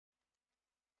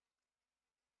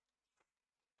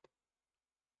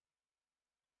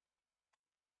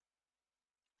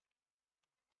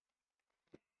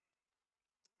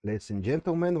Ladies and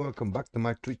gentlemen, welcome back to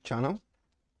my Twitch channel.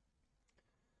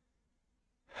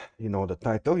 You know the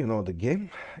title, you know the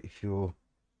game. If you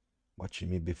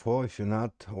watching me before, if you're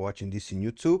not watching this in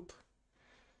YouTube,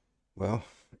 well,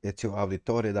 Ezio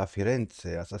Auditore da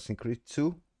Firenze, Assassin's Creed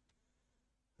 2.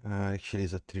 Actually,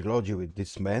 it's a trilogy with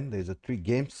this man. There's a 3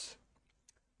 games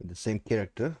with the same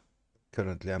character.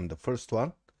 Currently, I'm the first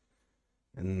one,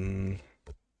 and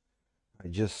I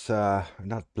just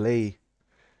not play.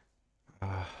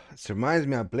 It reminds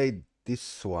me I played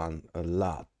this one a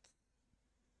lot,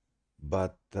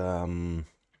 but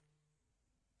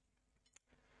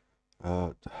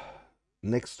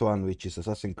next one, which is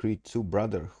Assassin's Creed 2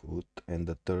 Brotherhood, and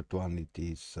the third one it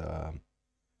is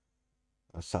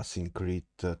Assassin's Creed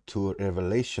 2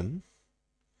 Revelation.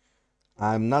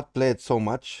 I'm not played so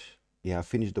much. Yeah, I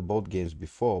finished the both games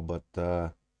before, but I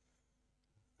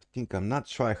think I'm not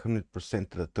sure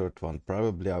 100% the third one.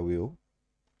 Probably I will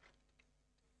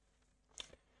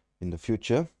in the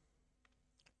future.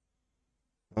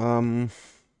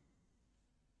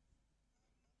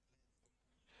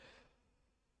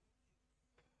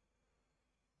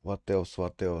 What else?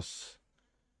 What else?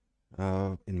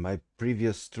 In my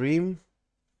previous stream,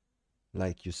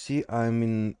 like you see, I'm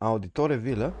in Auditore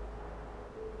Villa.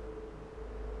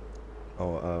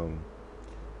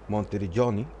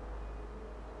 Monteriggioni.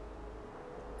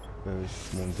 Where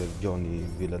is Monteriggioni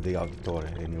Villa di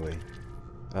Auditore anyway?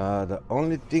 The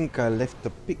only thing I left the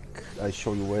pick, I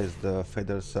show you where's the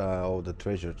feathers of the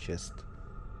treasure chest.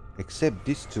 Except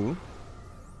these two,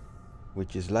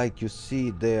 which is like you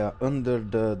see they are under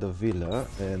the villa,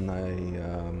 and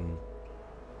I'm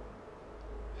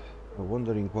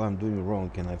wondering what I'm doing wrong.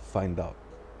 Can I find out?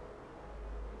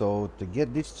 So to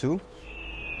get these two,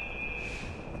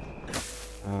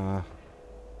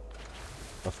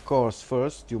 of course,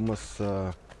 first you must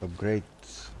upgrade,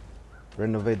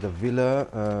 renovate the villa,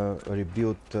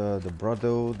 rebuild the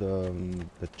brothel,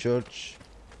 the church,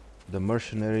 the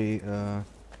mercenary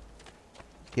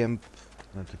camp.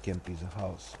 Not a camp is a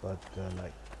house, but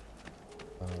like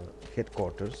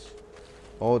headquarters.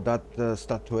 All that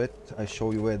statuette, I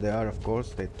show you where they are. Of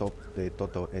course, they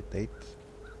total at 8.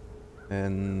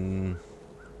 And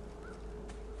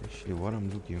actually, what I'm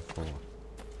looking for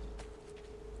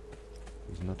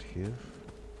is not here.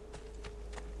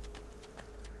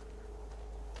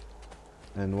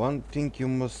 And one thing you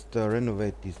must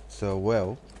renovate is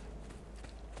well.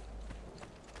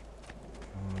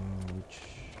 Which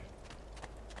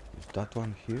is that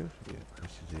one here? Yeah,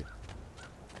 this is it.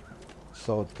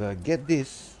 So to get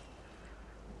this,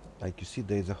 like you see,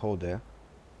 there is a hole there.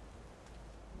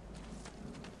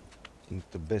 I think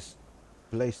the best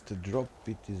place to drop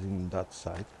it is in that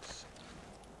side.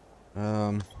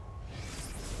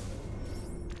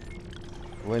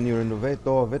 When you renovate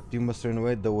all of it, you must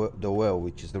renovate the well,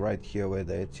 which is right here where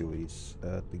the Ezio is,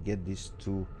 to get these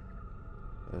two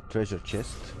treasure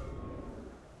chests.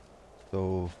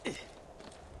 So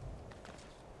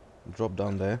drop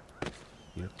down there.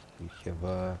 Here we have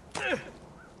the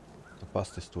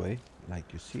fastest way.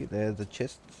 Like you see, there's the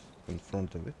chest in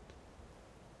front of it.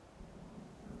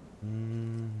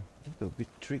 A bit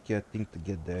tricky, I think, to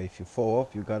get there. If you fall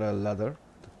off, you got a ladder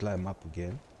to climb up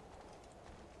again.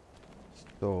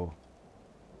 So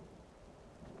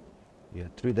yeah,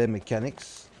 3D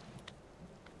mechanics.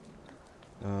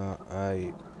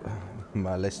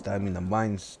 My last time in the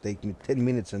mines take me 10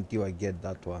 minutes until I get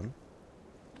that one.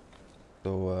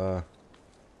 So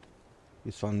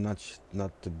this one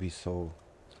not to be so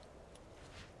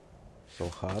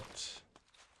hard.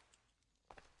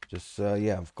 Just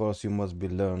yeah, of course you must be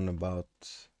learn about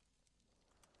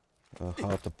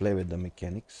how to play with the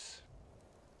mechanics.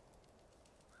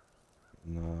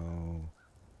 Now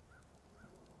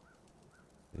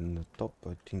in the top,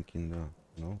 I think in the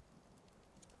no.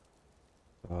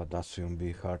 That's gonna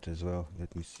be hard as well.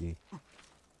 Let me see.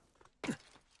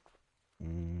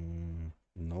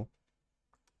 No.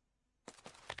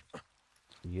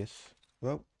 Yes.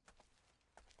 Well,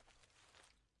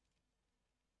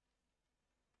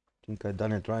 I think I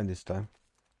done it right this time.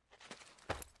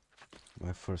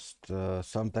 My first.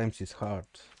 Sometimes it's hard.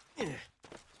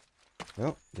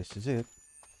 Well, this is it.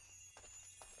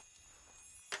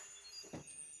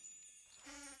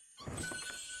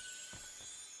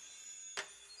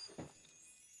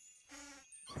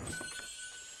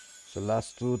 So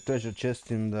last 2 treasure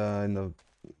chests in the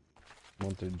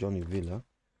Monteriggioni villa.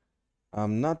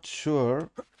 I'm not sure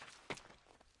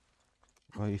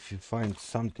if you find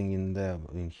something in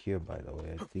here, by the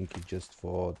way. I think it's just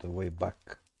for the way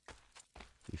back.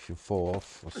 If you fall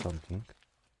off or something.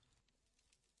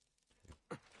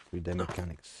 With the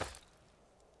mechanics.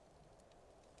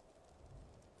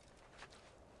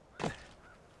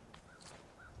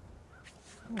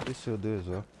 Oh, this will do as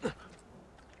well.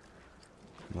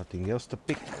 Nothing else to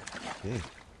pick. Okay.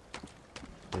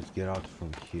 Let's get out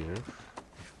from here.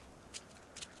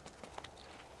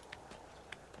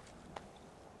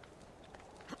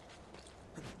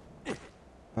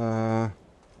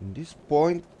 In this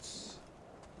point,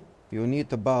 you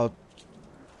need about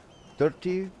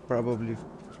 30, probably,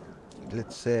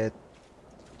 let's say,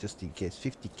 just in case,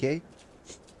 50k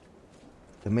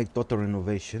to make total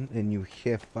renovation, and you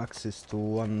have access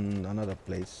to another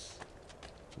place,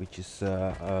 which is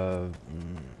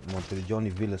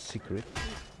Monteriggioni Villa Secret.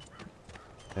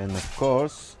 And of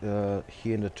course,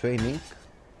 here in the training,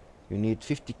 you need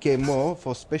 50k more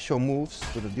for special moves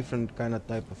to the different kind of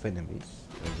type of enemies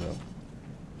as well.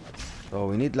 So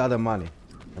we need a lot of money.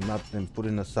 I'm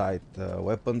putting aside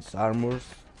weapons, armors,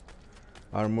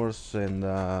 and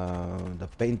the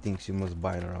paintings you must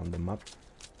buy around the map.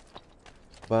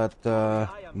 But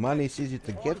money is easy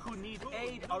to get,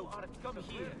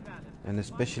 and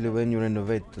especially when you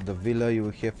renovate the villa, you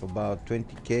will have about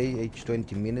 20k each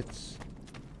 20 minutes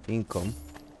income.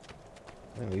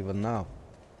 Well, even now,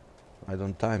 I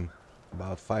don't time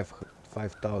about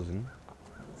 5,000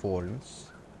 foreigns.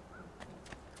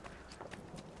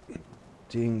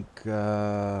 Think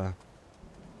how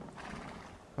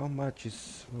much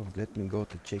is, oh, let me go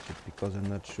to check it because I'm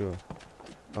not sure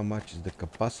how much is the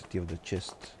capacity of the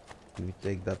chest. When we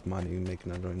take that money, we make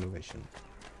another renovation.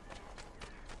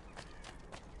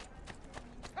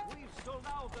 We've sold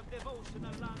out of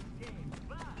devotional landscape.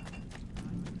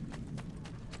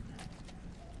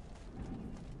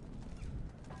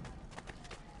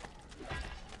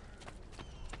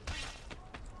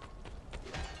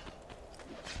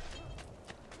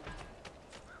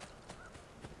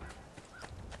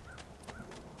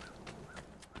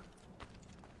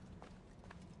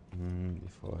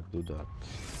 Before I do that,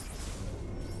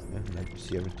 I'd like to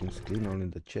see everything's clean, only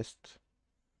the chest.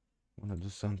 I wanna do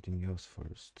something else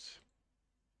first.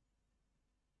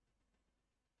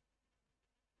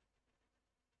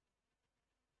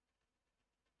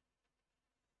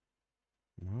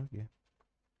 Okay.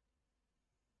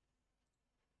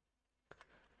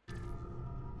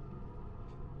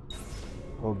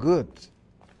 Oh, good.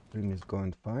 Everything is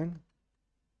going fine.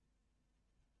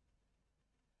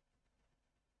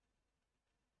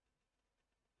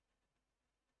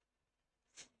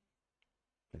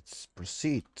 Let's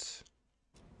proceed.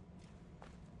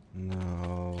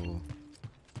 Now,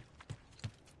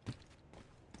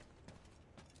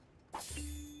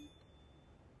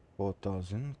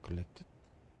 $4,000 collected,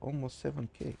 almost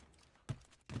 7k.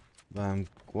 I'm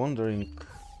wondering.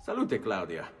 Salute,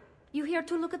 Claudia. You here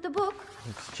to look at the book?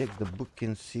 Let's check the book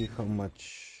and see how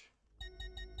much.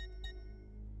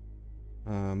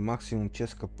 Maximum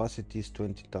chest capacity is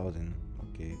 20,000.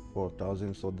 Okay,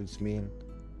 4,000. So this means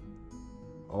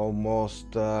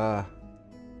almost 20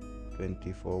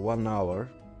 for 1 hour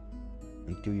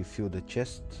until you fill the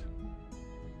chest.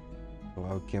 So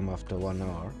I came after 1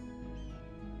 hour.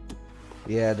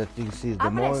 Yeah, the thing is, the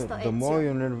more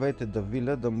you renovated the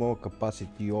villa, the more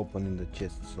capacity you open in the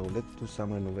chest. So let's do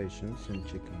some renovations and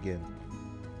check again.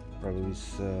 Probably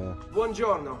is.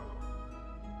 Buongiorno.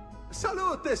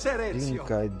 Salute, Sir Ezio.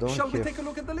 I don't Shall we have take a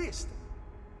look at the list?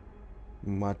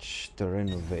 much to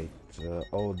renovate.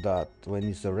 All that. When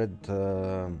it's a red,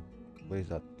 what is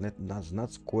that? That's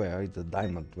not square. It's a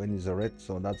diamond. When it's a red,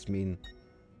 so that's mean,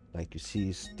 like you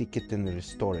see, stick it and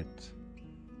restore it.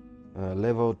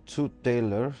 Level 2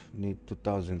 tailor need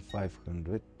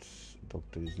 2,500.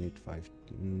 Doctors need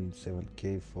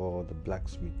 7k for the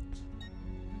blacksmith.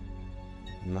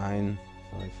 9,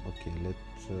 5. Okay, let's.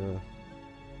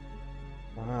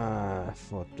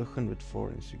 For 200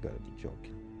 foreigns, you gotta be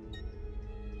joking.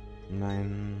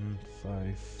 9,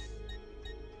 5.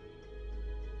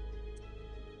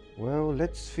 Well,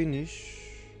 let's finish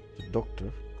the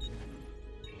doctor.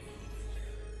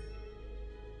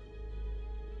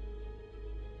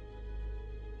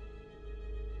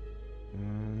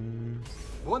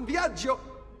 Buon viaggio!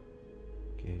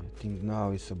 Okay, I think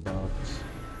now it's about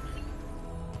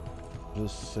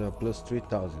plus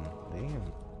 3,000.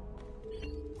 Damn.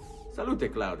 Salute,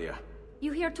 Claudia.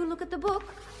 You here to look at the book?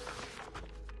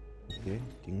 Okay,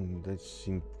 I think let's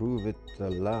improve it a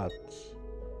lot.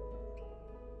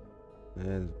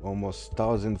 And almost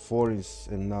 1,000 foreigns,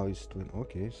 and now it's 20.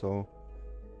 Okay, so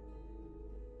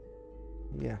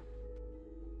yeah,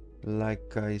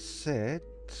 like I said,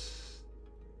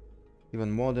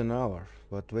 even more than an hour.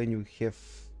 But when you have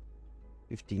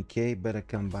 15k, better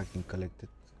come back and collect it.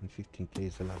 And 15k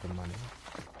is a lot of money.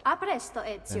 A presto,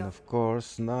 Ezio. And of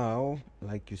course now,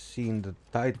 like you see in the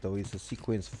title, it's a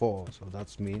sequence 4, so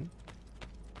that's mean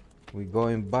We're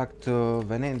going back to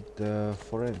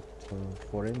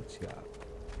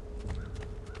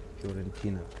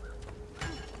Fiorentina.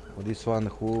 For this one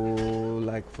who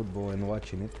like football and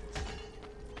watching it,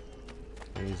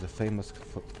 there is a famous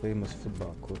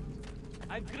football club.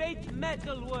 A great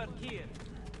metal work here.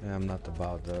 I'm not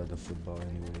about the football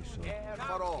anyway, so I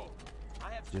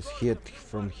have just spoken hit to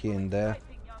from one here and there.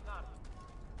 exciting young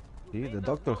artist. See, Made the us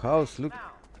doctor look house great look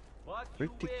now, but you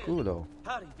pretty will cool though.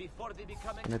 hurry before they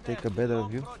become Can I take experts a in better long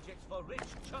view? projects for rich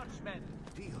churchmen.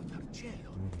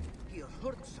 He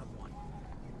hurt someone.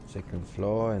 Second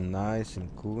floor and nice and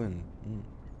cool and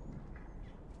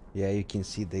yeah, you can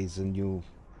see there is a new,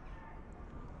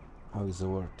 how is the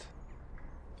word?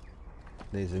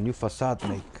 There is a new facade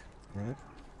make. Right?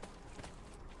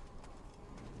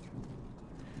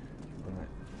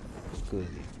 It's good.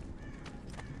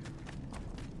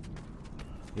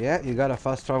 Yeah, you got a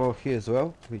fast travel here as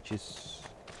well, which is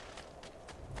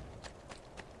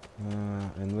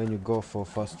and when you go for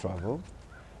fast travel,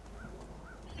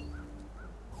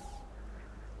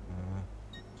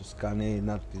 Tuscany is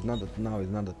not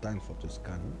the time for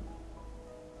Tuscany.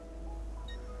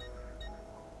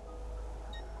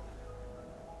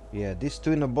 Yeah, this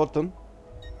two in the bottom,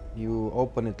 you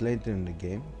open it later in the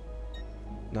game.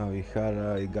 Now you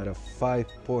got a 5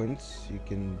 points. You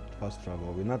can fast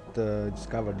travel. We not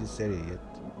discovered this area yet,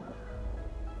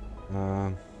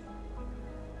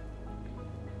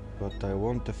 but I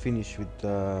want to finish with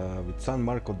San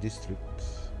Marco district.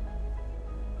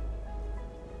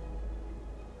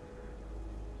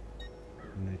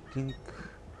 And I think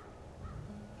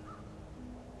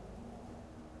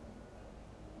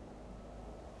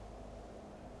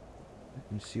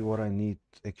let me see what I need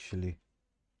actually.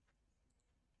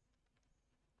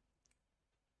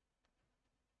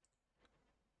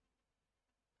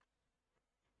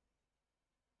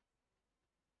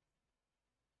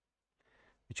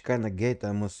 Which kind of gate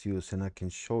I must use, and I can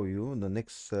show you the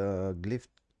next glyph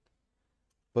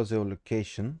puzzle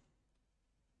location,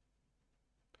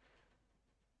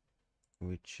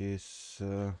 which is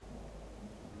the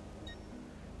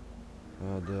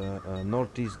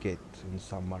northeast gate in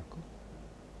San Marco.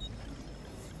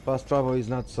 Fast travel is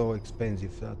not so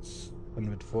expensive. That's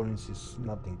 100 forints is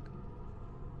nothing.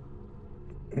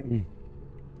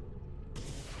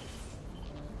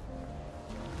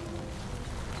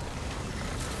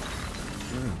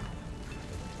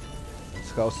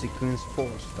 That's how sequence 4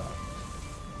 starts.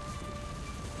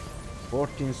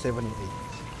 1478.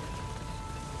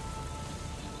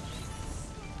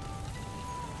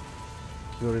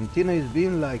 Fiorentina is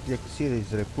been like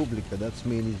series Repubblica. That's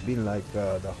mean it's been like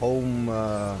the home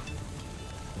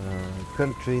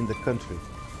country in the country.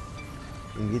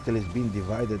 In Italy, it's been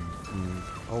divided.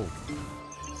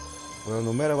 Well,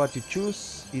 no matter what you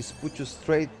choose, it's put you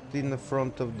straight in the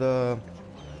front of the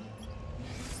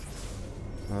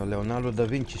Leonardo da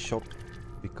Vinci shop,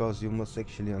 because you must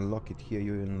actually unlock it here.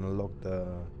 You unlock the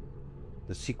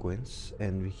sequence,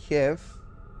 and we have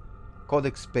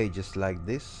codex pages like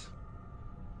this.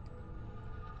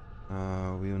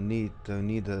 We need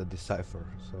a decipher.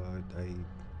 So I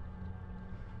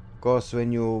of course,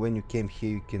 when you came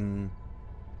here,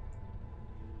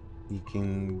 you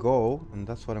can go, and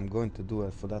that's what I'm going to do.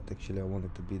 For that, actually, I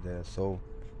wanted to be there. So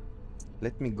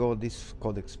let me go this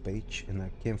codex page, and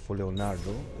I came for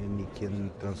Leonardo, and he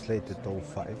can translate it all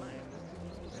 5.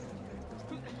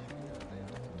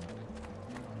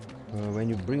 When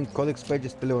you bring codex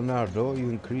pages to Leonardo, you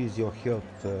increase your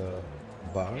health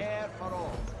bar.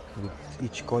 With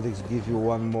each codex give you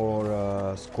 1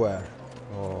 more square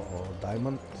or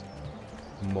diamond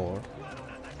more.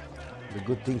 The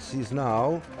good thing is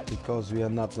now, because we are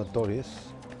not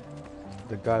notorious,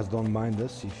 the guys don't mind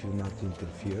us if you not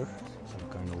interfere some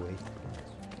kind of way.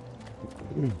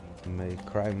 Make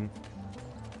crime.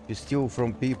 If you steal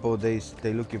from people, they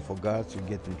looking for guards, you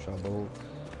get in trouble,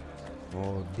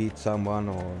 or beat someone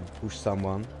or push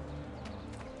someone.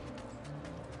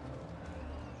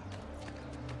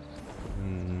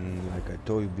 Like I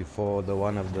told you before,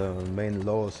 one of the main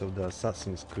laws of the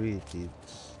Assassin's Creed,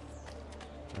 it's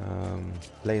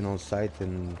playing on sight,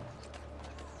 and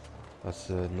that's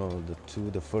no,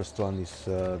 the first one is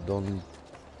don't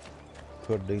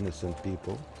hurt the innocent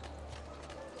people.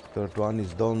 Third one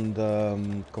is don't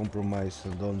compromise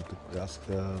and don't ask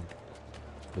the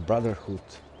brotherhood.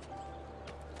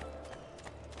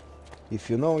 If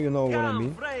you know, you know what I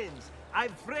mean. Friends,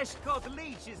 I've fresh caught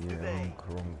leeches today.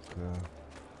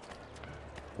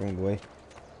 Wrong way.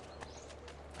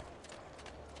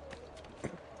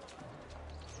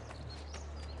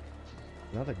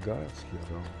 A lot of guards here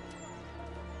though.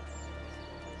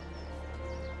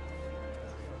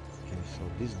 Okay, so So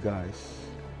these guys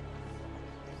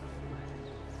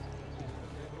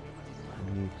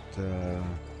need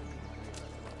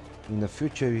in the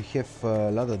future we have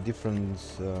a lot of different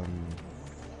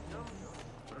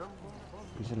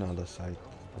here's another site.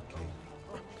 Okay,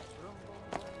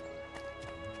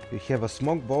 we have a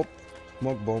smoke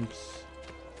bombs,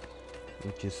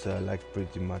 which is like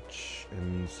pretty much,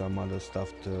 and some other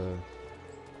stuff to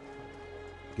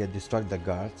distract the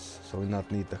guards, so we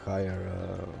not need to hire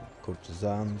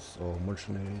courtesans or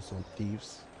mercenaries or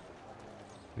thieves,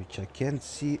 which I can't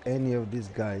see any of these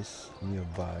guys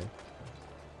nearby,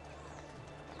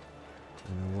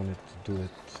 and I wanted to do it.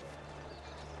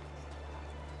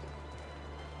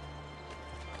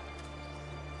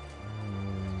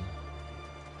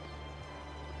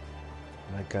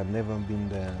 Like I've never been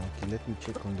there. Okay, let me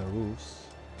check on the roofs,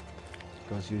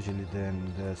 because usually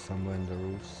then they're somewhere in the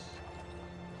roofs.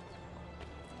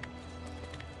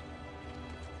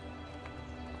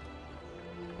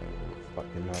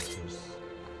 Fucking archers.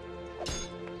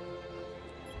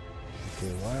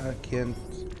 Okay, why I can't?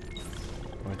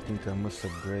 I think I must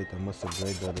upgrade the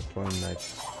throwing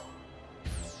knives.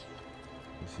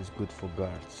 This is good for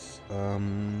guards. I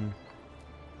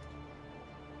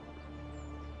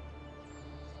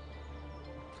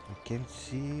can't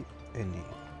see any.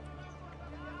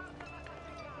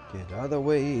 Okay, the other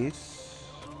way is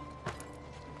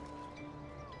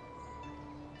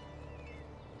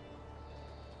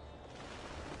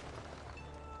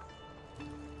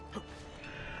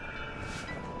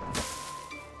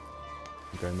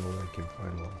I know where I can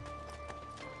find one.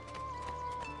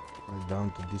 Right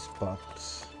down to these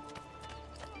spots.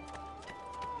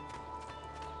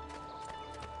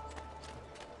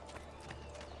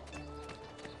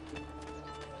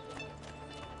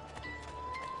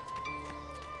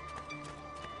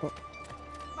 Oh.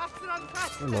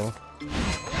 Hello.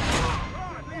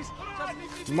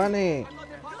 Money!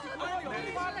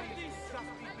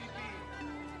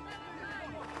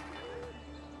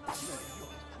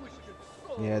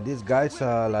 Yeah, these guys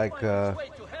are like, you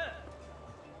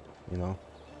know,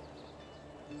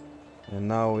 and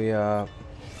now we are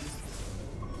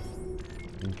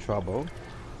in trouble.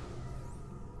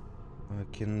 I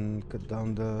can cut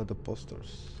down the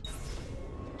posters.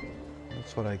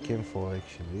 That's what I came for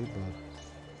actually, but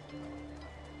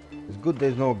it's good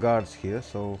there's no guards here,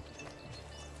 so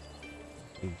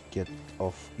we get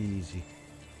off easy.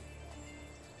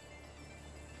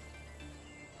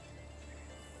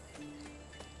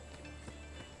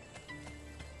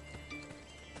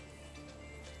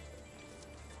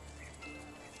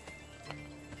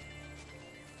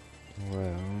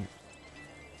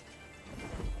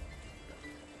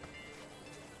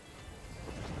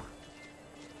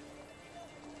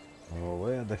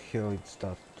 Here it's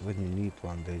that when you need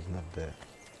one, there is not there.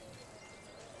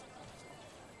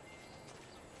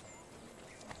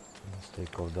 Let's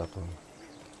take off that one.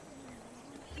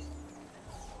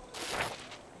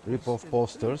 Rip off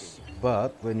posters,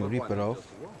 but when you rip it off,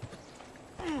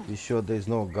 be sure there is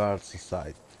no guards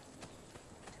inside.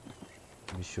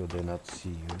 Be sure they not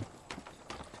see you.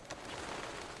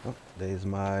 Oh, there is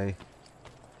my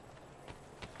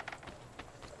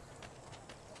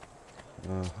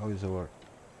how is the word?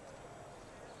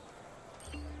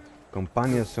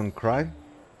 Companions on crime.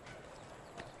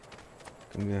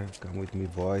 Come here, come with me,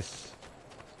 boys.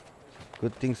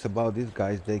 Good things about these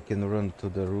guys, they can run to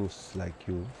the roofs like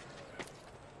you.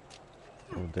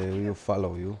 Or they will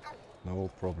follow you, no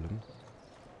problem.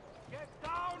 Get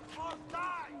down or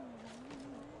die!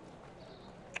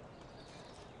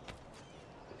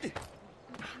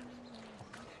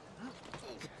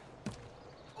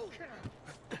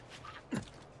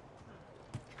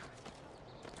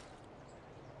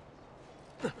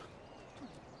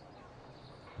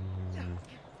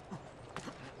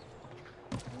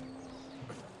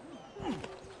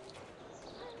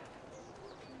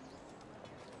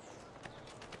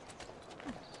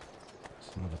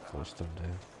 Poster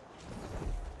there.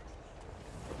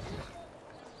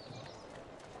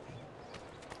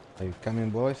 Are you coming,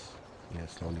 boys?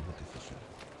 Yes, slowly but efficiently.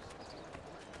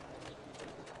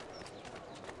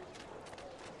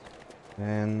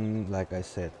 And like I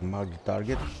said, mark the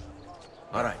target.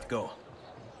 All right, go.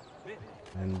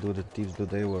 And do the thieves do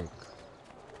their work.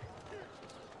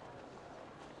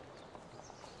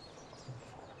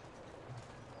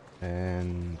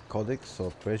 And codex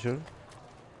or treasure.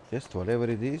 Just whatever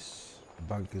it is, the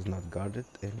bank is not guarded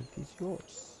and it is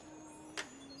yours.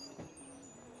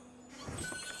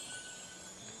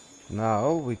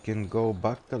 Now we can go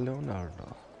back to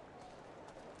Leonardo.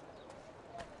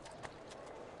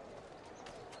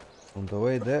 On the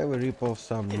way there we rip off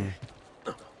some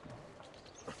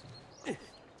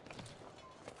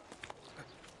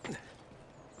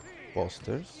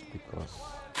posters because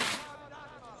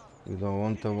we don't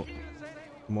want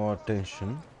more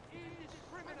attention.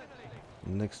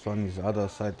 The next one is the other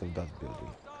side of that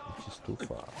building, which is too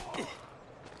far.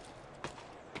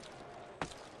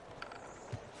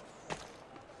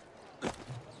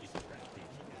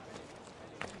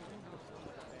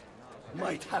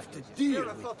 Might have to deal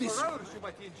with this.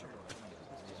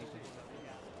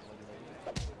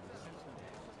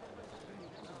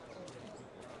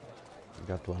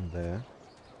 Got one there.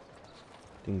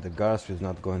 I think the guards is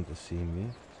not going to see me,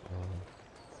 so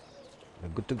we're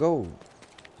good to go.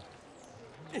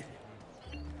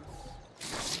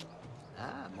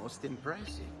 Ah, most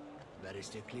impressive. That is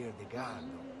to clear the guard.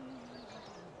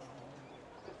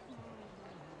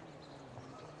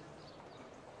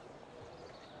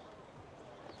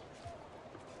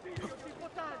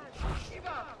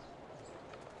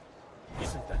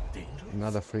 Isn't that dangerous?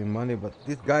 Another free money, but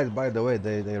these guys, by the way,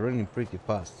 they're running pretty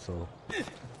fast, so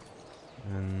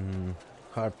and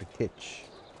hard to catch.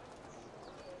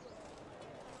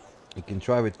 You can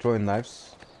try with throwing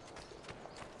knives,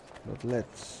 but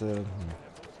let's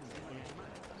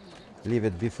leave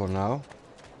it be for now.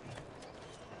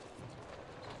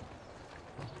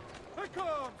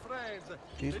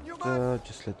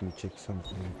 Just let me check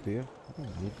something up here. Oh, I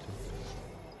need to.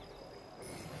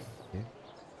 Okay.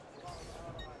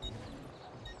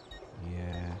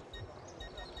 Yeah.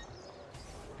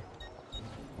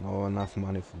 No enough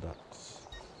money for that.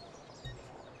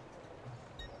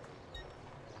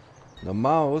 The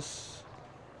mouse,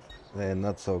 they're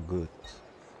not so good.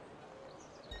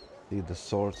 See, the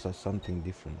swords are something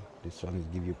different. This one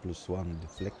give you +1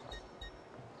 deflect.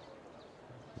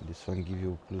 This one give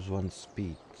you +1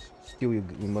 speed. Still, you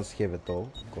must have it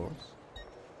all, of course.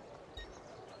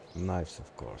 Knives,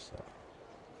 of course.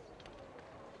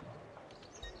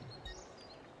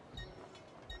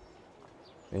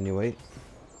 Anyway,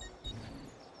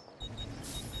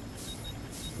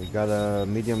 we got a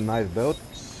medium knife belt.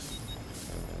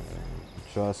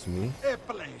 Trust me. A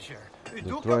pleasure.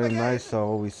 The throwing knives are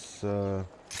always good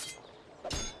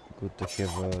to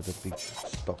have the big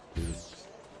stock with it.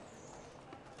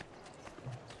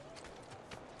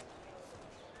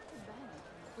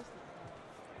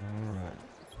 Alright.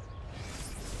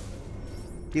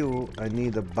 Still, I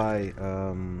need to buy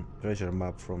treasure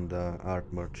map from the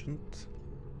art merchant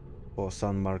for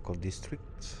San Marco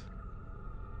district.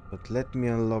 But let me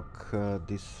unlock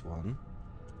this one.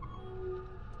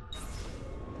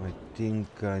 I think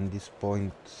in this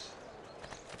point,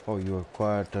 oh, you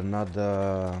acquired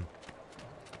another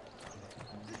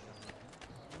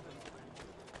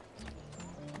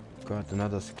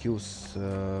skills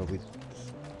with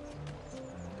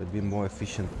to be more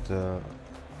efficient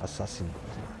assassin.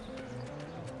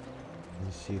 Let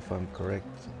me see if I'm correct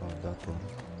about that one.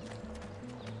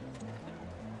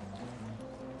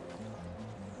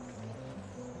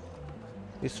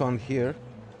 This one here.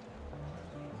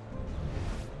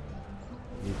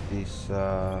 It is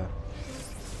yeah,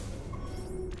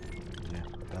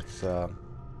 that's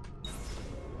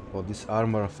for this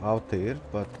armor of Altair,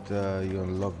 but you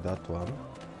unlock that one.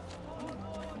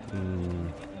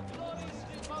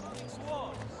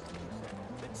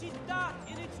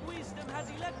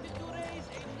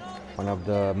 One of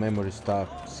the memory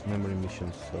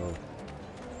missions, so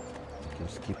you can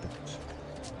skip it.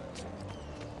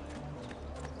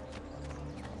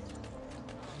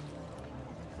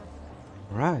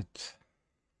 Right.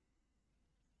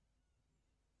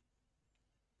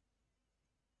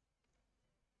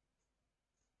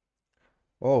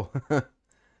 Oh,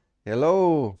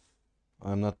 hello.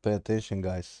 I'm not paying attention,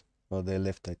 guys. Oh, they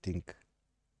left, I think.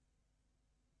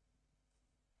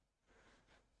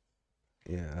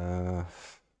 Yeah,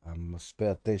 I must pay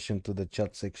attention to the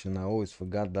chat section. I always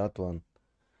forgot that one.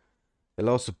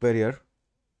 Hello, Superior.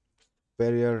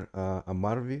 Superior,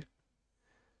 Amarvi.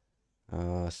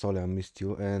 Sorry, I missed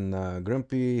you. And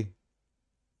Grumpy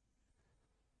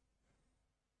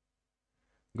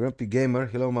Gamer,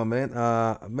 hello, my man.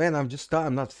 Man, I'm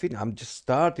not finished. I'm just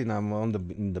starting. I'm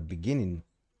in the beginning.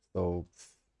 So,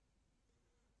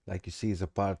 like you see, it's a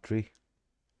part 3.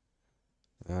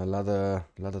 A lot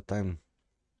of time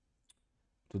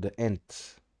to the end.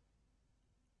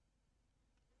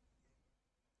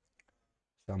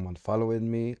 Someone following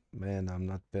me, man. I'm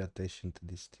not paying attention to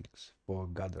these things. For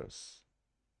gathers.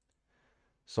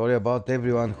 Sorry about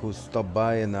everyone who stopped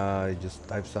by and just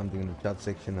typed something in the chat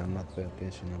section and not pay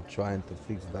attention. I'm trying to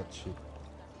fix that shit.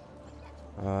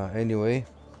 Anyway,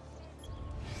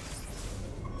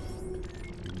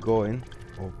 going.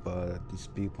 Hope these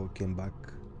people came back.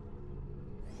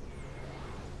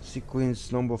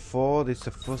 Sequence number 4. This is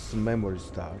the first memory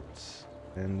start.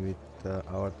 and with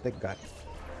our tech guy.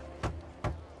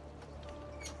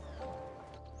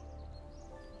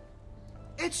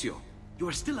 Ezio, you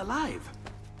are still alive.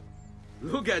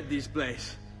 Look at this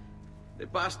place. The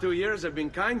past 2 years have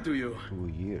been kind to you. 2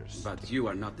 years. But you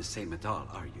are not the same at all,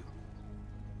 are you?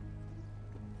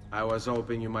 I was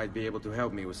hoping you might be able to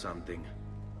help me with something.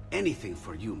 Anything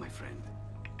for you, my friend.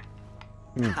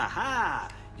 Haha!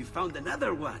 You found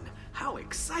another one. How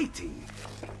exciting!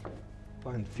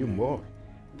 Find a few more.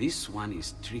 This one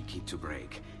is tricky to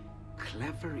break.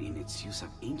 Clever in its use of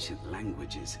ancient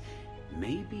languages.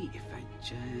 Maybe if I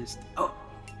just...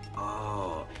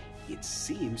 Oh, it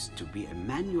seems to be a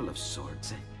manual of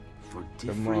sorts for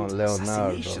different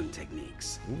assassination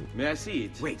techniques. May I see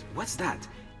it? Wait, what's that?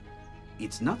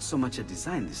 It's not so much a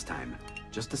design this time,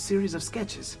 just a series of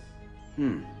sketches.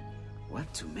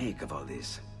 What to make of all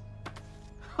this?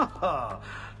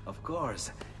 Of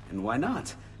course, and why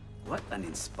not? What an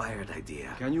inspired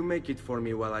idea. Can you make it for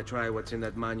me while I try what's in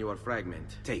that manual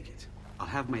fragment? Take it. I'll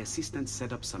have my assistant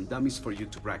set up some dummies for you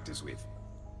to practice with.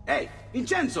 Hey,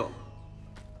 Vincenzo!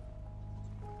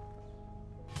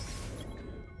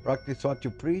 Practice what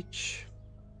you preach.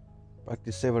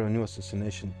 Practice several new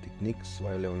assassination techniques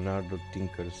while Leonardo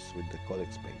tinkers with the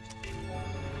codex page.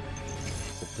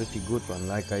 It's a pretty good one,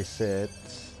 like I said,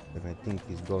 and I think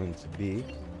it's going to be.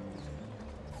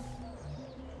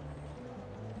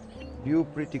 Few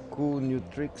pretty cool new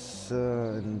tricks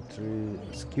and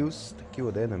skills to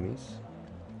kill the enemies.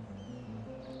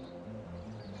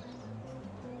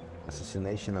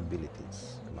 Assassination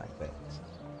abilities, my bet.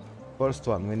 First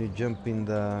one, when you jump in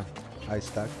the ice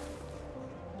stack,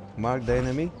 mark the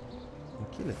enemy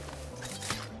and kill it.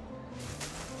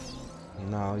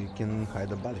 Now you can hide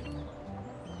the body.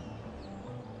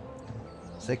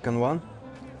 Second one,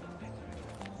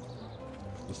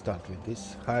 we start with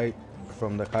this. Hide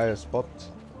from the higher spot,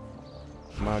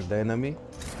 mark the enemy.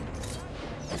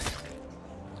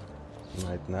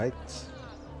 Night.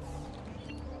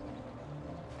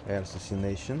 Air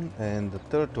assassination. And the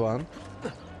third one,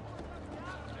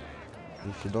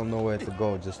 if you don't know where to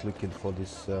go, just looking for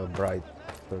these bright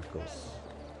circles.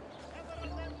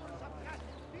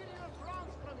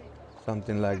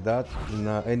 Something like that, in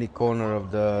any corner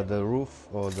of the roof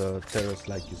or the terrace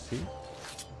like you see.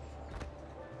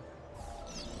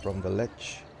 From the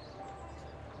ledge.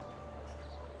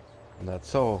 And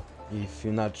that's all. If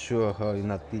you're not sure how you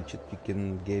not teach it, you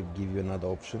can give you another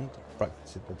option to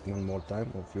practice it one more time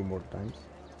or a few more times,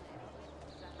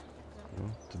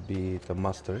 to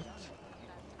master it.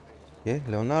 Yeah,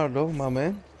 Leonardo, my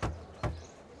man.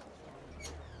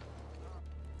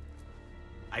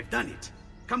 I've done it.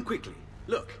 Come quickly.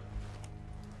 Look.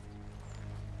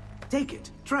 Take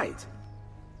it. Try it.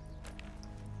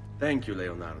 Thank you,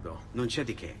 Leonardo. Non c'è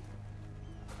di che.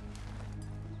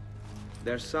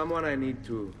 There's someone I need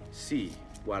to see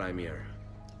while I'm here.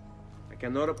 I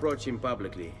cannot approach him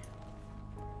publicly.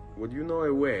 Would you know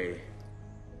a way?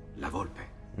 La volpe.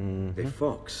 The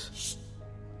fox. Shh.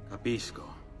 Capisco.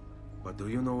 But do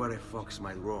you know where a fox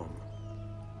might roam?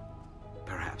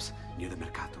 Perhaps near the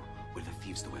Mercato, where the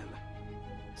thieves dwell.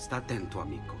 Sta attento,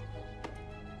 amico.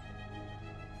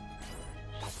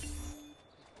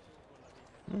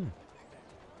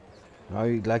 Now,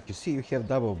 like you see, you have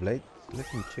double blade.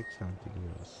 Let me check something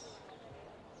else.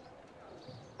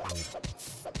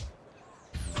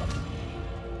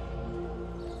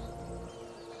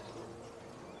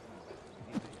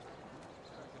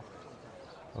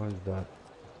 What is that?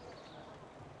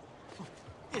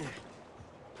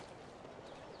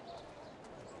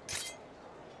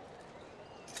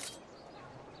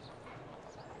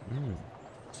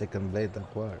 Second blade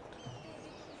acquired.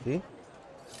 See?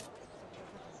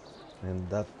 And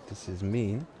that this is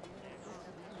mean.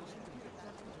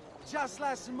 Just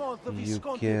last month, the You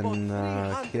Visconti can bought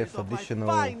 300 have of my additional.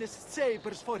 finest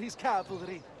sabers for his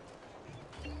cavalry.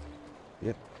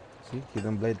 Yep. See,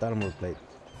 hidden blade, armor plate.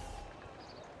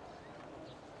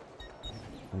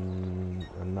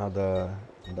 Another.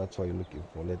 That's what you're looking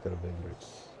for. Letter of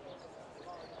embrace.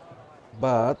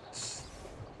 But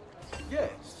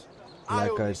Yes.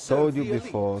 like only I serve told you the elite.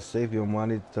 before, save your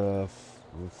money.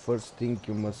 First thing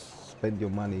you must spend your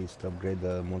money is to upgrade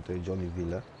the Monteriggioni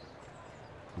villa.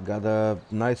 You got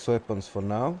nice weapons for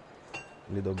now,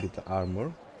 a little bit of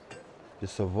armor.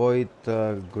 Just avoid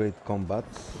great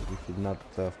combats. If it's not,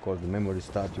 of course, the memory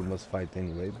start, you must fight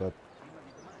anyway. But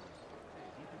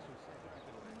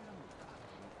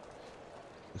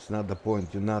it's not the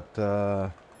point. You're not.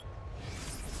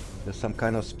 There's some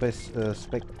kind of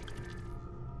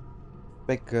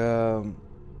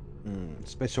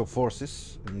special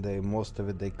forces, and most of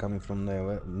it they coming from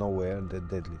nowhere. They're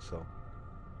deadly, so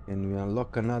And we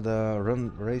unlock another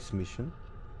run race mission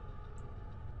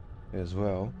as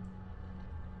well.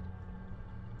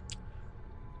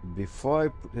 Before I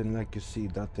put in, like you see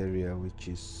that area, which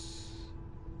is,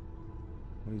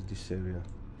 what is this area?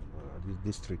 This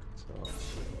district. Oh,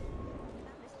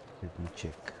 let me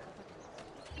check.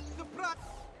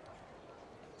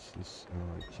 This is,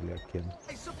 actually I can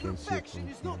see it from Is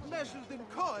here. not measured in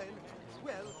coin.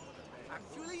 Well,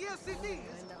 actually, yes, it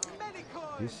is. Many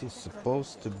coins. This is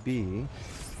supposed to be.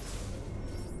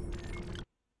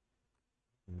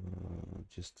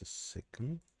 Just a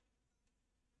second.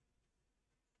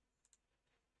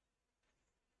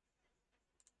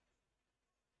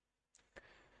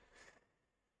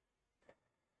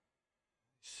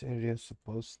 This area is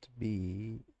supposed to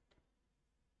be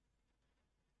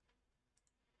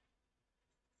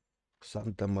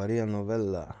Santa Maria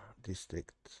Novella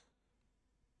district.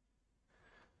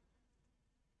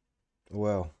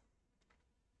 Well,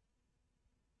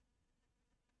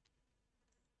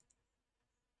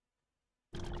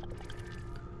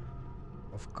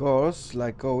 of course,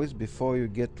 like always, before you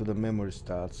get to the memory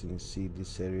starts and you see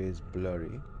this area is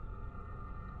blurry,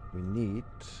 we need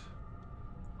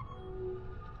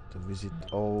to visit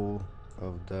all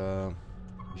of the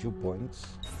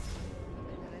viewpoints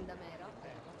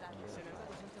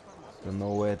to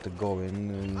know where to go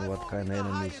in and what kind of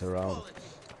enemies around.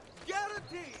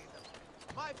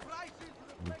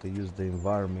 And to use the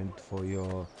environment for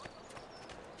your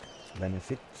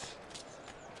benefit.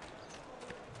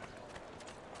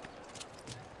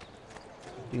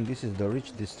 I think this is the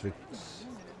rich district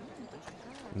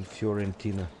in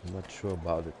Fiorentina. I'm not sure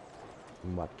about it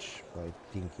much, but I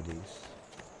think it is.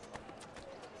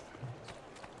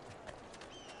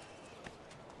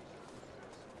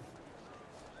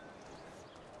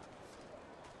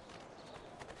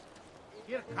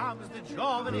 Here comes the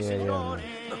giovane signore,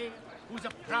 whose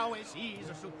prowess is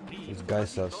supreme. These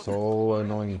guys are so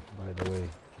annoying, by the way.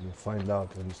 You find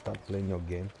out when you start playing your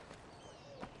game.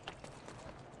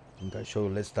 I think I show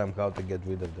you last time how to get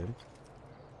rid of them.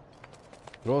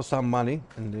 Throw some money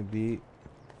and they'll be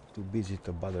too busy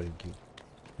to bothering you.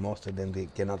 Most of them they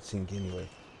cannot sink anyway.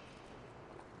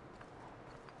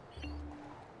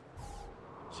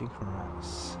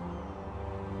 Synchronize.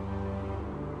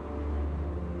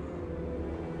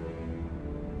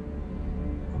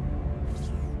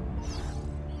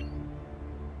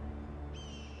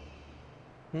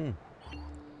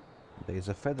 There is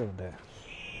a feather there.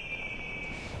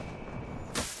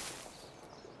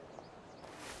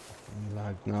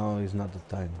 Like now is not the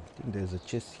time. I think there's a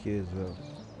chest here as well.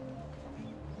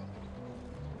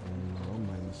 No,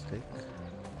 my mistake.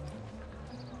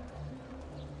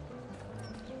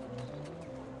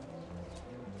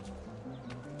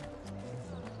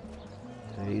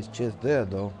 There is chest there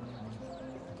though.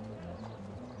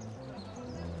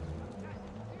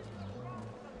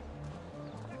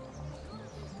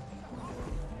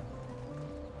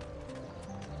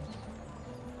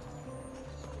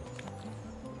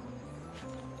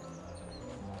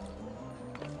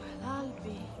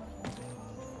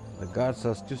 The guards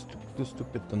are too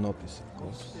stupid to notice, of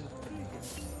course.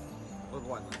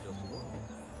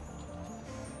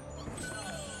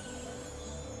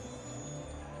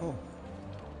 Oh.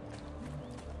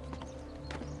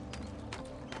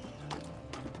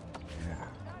 Yeah.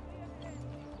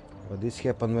 But this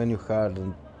happens when you hard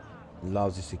and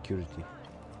lousy security.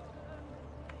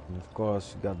 And of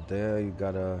course, you got there, you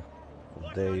got a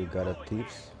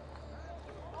thieves.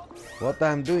 What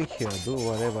I'm doing here, do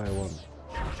whatever I want.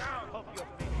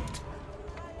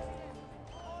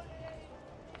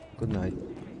 Good night.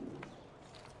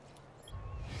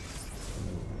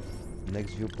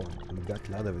 Next viewpoint. We got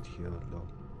a lot of it here though.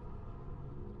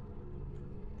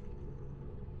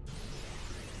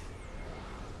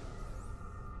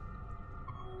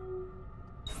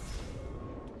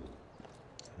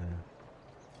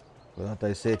 But that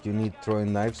I said, you need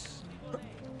throwing knives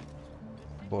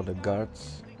for the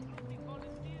guards.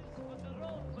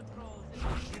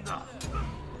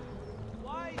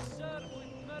 Why serve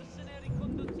with mercenary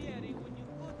condottieri when you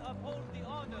could uphold the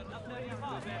honor of the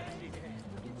Republic?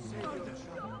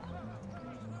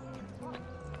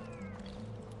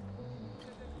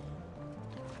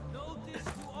 Notice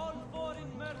to all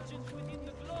foreign merchants within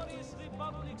the glorious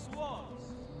Republic's walls.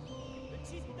 The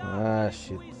chief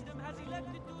wisdom has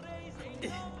elected to raise a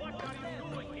no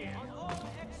on all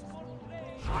export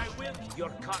trade. I will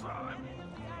your cut.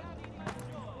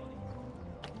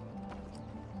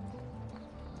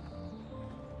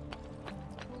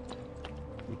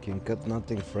 You can cut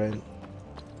nothing, friend.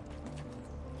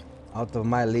 Out of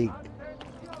my league.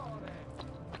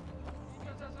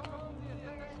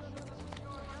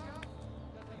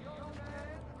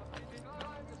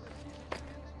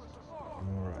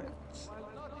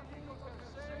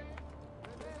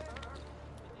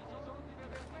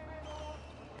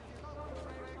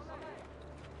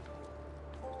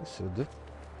 This will do.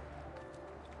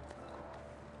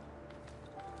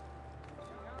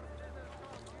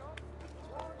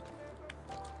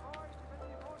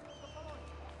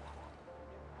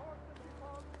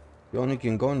 You only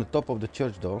can go on the top of the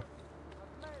church though.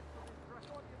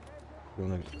 You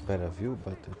want a better view,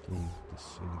 but I think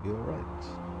this will be alright.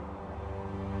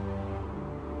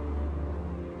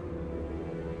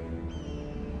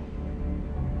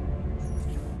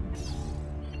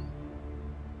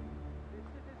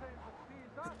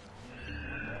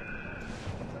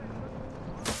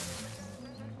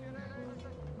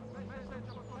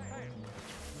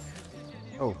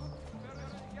 Oh.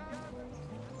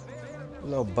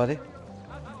 Hello, buddy.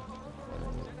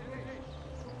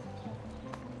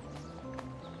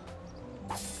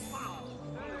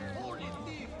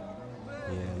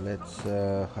 Yeah, let's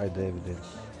hide the evidence.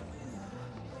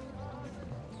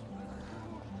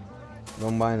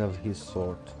 Don't mind of his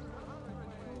sword.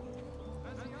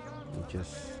 We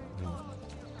just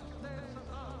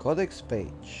codex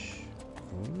page.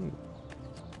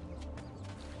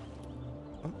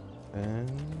 Oh,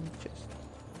 and chest.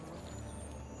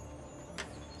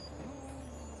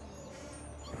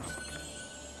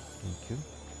 Thank you.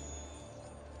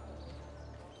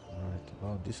 Alright,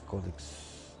 about this codex.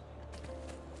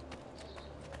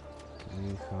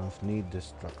 We have need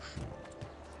destruction.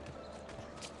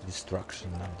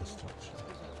 Destruction, not destruction.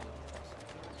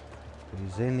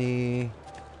 Is any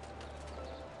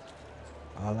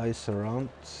allies around?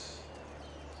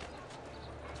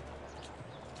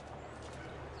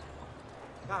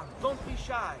 Come, don't be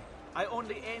shy. I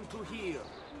only aim to heal.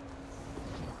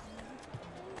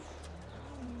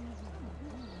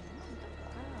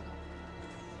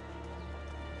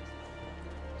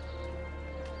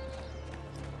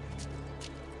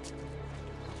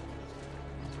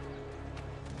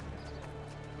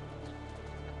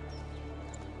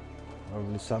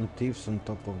 Probably some thieves on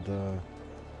top of the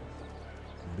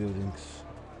buildings.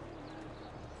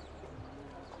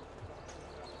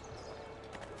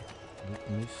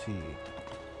 Let me see.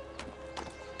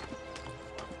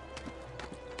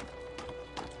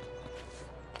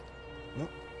 No,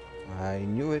 I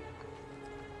knew it.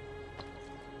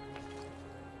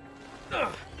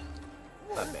 Va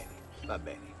bene, va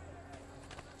bene.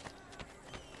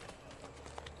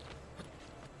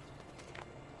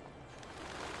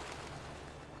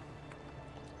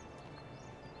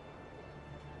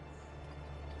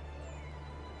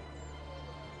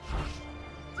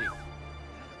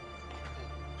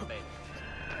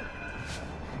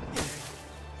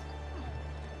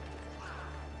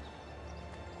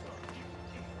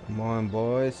 Come on,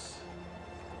 boys.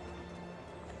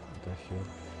 What the hell?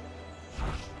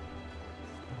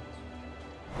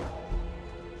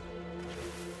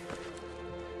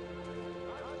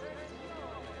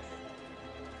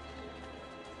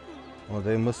 Oh,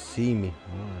 they must see me.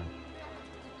 Alright.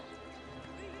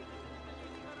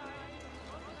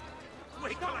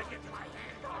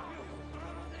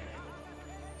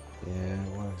 Yeah,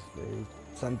 well,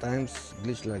 sometimes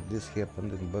glitch like this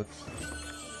happen in bugs.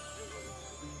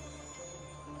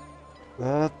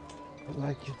 But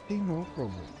like you think, no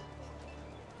problem.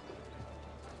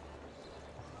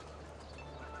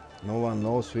 No one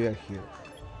knows we are here.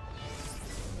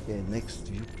 Okay, next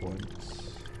viewpoint.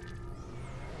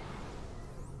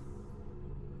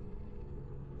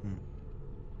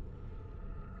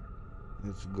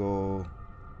 Let's go.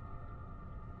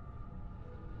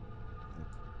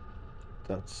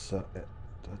 That's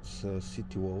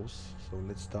city walls. So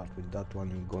let's start with that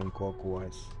one and going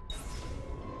clockwise.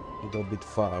 A little bit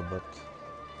far, but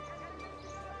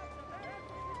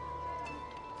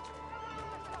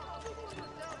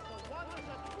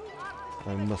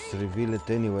I must reveal it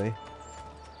anyway,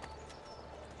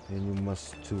 and you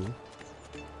must too.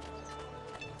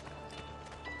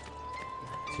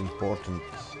 It's important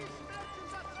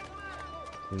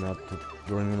not to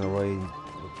running away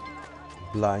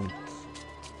blind.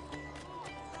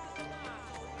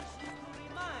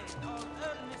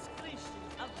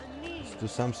 Let's do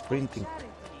some sprinting.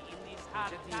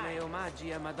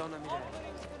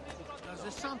 Does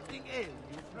there something ail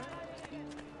you, friend?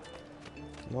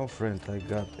 No, friend, I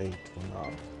got 8 for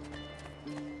now.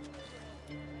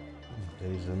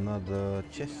 There is another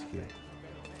chest here.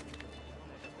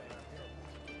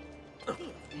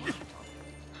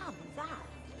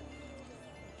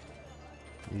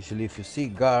 Usually if you see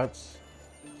guards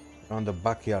around the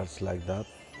backyards like that,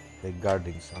 they're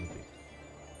guarding something.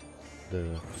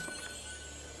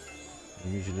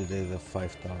 Usually they're the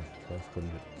 500.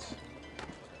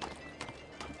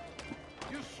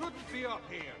 You shouldn't be up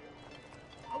here.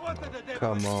 I wanted the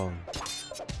Come on.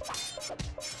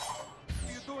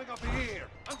 You doing up here?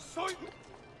 I'm so...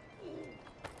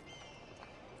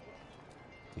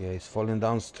 Yeah, he's falling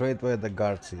down straight where the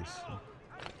guards is.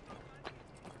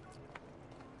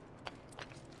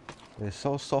 They're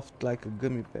so soft like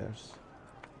gummy bears.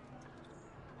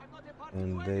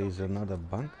 And there is another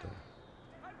bunk there.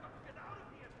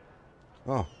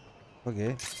 Oh,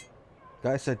 okay.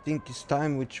 Guys, I think it's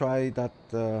time we try that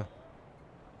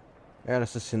air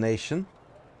assassination.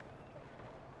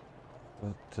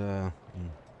 But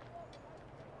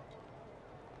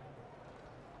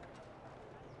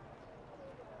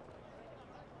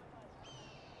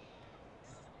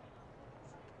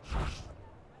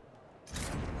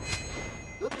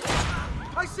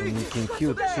I see and you can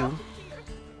kill too.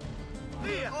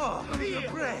 Oh,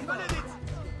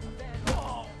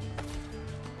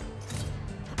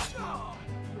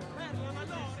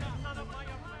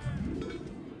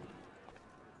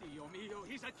 Dio mio,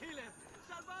 he's a killer.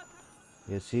 Salvate!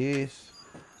 Yes, he is.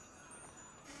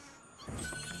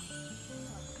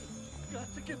 Got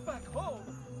to get back home.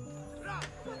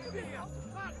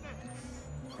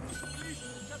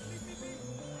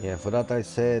 Yeah, for that I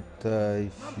said,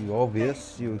 if you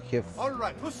obvious, you have. all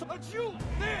right, who's you?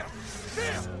 There!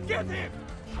 There! Get him!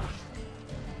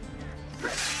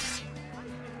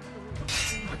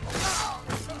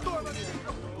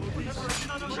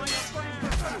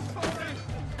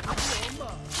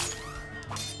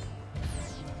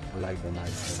 I like the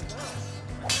knife.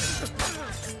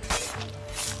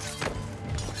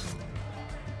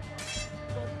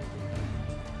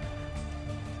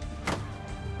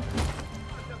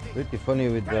 Pretty funny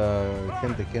with the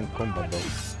hand-to-hand combat though.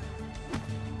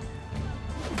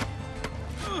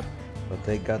 But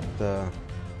they got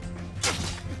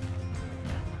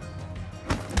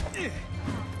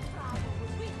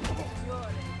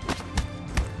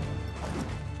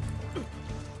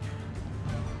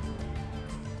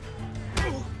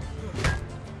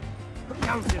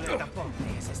Councillor da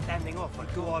Ponte is a standing offer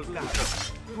to all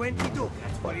guards. 20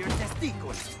 ducats for your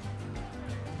testicles.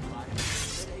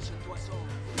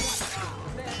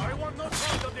 I want no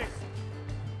part of this.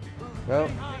 well.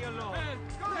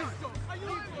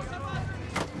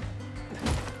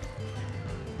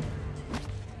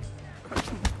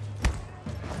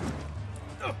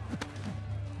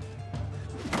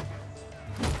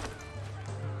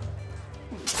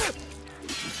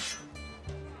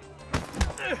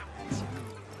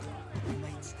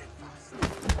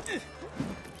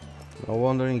 I'm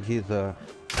wondering he's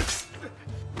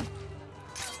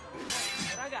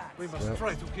We must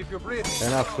try to keep your breathing.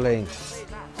 enough playing.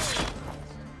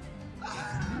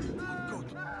 Good.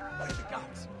 By the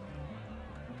guards.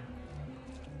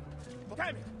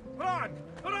 Damn it! Run!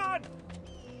 Run!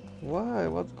 Why?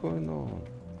 What's going on?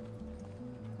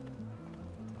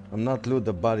 I'm not loot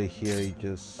the body here, it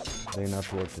just they're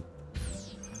not worth it.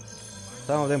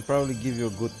 Some of them probably give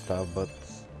you good stuff, but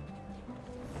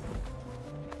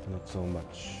not so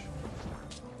much.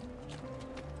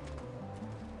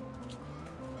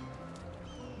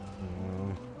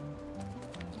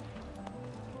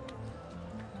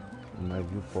 My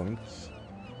viewpoints.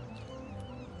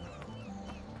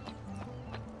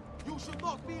 You should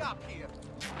not be up here.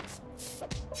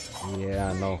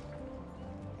 Yeah, I know.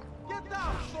 Get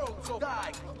down, so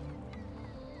die.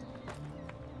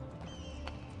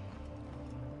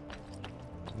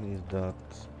 Is that?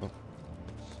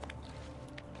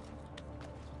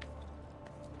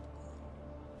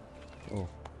 Oh,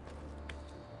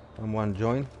 someone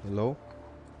join. Hello.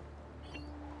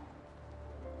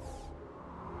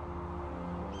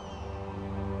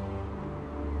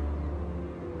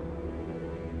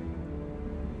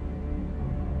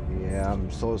 Yeah,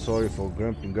 I'm so sorry for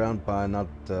Grumpy Grandpa not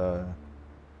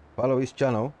follow his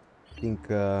channel. I think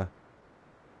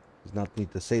it's not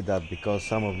need to say that because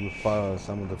some of you follow,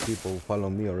 some of the people who follow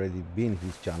me already been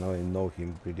his channel and know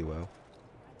him pretty well.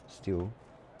 Still,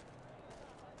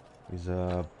 he's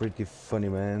a pretty funny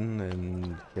man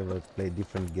and he ever played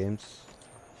different games.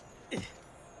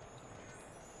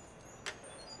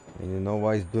 And you know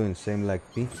why he's doing same like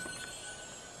me.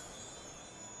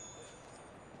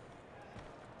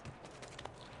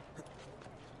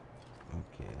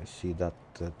 Okay, I see that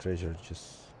treasure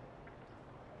just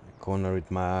corner with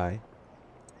my eye.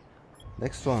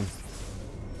 Next one.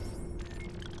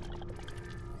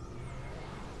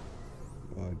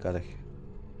 Oh, I got it.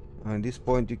 At this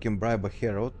point you can bribe a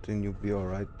hero and you'll be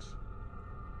alright.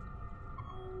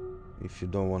 If you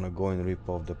don't want to go and rip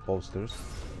off the posters.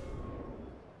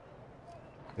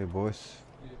 Okay boys.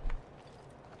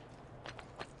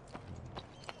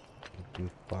 Let me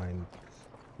find...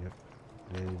 Yep,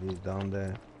 there it is down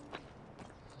there.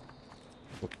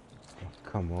 Oh,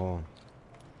 come on.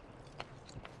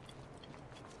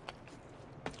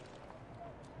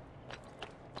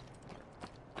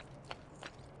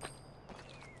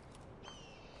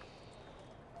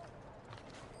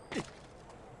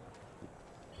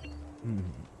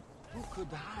 Who could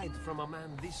hide from a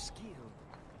man this skilled?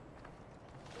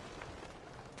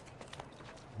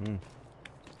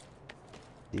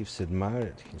 Thieves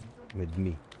admired him with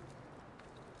me.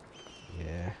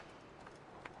 Yeah.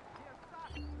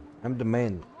 I'm the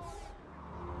man.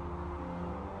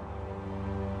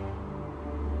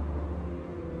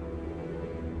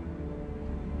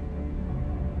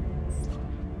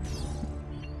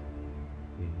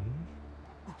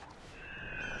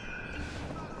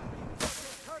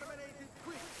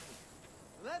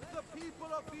 Let the people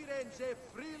of Firenze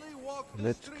freely walk the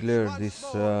Let's streets clear once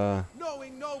this more,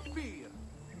 knowing no fear.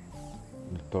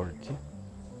 authority.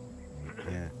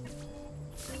 Yeah.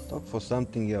 Talk for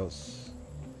something else.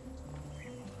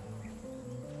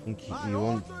 I think he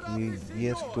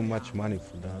asked too much money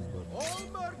for that, but All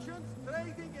merchants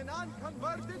trading in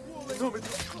unconverted woolen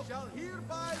shall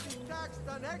hereby be taxed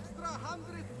an extra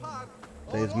 100 part.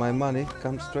 there's my money,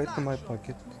 comes straight to my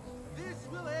pocket. This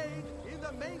will aid in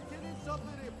the maintenance of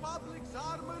the Republic's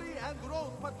armory and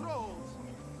road patrols.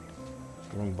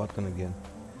 Wrong button again.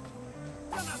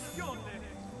 Dannazione!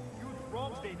 You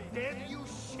robbed the dead, you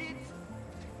shit!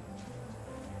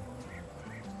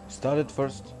 Start it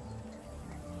first.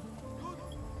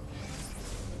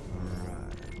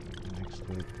 Alright, next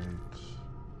weekend.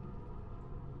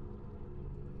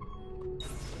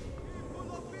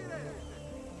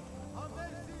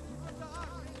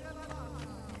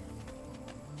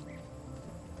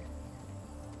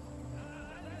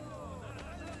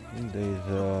 There's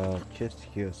a chest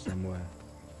here somewhere.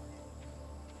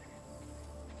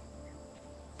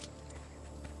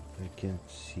 I can't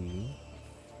see.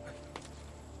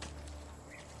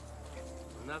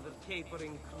 Another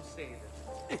capering crusader.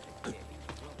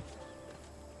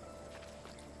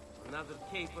 Another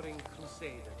capering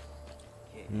crusader.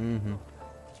 You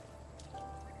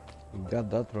got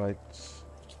that right.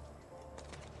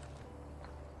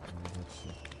 Let's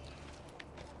see.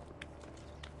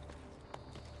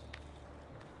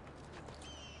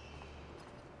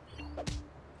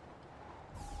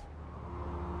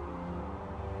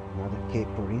 Another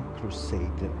capering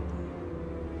crusader.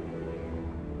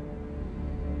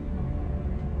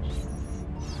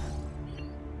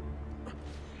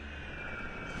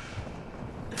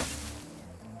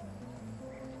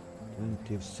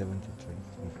 Of 73.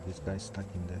 This guy's stuck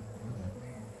in there.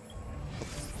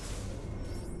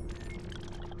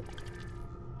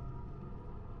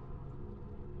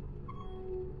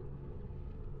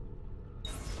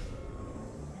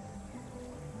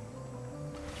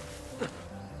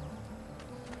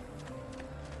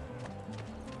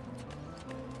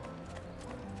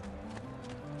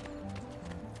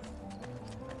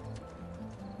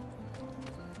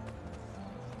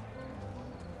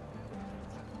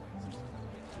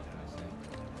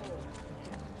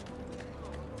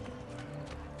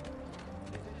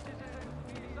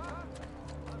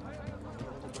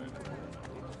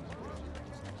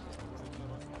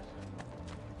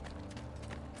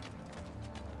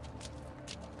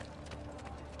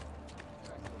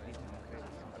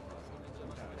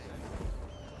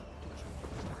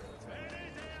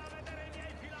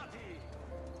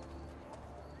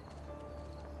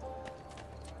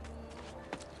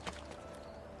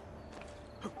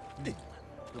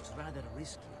 Looks rather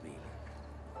risky, really.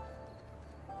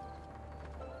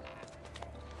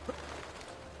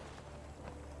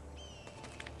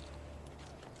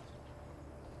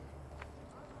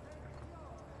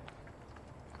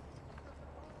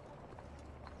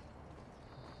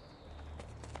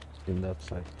 In that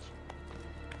side.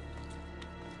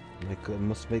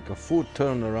 Must make a full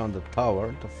turn around the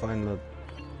tower to find the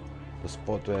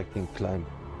spot where I can climb.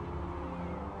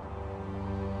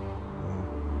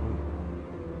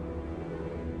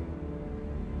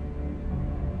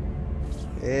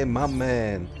 Hey, my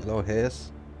man. Hello,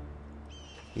 Hess.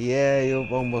 Yeah, you're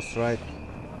almost right.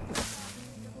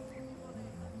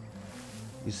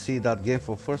 You see that game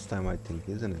for first time, I think,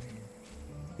 isn't it?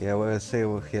 Yeah, well, say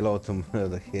hello to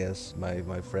the Hess,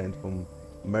 my friend from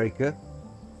America.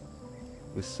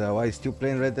 With why you still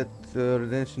playing Red Dead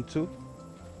Redemption 2?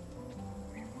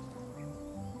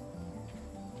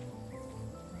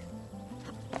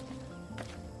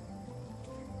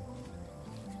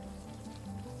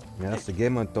 Yeah, that's the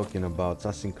game I'm talking about,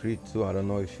 Assassin's Creed 2. I don't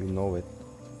know if you know it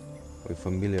or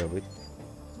familiar with.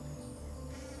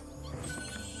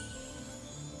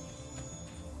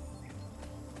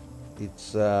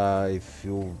 It's if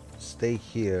you stay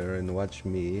here and watch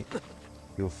me,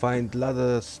 you'll find a lot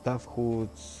of stuff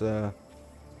who's doing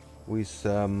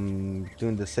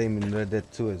the same in Red Dead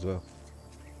 2 as well.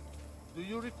 Do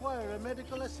you require a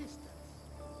medical assistant?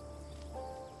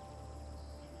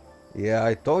 Yeah,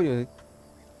 I told you.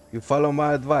 You follow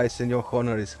my advice and your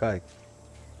honor is high.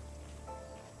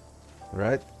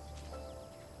 Right?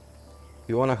 If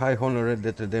you want a high honor Red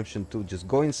Dead Redemption 2, just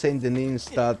go in Saint Denis and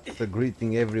start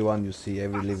greeting everyone you see,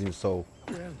 every living soul.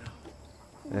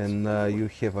 And you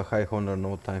have a high honor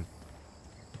no time.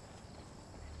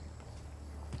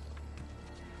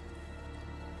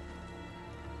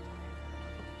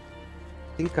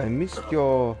 I think I missed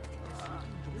your...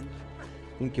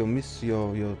 I think you missed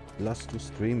your last 2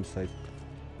 streams. I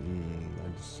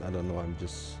don't know. I'm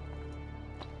just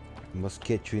must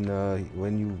catch you in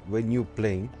when you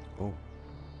playing. Oh,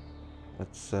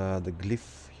 that's the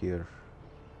Glyph here.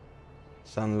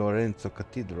 San Lorenzo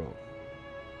Cathedral.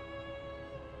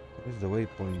 Where's the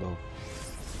waypoint though?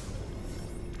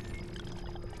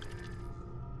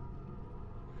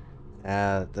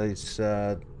 There is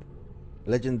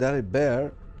legendary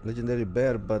bear,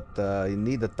 but you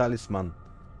need a talisman.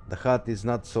 The hat is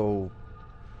not so.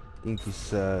 I think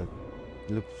it's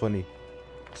look funny.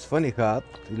 It's funny hat.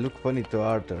 It look funny to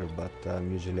Arthur, but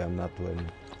usually I'm not wearing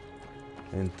it.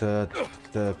 And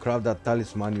to craft that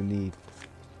talisman, you need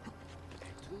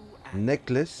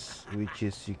necklace, which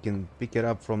is you can pick it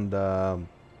up from the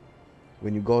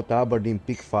when you go to Aberdeen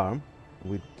Pig Farm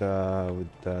with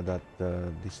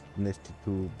this nasty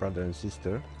 2 brother and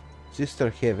sister. Sister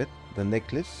have it, the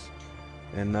necklace,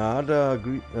 and other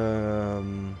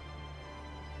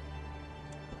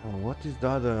what is the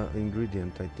other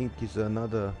ingredient? I think is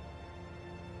another.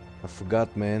 I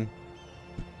forgot, man.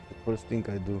 The first thing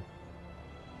I do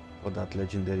for that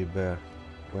legendary bear.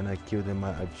 When I kill them,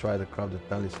 I try to craft the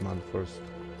talisman first.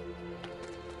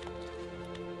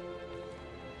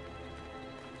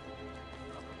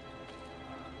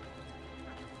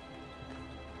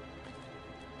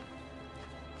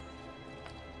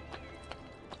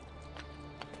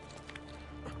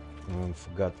 I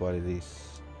forgot what it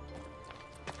is.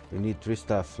 You need 3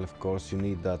 stuff, of course. You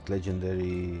need that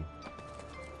legendary.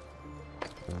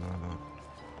 No,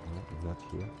 it's not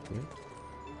here. Here.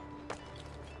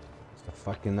 It's the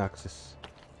fucking axis.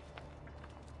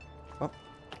 Oh, of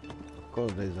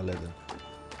course there is a ladder.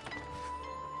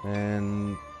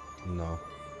 And no,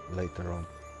 later on.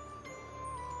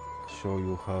 Show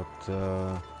you how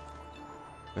to.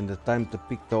 When the time to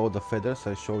pick all the feathers,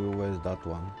 I show you where's that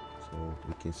one. So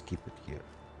we can skip it here.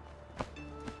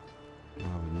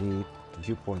 Now we need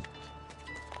viewpoint.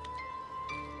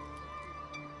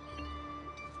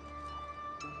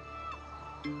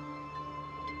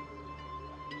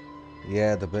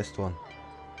 Yeah, the best one.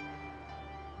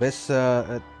 Best,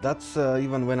 that's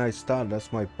even when I start,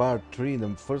 that's my part 3,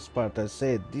 the first part I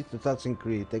said, this Assassin's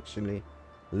Creed actually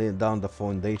laid down the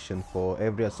foundation for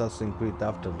every Assassin's Creed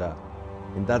after that.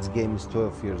 And that game is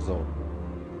 12 years old.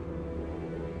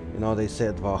 You know, they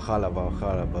said Valhalla,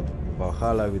 but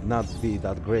Valhalla would not be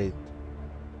that great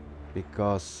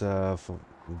because of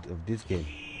this game.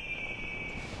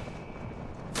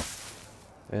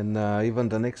 And even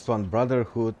the next one,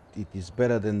 Brotherhood, it is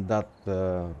better than that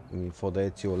for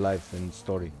the Ezio life and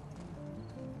story.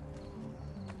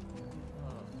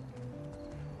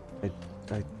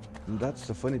 That's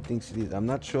the funny thing. I'm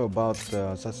not sure about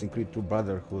Assassin's Creed 2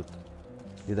 Brotherhood.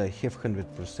 Did I have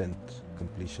 100%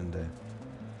 completion there?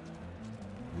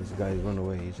 This guy run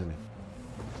away easily.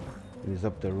 He's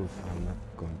up the roof. I'm not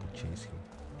going to chase him.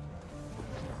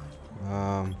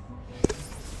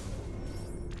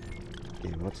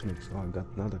 Okay, what's next? Oh, I got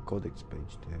another codex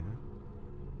page there,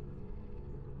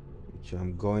 which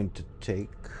I'm going to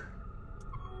take.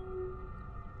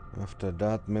 After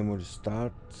that, memory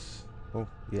starts. Oh,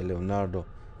 yeah, Leonardo.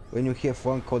 When you have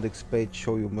one codex page,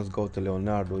 show you must go to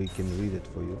Leonardo. He can read it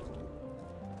for you.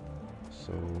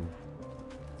 So.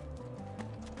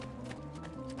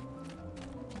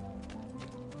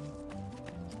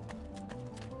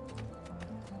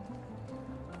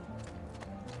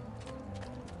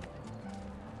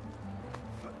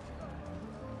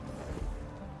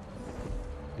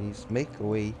 Please make a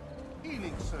way.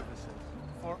 Healing services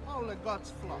for all the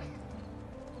gods' flock.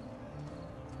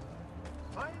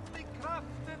 Finely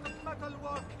crafted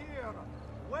metalwork here.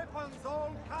 Weapons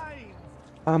all kinds.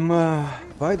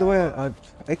 By the way,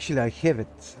 actually I have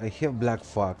it. I have Black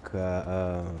Fog.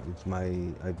 It's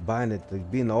I buy it. It's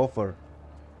been offered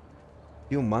a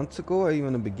few months ago, or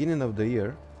even the beginning of the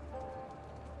year.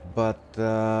 But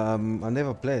I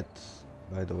never played.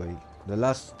 By the way, the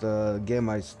last game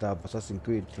I stopped, Assassin's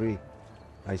Creed 3,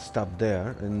 I stopped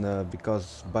there, and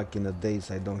because back in the days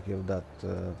I don't have that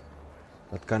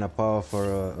that kind of power for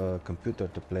a computer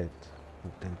to play it.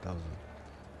 10,000.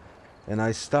 And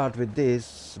I start with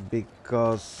this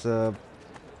because I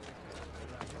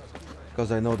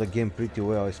know the game pretty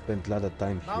well. I spent a lot of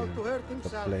time here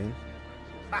playing.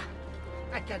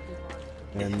 I can't be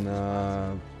bothered.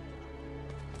 And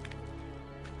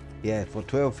yeah, for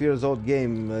 12 years old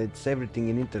game, it's everything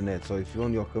in internet. So if you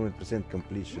want your 100%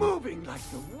 completion, Moving like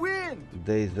the wind.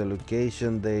 there is the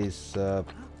location, there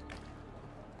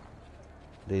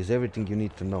is everything you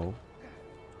need to know.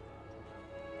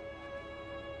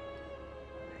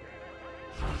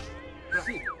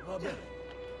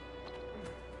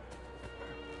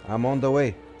 I'm on the way.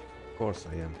 Of course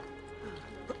I am.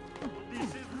 This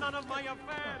is none of my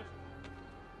affair.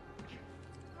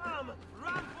 Run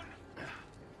for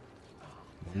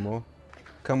One more.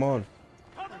 Come on.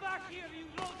 Come back here, you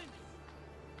rodent.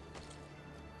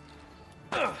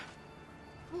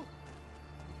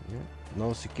 Yeah.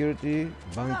 No security.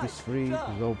 Bank is free.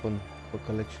 Is open for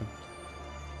collection.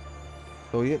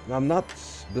 So yeah, I'm not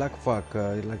black fuck.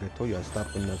 Like I told you, I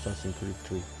stopped in Assassin's Creed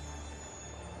 3.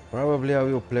 Probably I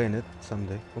will play it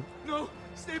someday. Oh. No,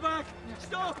 stay back.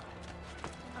 Stop.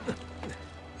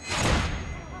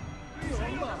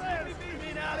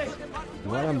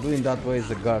 While I'm doing that way,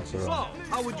 the guards around. So,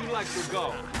 how would you like to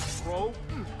go? Rope?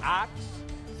 Axe?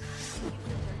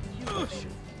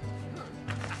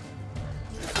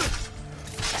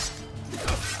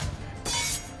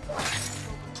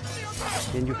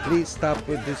 Can you please stop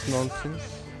with this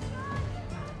nonsense?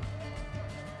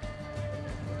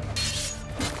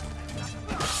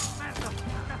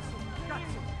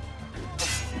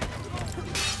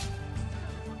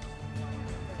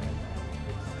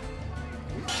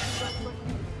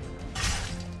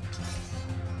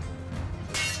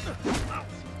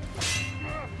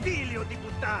 Figlio di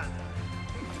puttana!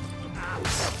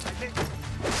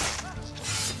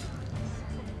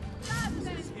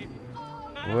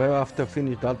 Well, after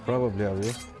finish that, probably I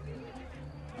will.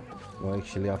 Well,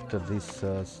 actually, after this,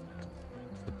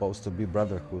 supposed to be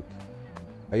Brotherhood.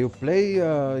 You play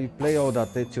all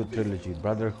that Ezio trilogy,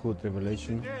 Brotherhood,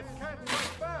 Revelation. Death can't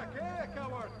fight back, eh,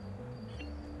 coward?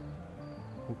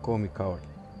 Who call me coward?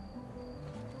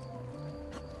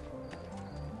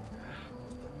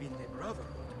 In the Brotherhood.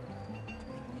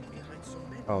 Behind so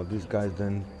many. Oh, these guys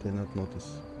then did not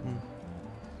notice.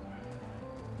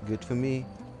 Good for me.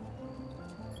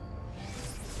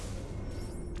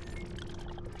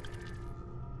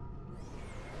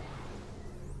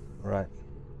 Right.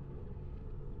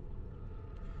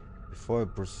 Before I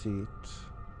proceed,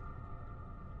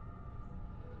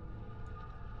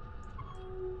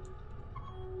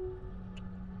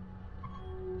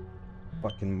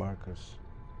 fucking markers.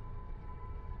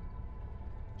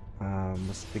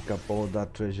 Must pick up all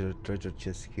that treasure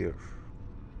chest here.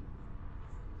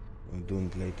 I'll do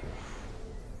it later.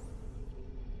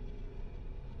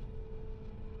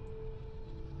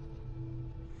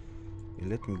 You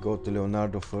let me go to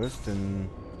Leonardo first and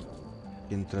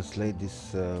can translate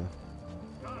this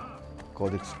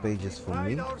codex pages for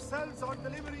me. Pride ourselves on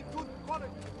delivering good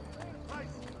quality. Nice.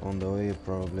 On the way,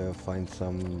 probably I'll find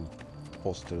some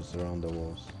posters around the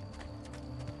walls.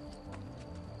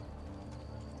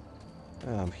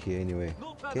 I'm here anyway.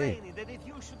 Okay. That if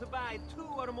you should buy 2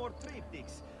 or more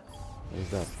triptychs, What is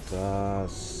that?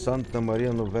 Santa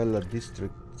Maria Novella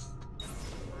district.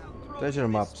 Treasure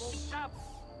maps.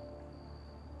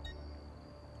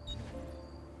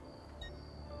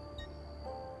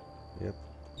 Yep.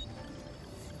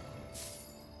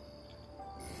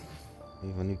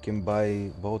 Even you can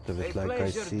buy both of it, like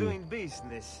I see. doing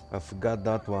business. I forgot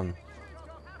that one.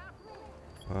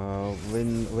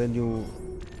 When you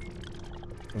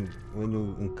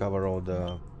uncover all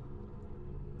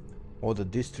the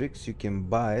districts, you can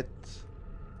buy it,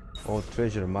 all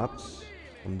treasure maps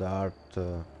from the art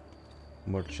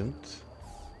merchant,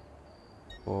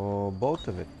 for both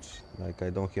of it. Like I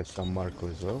don't have some Marco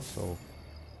as well, so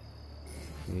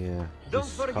yeah,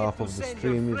 this half of the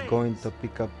stream is going to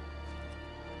pick up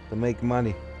to make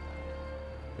money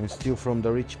and steal from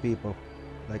the rich people,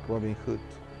 like Robin Hood.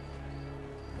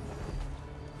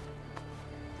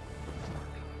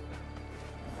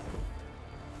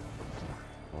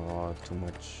 Oh, too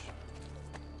much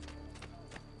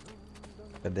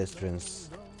pedestrians.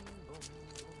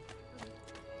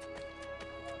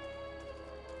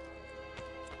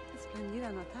 Splendida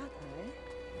notata, eh?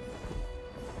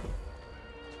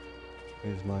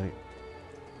 Here's my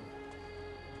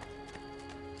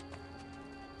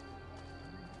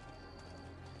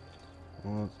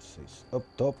what's this? Up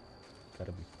top?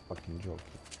 Gotta be fucking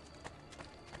joking.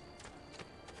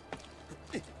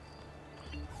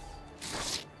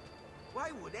 Why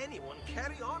would anyone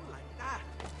carry on like that?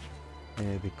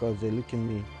 Yeah, because they look at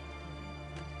me.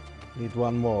 Need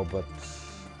one more, but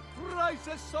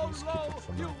Prices so let's keep low, it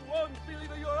for you now. won't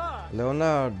believe your eyes.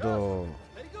 Leonardo,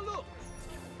 Take a look.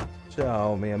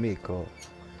 ciao mio amico.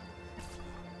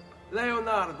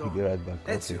 Leonardo. I'll be right back.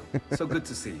 Ezio, so good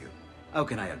to see you. How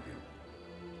can I help you?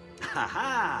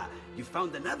 Haha! You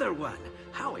found another one.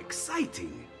 How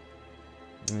exciting!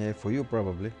 Yeah, for you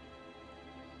probably.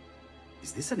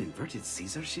 Is this an inverted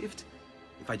Caesar shift?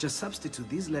 If I just substitute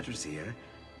these letters here,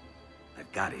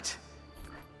 I've got it.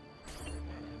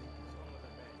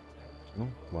 Oh,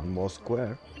 one more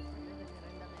square.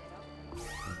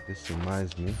 This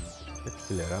reminds me. Let's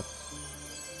fill it up.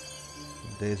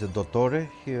 There's a Dottore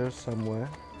here somewhere.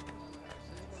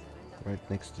 Right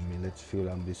next to me. Let's fill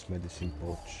up this medicine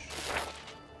pouch.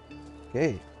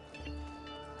 Okay.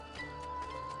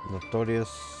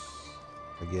 Notorious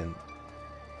again.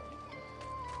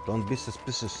 Don't be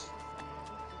suspicious.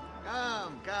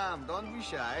 Come, don't be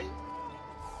shy.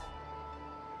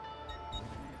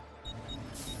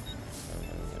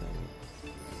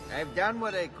 I've done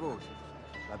what I could,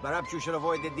 but perhaps you should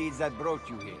avoid the deeds that brought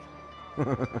you here.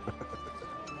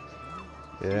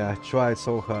 Yeah, I tried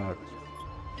so hard.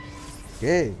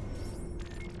 Okay.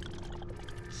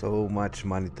 So much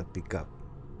money to pick up.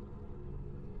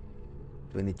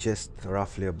 20 chests,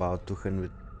 roughly about 200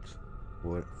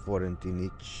 Florentine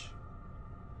each.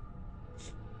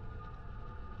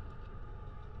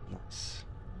 Nice.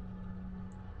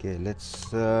 Okay,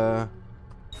 let's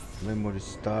memory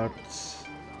starts.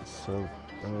 So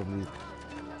probably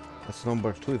that's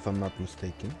number 2 if I'm not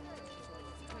mistaken.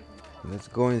 Let's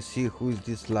go and see who is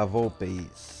this Lavope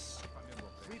is.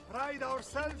 We pride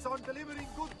ourselves on delivering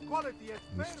good quality at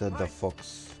Mr. The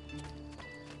Fox.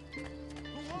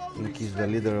 I think he's the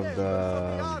leader of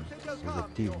the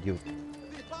thief guild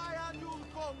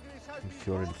in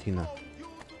Fiorentina.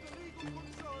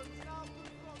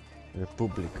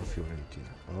 Republic of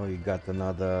Fiorentina. Oh, you got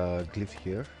another glyph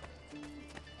here.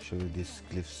 Show you these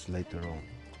glyphs later on.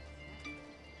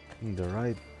 In the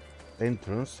right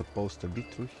entrance, supposed to be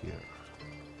through here.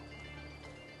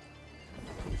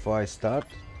 Before I start,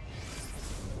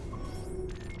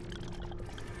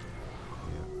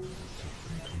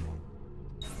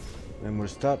 memory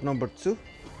start number 2.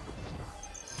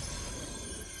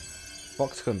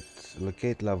 Fox hunt.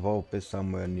 Locate La Volpe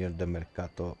somewhere near the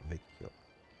Mercato Vecchio.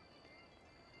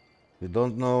 You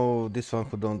don't know this one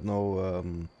who don't know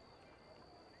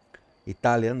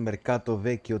Italian. Mercato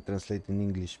Vecchio translated in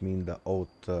English mean the old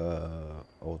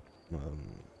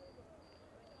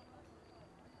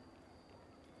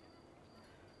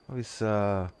it's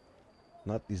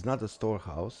not a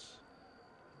storehouse.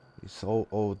 It's old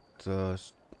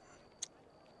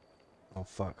oh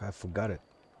fuck, I forgot it.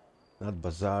 Not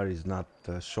bazaar, is not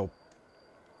shop,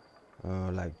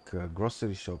 like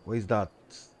grocery shop. What is that?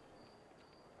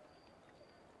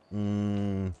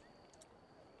 Man,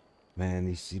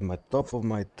 it's in my top of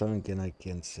my tongue and I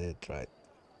can't say it right.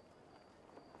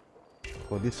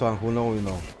 For this one, who know, you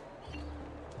know.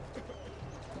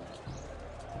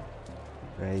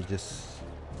 Okay, just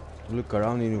look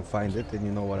around and you find it, and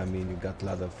you know what I mean. You got a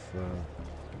lot of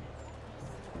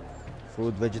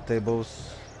fruit,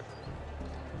 vegetables.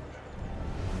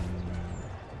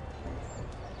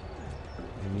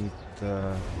 You need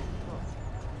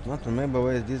not remember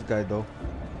where is this guy though.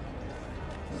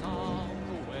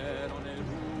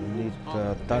 You need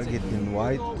target in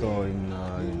white or in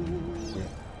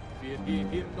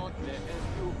yeah.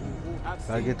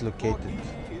 Target located.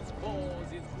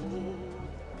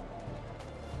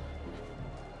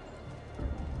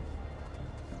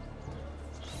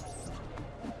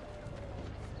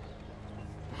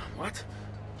 What?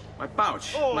 My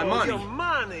pouch. Oh, my money. Your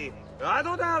money. I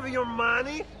don't have your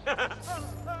money.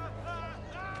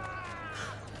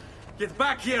 Get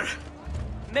back here.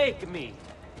 Make me.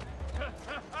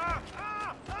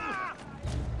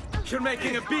 You're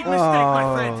making a big mistake,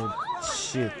 my friend. Oh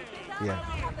shit! Yeah.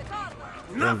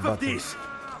 Enough of this.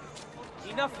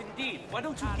 Enough indeed. Why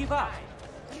don't you give up?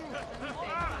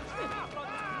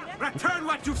 Return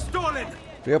what you've stolen.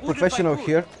 We are professional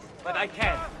here. But I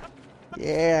can't.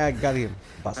 Yeah, I got him.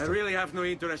 I Bastard. really have no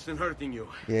interest in hurting you.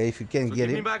 Yeah, if you can't So get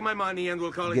give me him, back my money and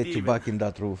we'll call get it you even. back in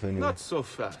that roof anyway. Not so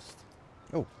fast.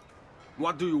 Oh.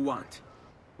 What do you want?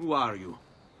 Who are you?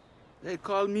 They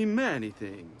call me many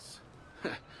things.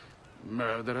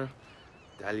 Murderer,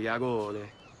 tagliagole,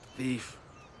 thief.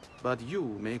 But you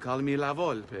may call me La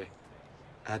Volpe.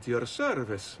 At your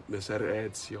service, Mr.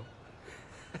 Ezio.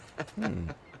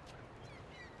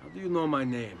 How do you know my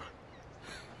name?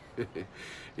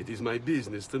 It is my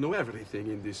business to know everything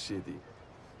in this city.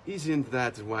 Isn't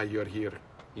that why you're here?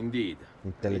 Indeed.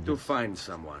 Need to find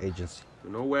someone. Agency.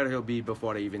 To know where he'll be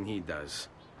before even he does.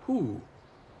 Who?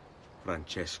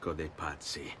 Francesco de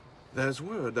Pazzi. There's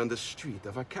word on the street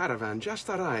of a caravan just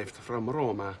arrived from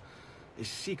Roma. A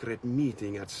secret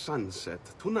meeting at sunset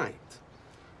tonight.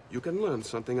 You can learn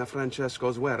something of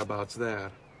Francesco's whereabouts there.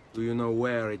 Do you know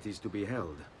where it is to be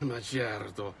held? Ma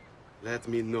certo. Let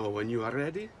me know when you are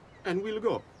ready, and we'll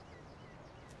go.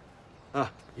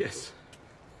 Ah, yes.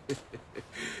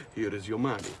 Here is your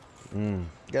money.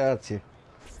 Grazie.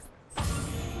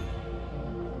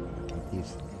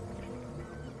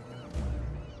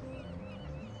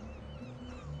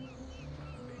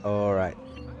 All right.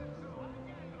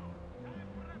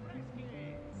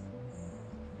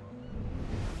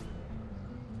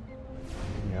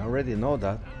 I already know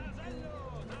that.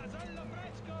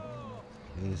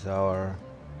 Is our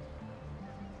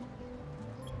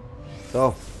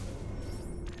so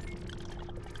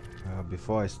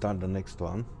before I start the next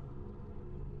one,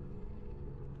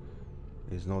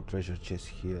 there's no treasure chest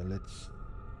here.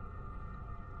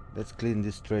 Let's clean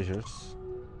these treasures.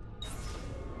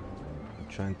 I'm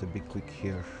trying to be quick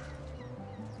here.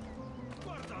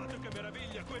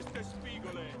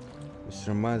 This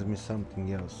reminds me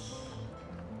something else.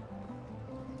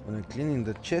 When I'm cleaning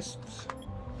the chests,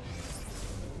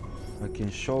 I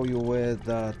can show you where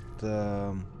that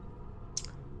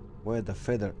where the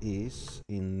feather is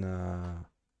in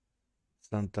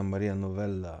Santa Maria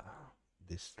Novella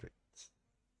district.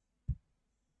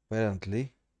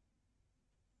 Apparently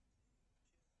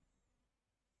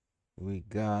we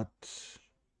got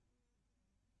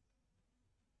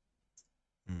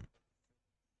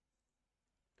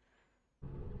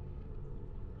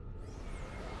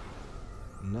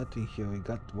nothing here. We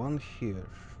got one here,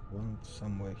 one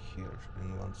somewhere here,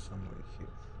 and one somewhere here.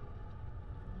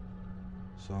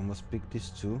 So I must pick these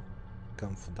two,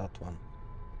 come for that one.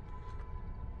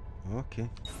 Okay.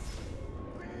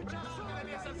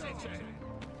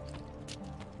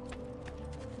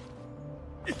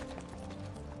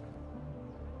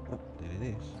 Oh, there it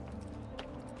is.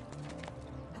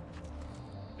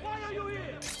 Why are you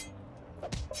here?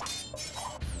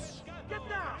 Get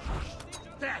down!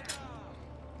 That.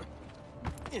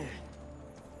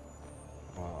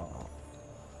 Wow.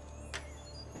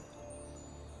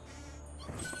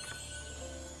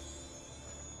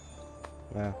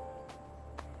 Yeah.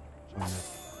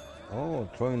 Oh,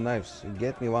 throwing knives. You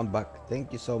get me one back.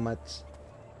 Thank you so much.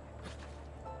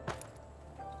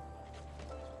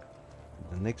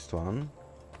 The next one.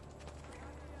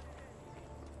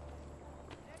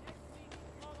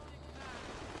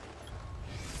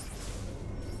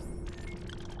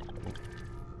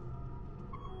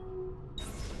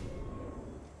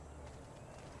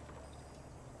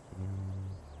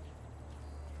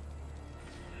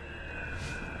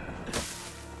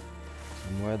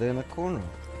 Somewhere there in the corner.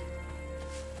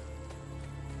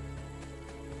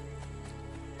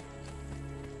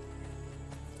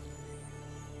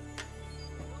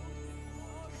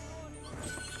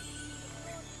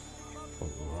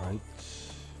 Alright.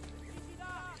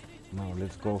 Now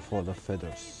let's go for the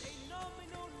feathers.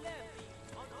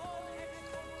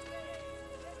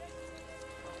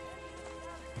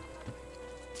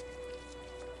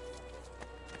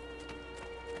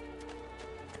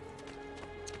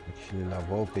 Actually,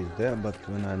 Lavope is there, but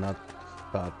when I not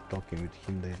start talking with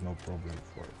him, there is no problem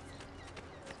for it.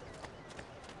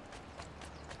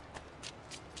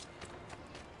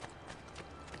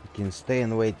 You can stay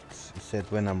and wait, he said,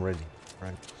 when I'm ready,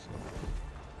 right? So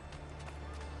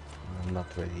I'm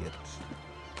not ready yet.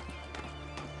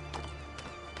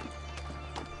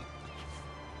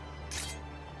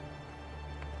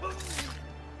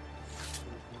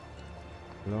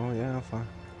 No, yeah, fine.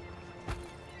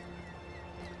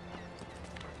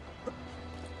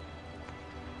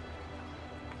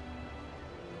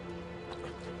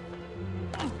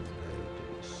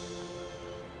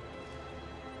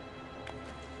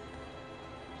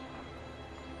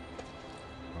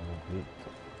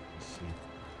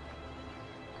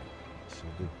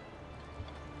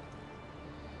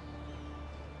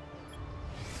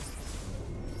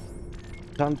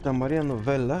 Santa Maria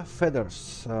Novella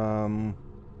feathers. I'm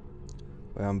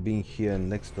being here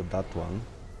next to that one,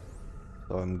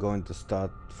 so I'm going to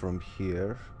start from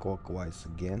here clockwise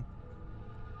again,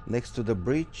 next to the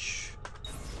bridge.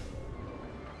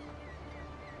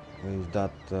 Where is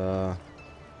that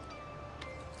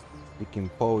picking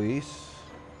Poe is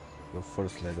your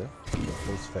first letter, your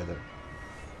first feather.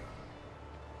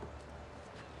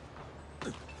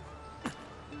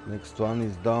 Next one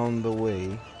is down the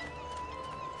way.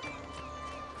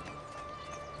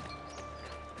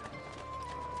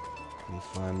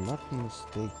 If I'm not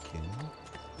mistaken.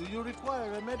 Do you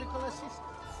require a medical assistant?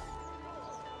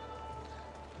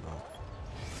 No.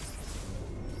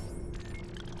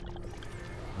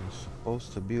 I'm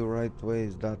supposed to be right way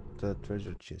is that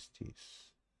treasure chest is.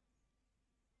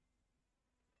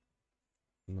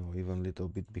 No, even a little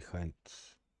bit behind.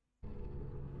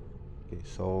 Okay,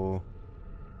 so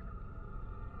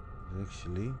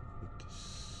actually it is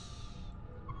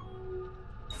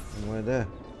somewhere there.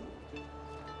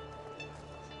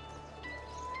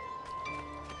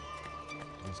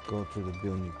 Let's go to the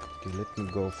building. Okay, let me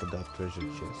go for that treasure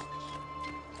chest.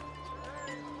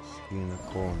 It's here in a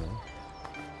corner.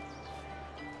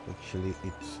 Actually,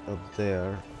 it's up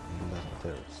there in that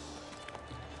terrace.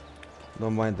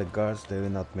 Don't mind the guards, they will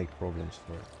not make problems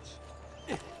for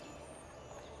it.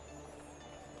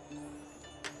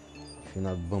 If you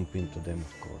not bump into them,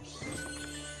 of course.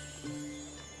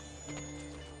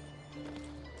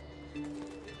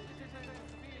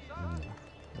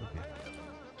 Okay.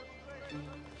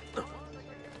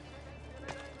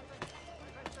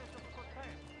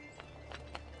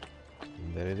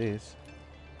 And there it is.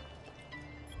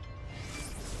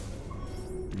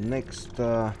 Next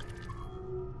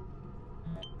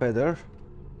feather.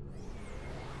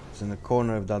 It's in the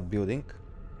corner of that building.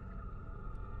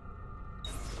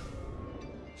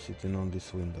 Sitting on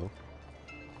this window.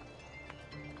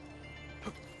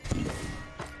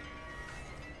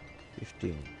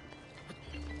 $15.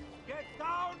 Get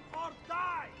down or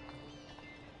die!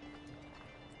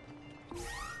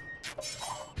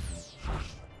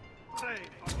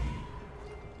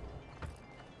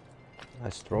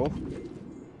 Nice throw.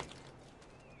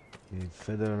 Okay,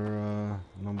 feather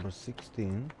number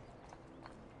 16.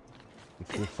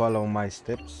 If you follow my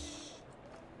steps,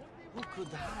 Who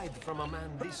could hide from a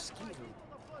man this skilled?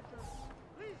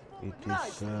 it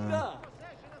is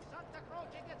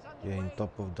yeah, in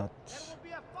top of that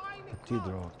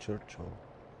cathedral church, or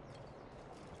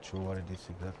not sure what it is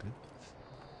exactly.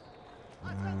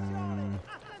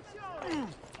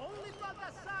 Only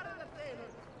Baldassare the tailor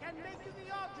can make you the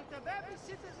object of every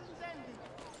citizen's envy.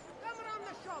 Come around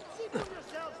the shop, see for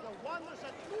yourselves the wonders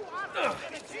of true art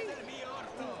and achieve.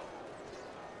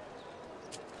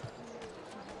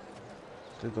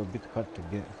 It's a little bit hard to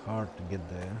get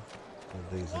there, because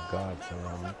there is a guards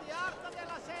around.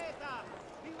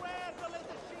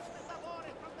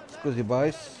 Scusi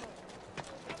boys.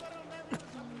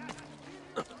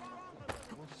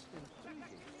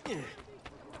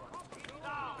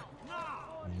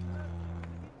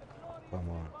 Come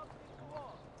on.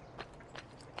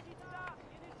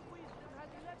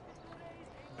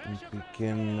 I think we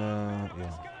can,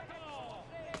 yeah.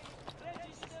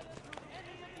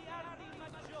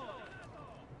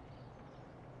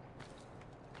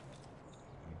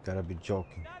 You gotta be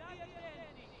joking.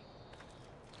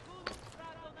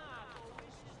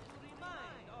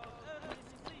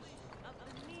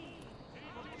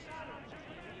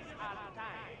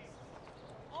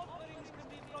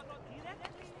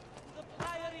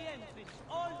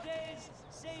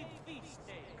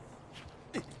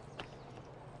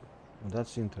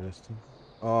 That's interesting.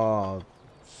 Oh,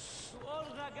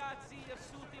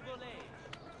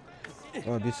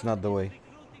 oh, this is not the way,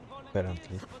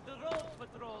 apparently.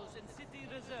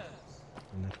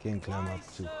 And I can't climb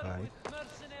up too high.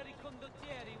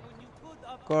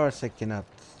 Of course I cannot.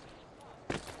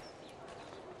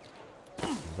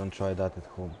 Don't try that at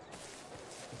home.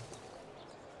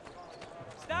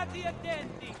 Stati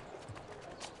attenti!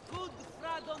 Good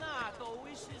Fra Donato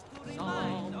wishes to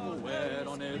remind Somewhere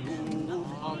on a roof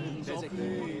hung the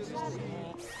place.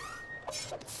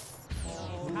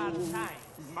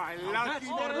 My lucky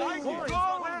day! Go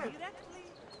ahead!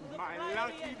 My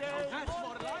lucky day! That's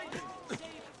more like it!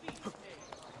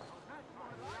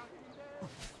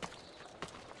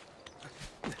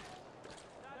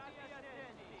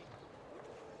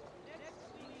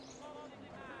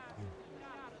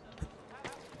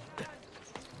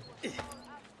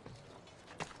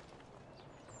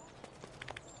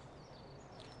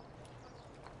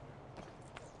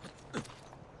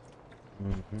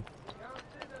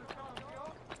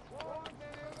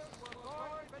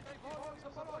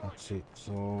 Let's see.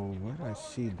 So where I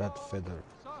see that feather?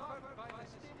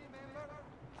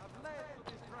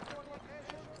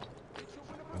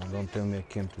 Oh, don't tell me I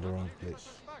came to the wrong place.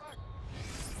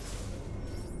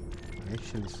 I'm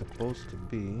actually supposed to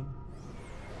be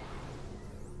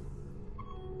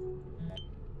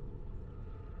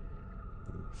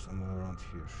somewhere around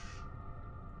here.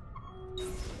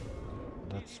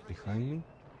 That's behind me.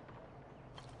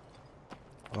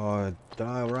 Oh,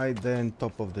 right there on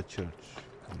top of the church.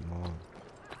 Come on.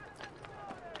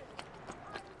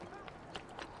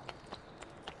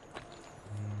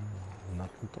 Not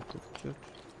on top of the church.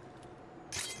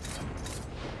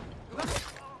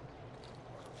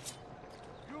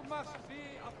 You must be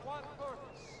of one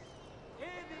purpose.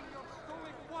 Aiding your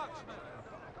stoic watchmen.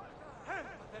 Help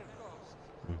their ghost.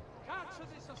 Capture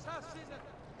this assassin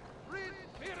Rid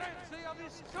Firenze of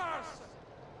this curse!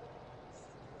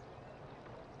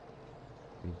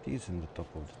 It is in the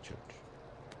top of the church.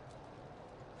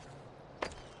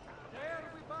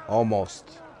 Almost.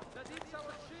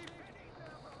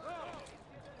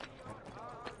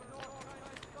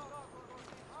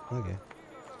 Okay.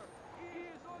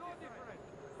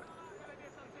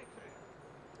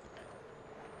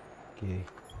 Okay.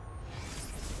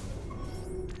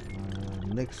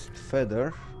 Next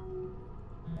feather.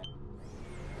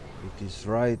 It is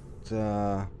right.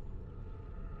 Where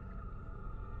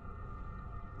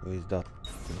is that?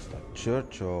 Is that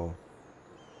church or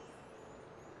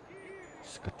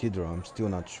it's cathedral? I'm still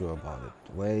not sure about it.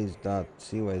 Where is that?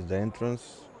 See, where is the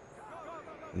entrance?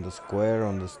 In the square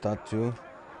on the statue.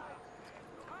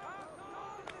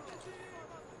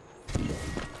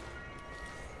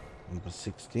 Number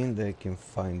 16, they can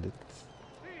find it.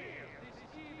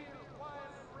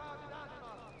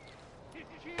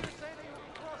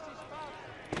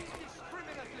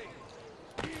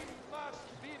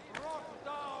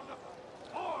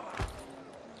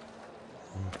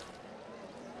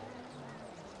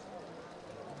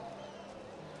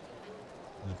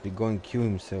 He'll be going to kill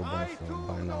himself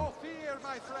by now.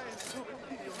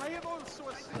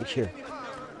 Here.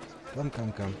 Come.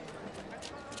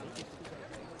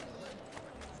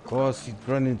 Of course, he's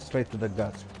running straight to the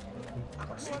guts.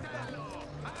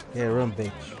 Yeah, run,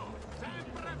 bitch.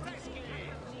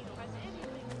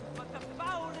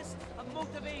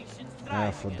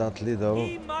 For that little,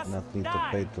 not need to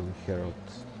pay to Herald.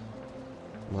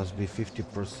 Must be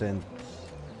 50%.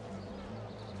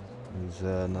 He's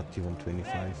not even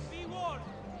 25.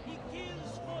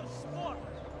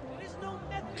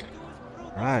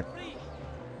 Right.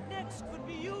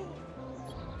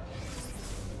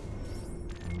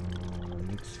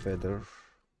 Next feather.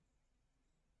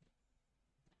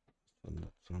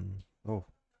 Oh,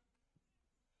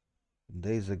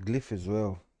 there is a glyph as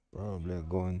well. Probably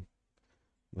going.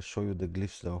 I'll show you the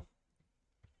glyphs though.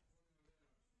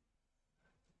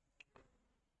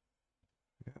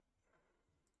 Yeah.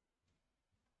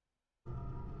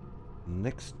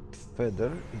 Next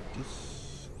feather, it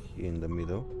is here in the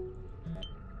middle.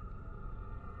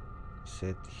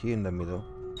 Set here in the middle.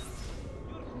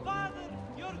 Your father,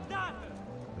 your daughter.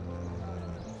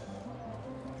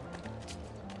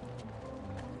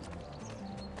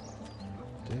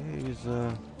 There is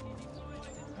a.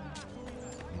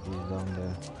 It is down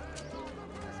there.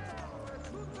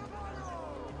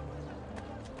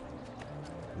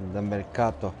 In the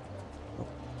Mercato. Oh.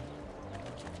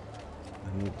 I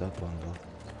need that one though.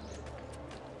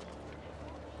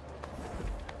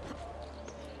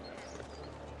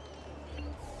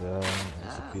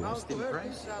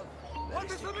 Disappears. What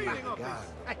is the meaning of this?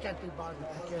 I can't be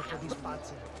bothered to care for these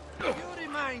Pazzi. You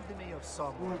remind me of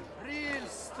someone. Real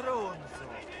stronzo.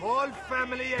 Whole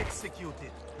family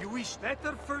executed. You wish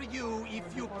better for you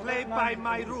if you play by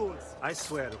my rules. I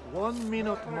swear, 1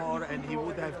 minute more and he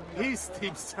would have pissed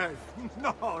himself.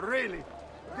 No, really.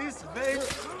 This veil...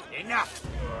 Enough!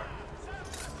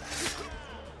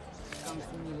 Come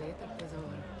see me later,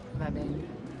 tesoro. Va bene.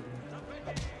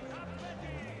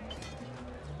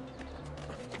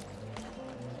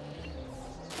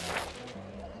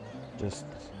 Just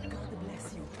God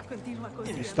bless you. Continua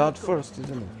così. you start first,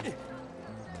 isn't it?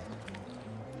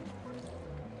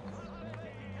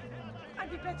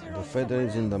 The feather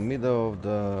is in the middle of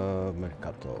the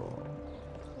Mercato.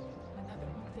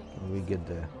 When we get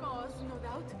there. No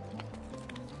doubt.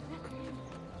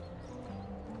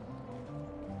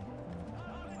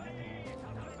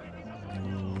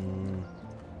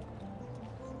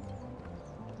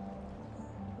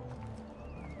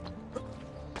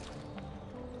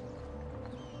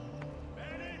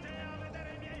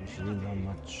 Usually not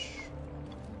much.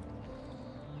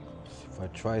 If I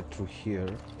try through here,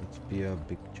 it'd be a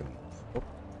big jump. Oh.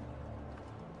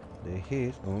 There he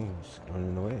is. Oh, he's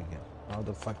running away again. How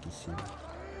the fuck is he?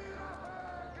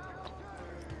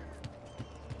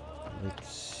 Let's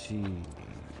see.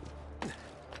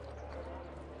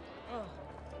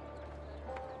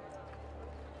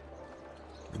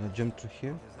 Can I jump to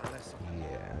here?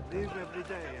 Yeah. Live every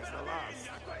day as the last.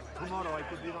 Tomorrow I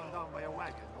could be run down by a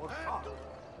wagon or shot.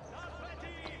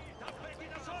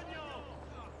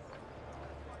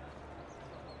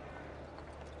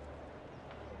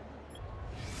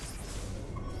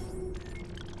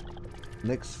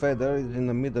 Next feather is in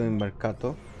the middle in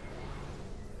Mercato.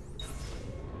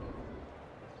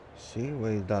 See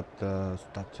where is that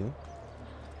statue?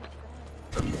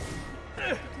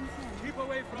 Keep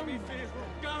away from me,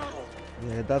 go!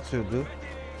 Yeah, that's what you do.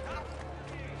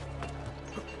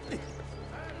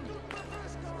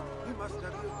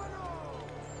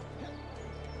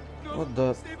 What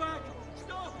the?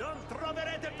 Non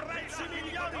troverete prezzi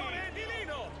migliori di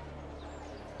lino.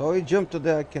 Oh, he jumped to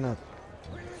there. I cannot.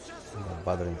 I'm not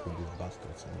bothering with these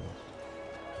bastards anymore.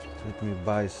 Let me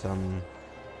buy some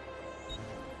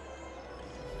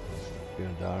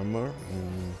build armor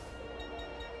and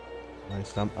buy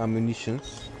some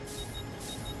ammunitions.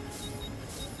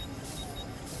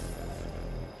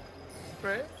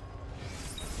 Right?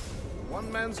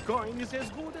 One man's coin is as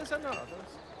good as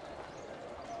another's.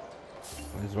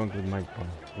 What is wrong with my gun?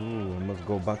 Ooh, I must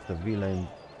go back to the villa and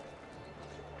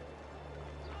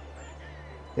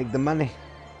take the money.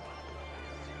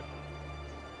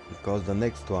 Because the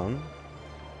next one,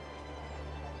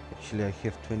 actually I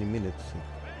have 20 minutes.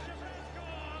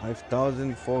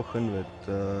 5,400.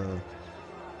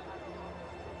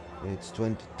 It's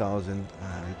 20,000.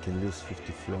 I can lose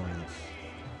 50 florins.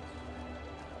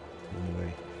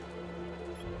 Anyway,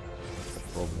 that's the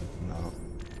problem now.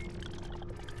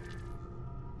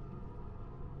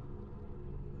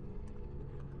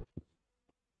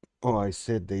 Oh, I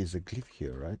said there is a glyph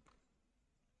here, right?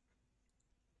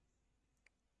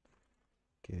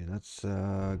 Okay, that's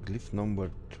glyph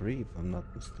number 3, if I'm not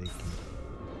mistaken.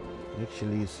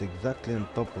 Actually, it's exactly on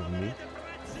top of me.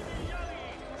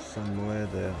 Somewhere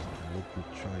there. Let me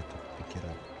try to pick it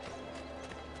up.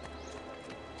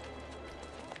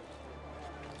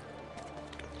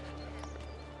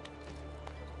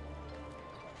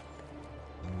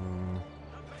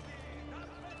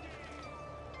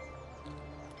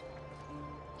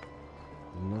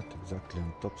 Not exactly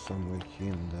on top, somewhere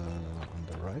here on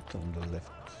the right, on the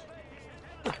left.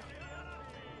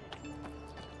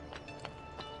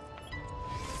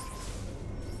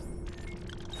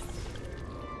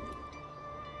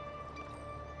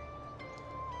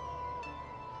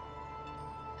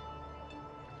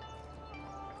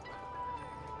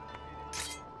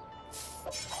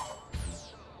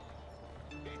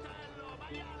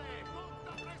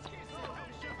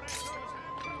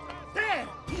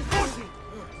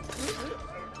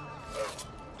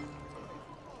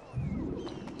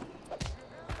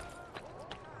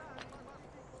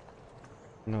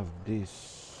 Of this,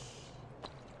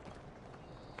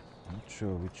 not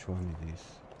sure which one it is.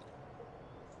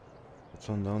 What's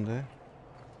on down there?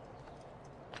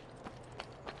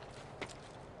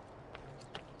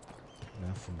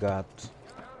 I forgot.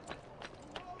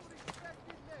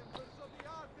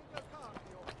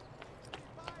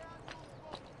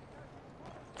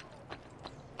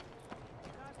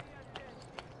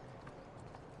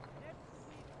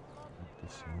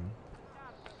 This one.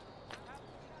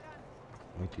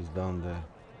 It is down there.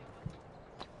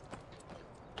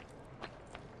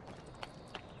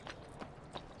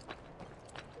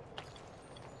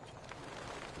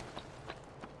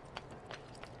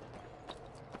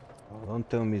 Oh, don't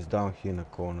tell me it's down here in the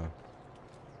corner.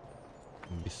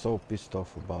 I'll be so pissed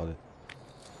off about it.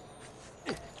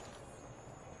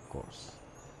 Of course.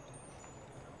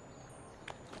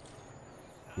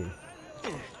 Here.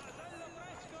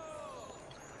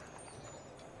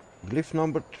 Glyph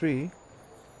number 3.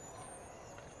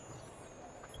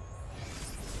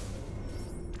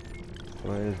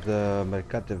 Where is the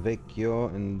Mercato Vecchio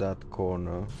in that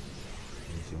corner?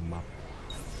 Here's your map.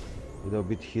 A little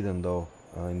bit hidden though.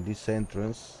 In this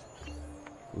entrance,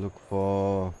 look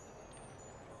for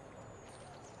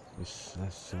this.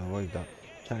 What is that?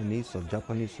 Chinese or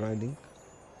Japanese riding?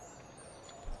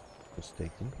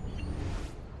 Mistaken.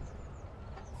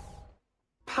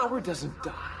 Power doesn't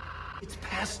die. It's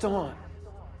passed on.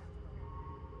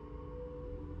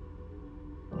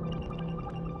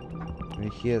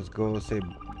 Here's go, say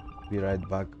be right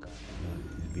back.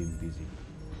 He's been busy.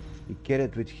 He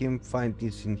carried with him, find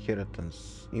his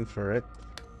inheritance. Infrared.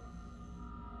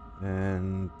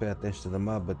 And pay attention to the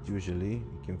map, but usually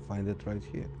you can find it right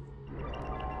here.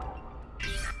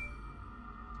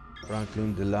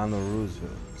 Franklin Delano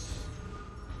Roosevelt.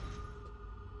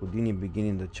 Houdini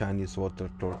beginning the Chinese water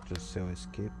torture cell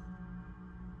escape.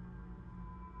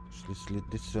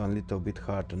 This is a little bit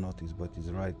hard to notice, but it's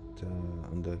right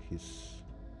under his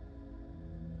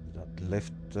that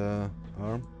left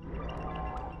arm.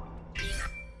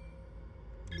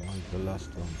 Now is the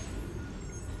last one.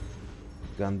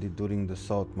 Gandhi during the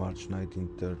South March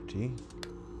 1930.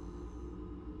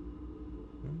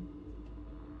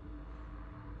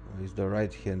 He's the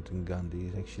right hand in Gandhi.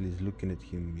 He actually is looking at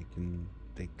him. You can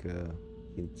take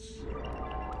hints.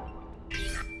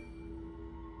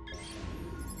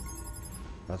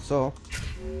 That's all.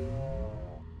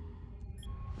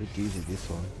 Pretty easy, this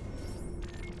one.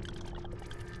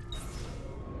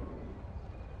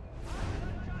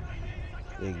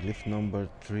 Okay, glyph number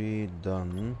 3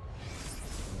 done.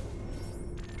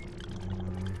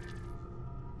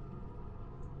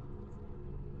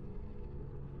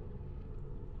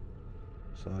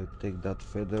 So I take that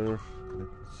feather.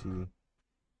 Let's see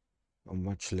how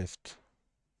much left.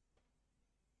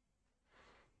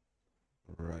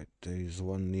 Right, there is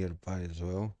one nearby as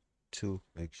well. Two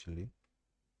actually.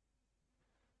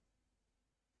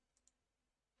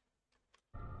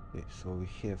 Okay, so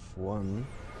we have one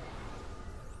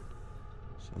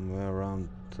somewhere around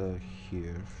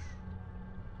here.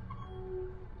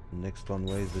 Next one,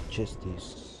 where is the chest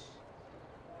is?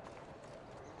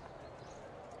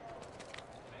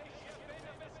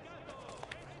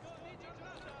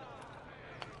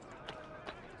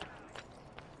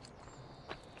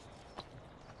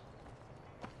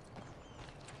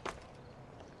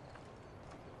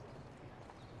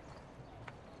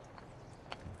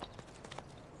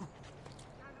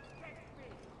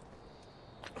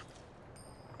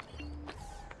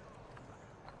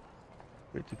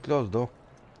 Pretty close though.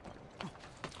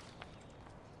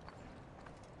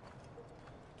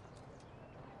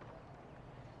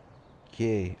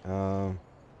 Okay,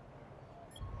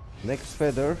 next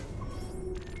feather,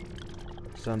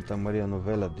 Santa Maria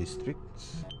Novella district.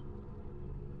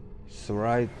 It's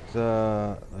right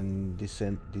on this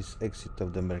exit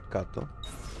of the Mercato.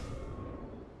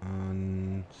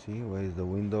 And see, where is the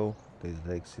window? There is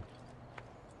the exit.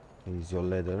 There is your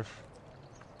ladder.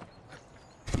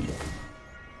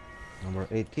 Number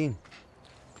 18.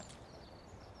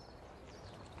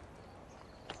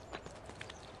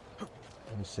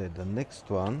 I said the next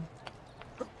one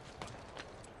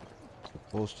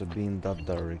supposed to be in that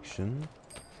direction.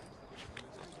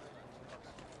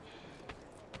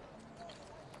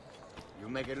 You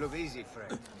make it look easy,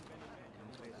 friend.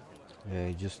 Yeah,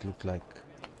 it just looked like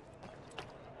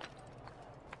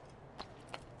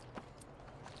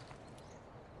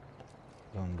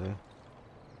down there.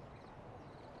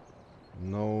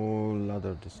 No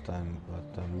ladder this time,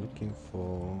 but I'm looking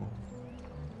for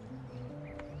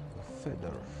a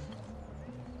feather.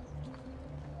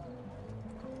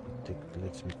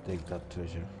 Let me take that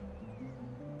treasure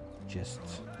chest.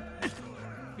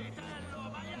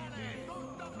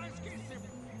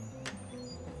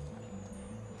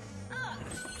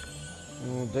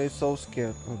 Oh, they're so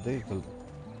scared. Oh, they will.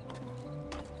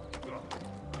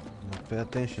 Pay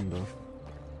attention though.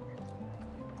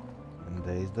 And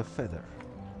there is the feather.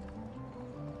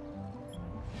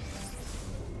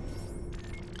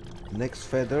 Next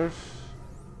feather,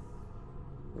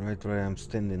 right where I'm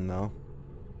standing now.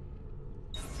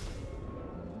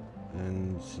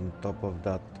 And it's on top of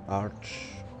that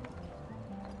arch.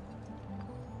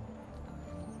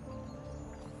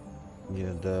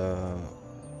 Yeah, the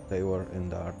tower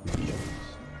and the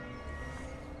archmagians.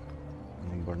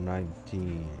 Number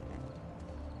 19.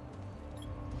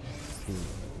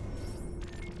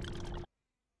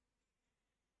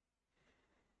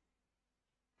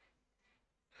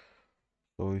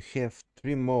 So we have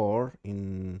 3 more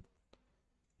in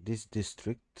this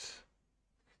district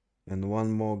and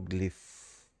 1 more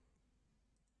glyph,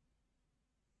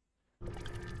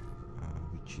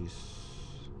 which is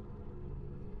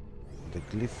the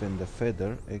glyph and the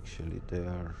feather. Actually they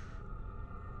are,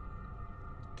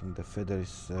 I think the feather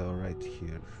is right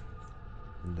here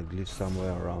and the glyph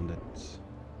somewhere around it.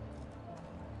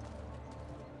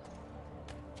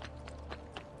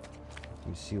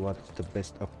 We see what's the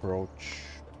best approach.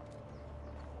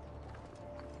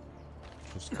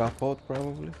 To scaffold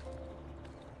probably.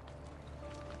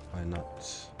 Why not?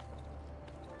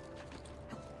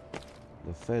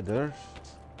 The feathers.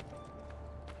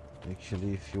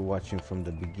 Actually, if you're watching from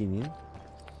the beginning,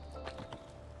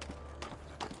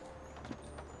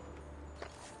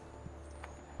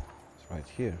 it's right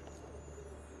here.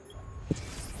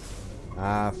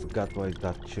 Ah, I forgot why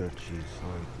that church is. So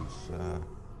it is.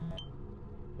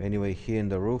 Anyway, here in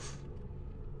the roof,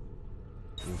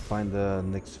 you'll find the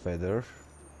next feather.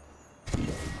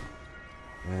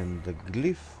 And the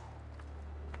glyph,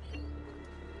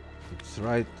 it's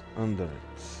right under it.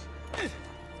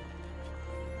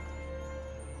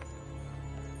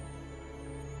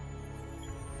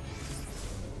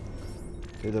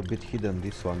 A little bit hidden,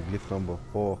 this one, glyph number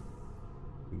 4.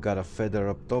 We got a feather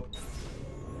up top.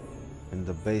 And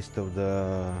the base of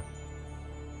the...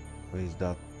 Where is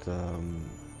that?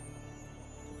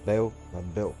 Bell?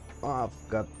 Not bell. Ah, I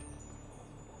forgot.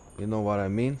 You know what I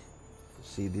mean?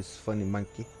 See this funny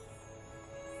monkey?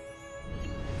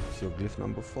 It's your glyph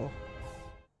number 4.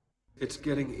 It's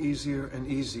getting easier and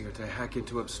easier to hack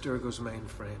into Abstergo's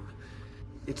mainframe.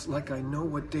 It's like I know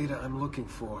what data I'm looking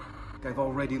for. I've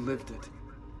already lived it.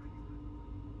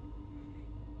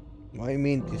 What do you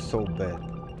mean it's so bad?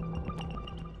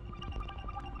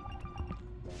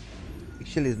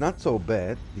 Actually, it's not so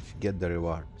bad if you get the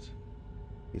rewards.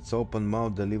 It's open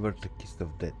mouth delivered the kiss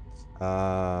of death.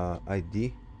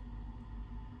 ID.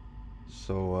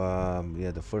 So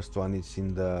yeah, the first one is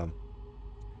in the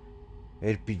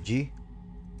RPG.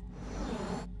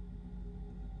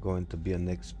 Going to be a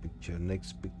next picture.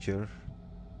 Next picture.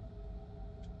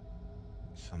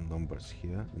 Some numbers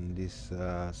here in this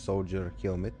soldier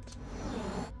helmet.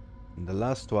 And the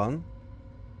last one,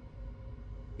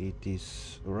 it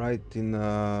is right in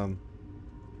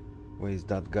where is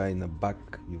that guy in the back?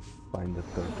 You find the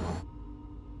third one.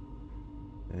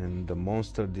 And the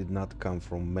monster did not come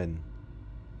from men.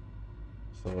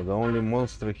 So the only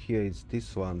monster here is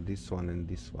this one, and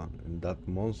this one. And that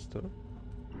monster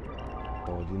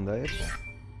called in the echo.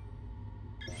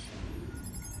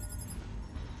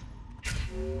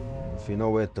 If you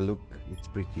know where to look, it's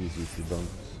pretty easy. If you don't,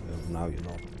 now you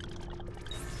know.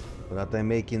 But I'm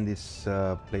making this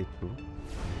playthrough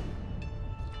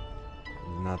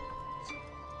not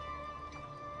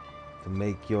to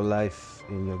make your life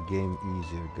in your game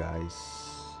easier, guys.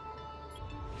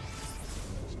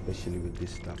 Especially with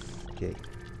this stuff. Okay.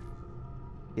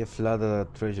 You have a lot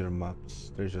of treasure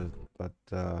maps, but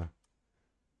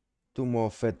 2 more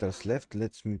feathers left.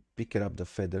 Let me pick up the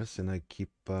feathers, and I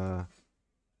keep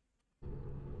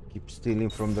stealing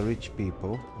from the rich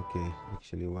people. Okay,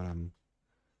 actually, what I'm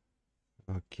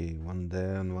okay, one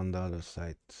there and one the other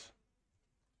side.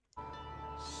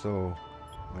 So,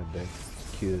 my bad.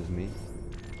 Excuse me.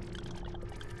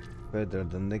 Feather,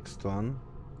 the next one.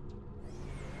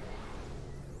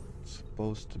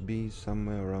 Supposed to be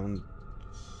somewhere around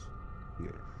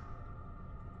here,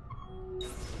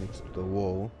 next to the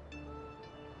wall.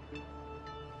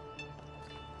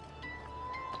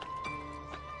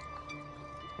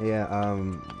 Yeah,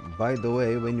 by the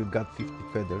way, when you got 50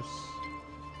 feathers,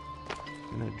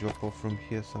 can I drop off from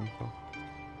here somehow?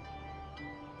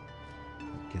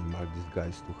 I can mark these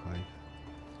guys too high.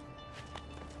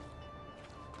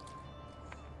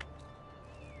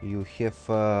 You have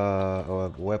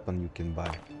a weapon you can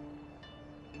buy.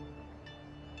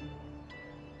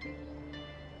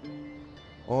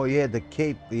 Oh yeah, the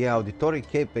cape. Yeah, Auditore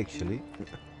cape actually.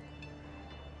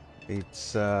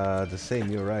 It's the same.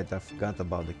 You're right. I forgot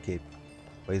about the cape.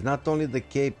 But it's not only the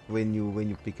cape when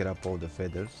you pick it up all the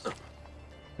feathers.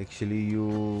 Actually,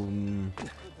 you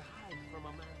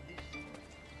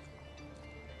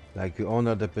like you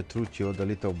honor the Petruccio, the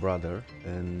little brother,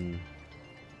 and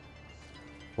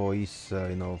for his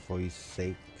you know, for his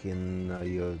sake, and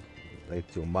your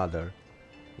like your mother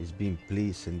is being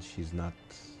pleased, and she's not,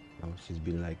 you know, she's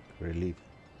been like relieved.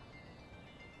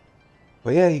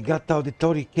 But yeah, he got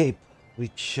Auditore cape,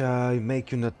 which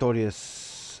make you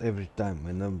notorious every time.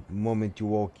 And the moment you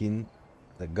walk in,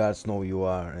 the guards know you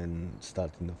are and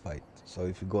start in the fight. So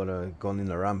if you go in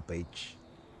a rampage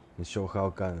and show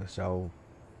how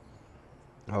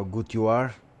good you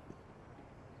are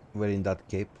wearing that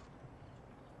cape.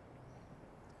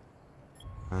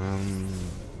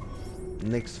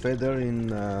 Next feather in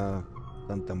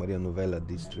Santa Maria Novella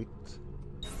district.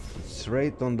 It's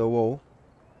right on the wall.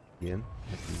 Again,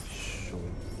 let me show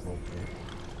it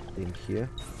properly. In here,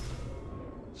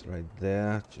 it's right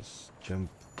there. Just jump,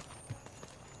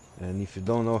 and if you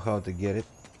don't know how to get it,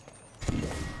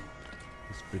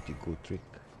 it's pretty cool trick.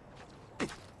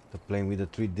 To playing with the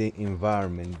 3D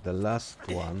environment. The last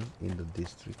one in the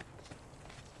district.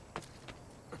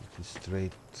 It is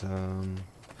straight.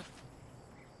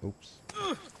 Oops.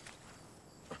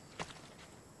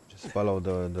 Just follow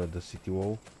the city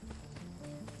wall.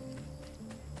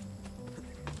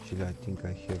 Actually, I think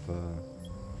I have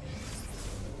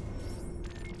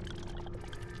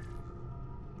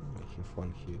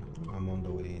one here. I'm on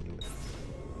the way anyway.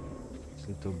 It's a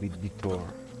little bit detour.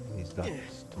 Is that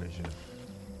treasure?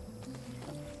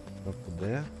 Up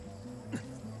there.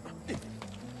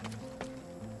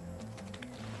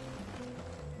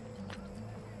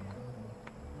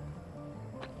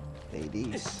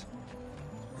 Ladies.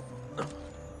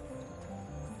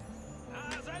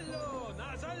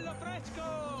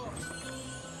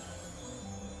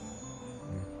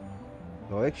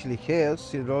 So actually,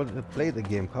 Hales, you play the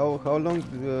game. How long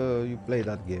you play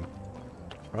that game?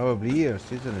 Probably years,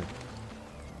 isn't it?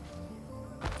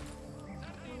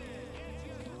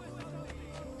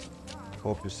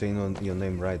 Hope you're saying your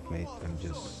name right, mate. I'm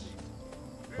just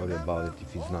sorry about it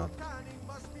if it's not.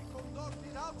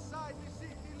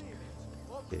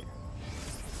 Okay.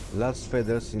 Last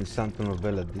feathers in Santa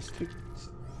Novella district,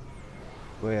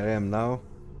 where I am now,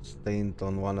 stained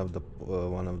on one of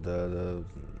the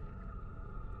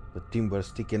timber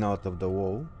sticking out of the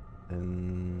wall,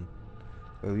 and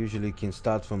we usually can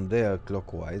start from there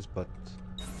clockwise, but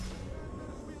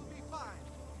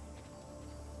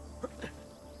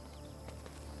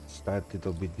start a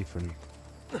little bit different.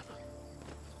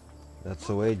 That's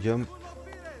the way, jump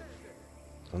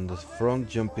on the front,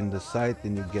 jump in the side,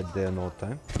 and you get there in no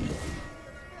time.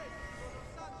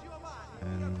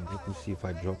 And let me see if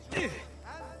I drop.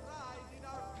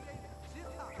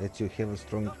 Let you have a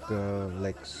strong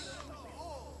legs.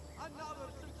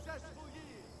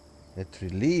 At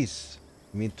release,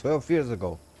 I mean 12 years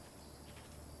ago.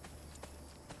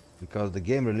 Because the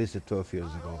game released it 12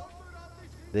 years ago.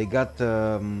 They got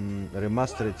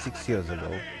remastered 6 years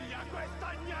ago.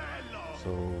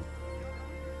 So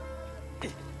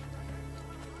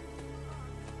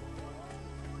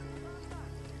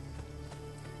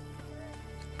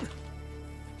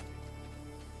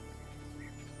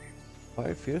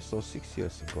 5 years or 6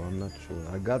 years ago, I'm not sure.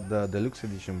 I got the deluxe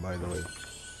edition, by the way.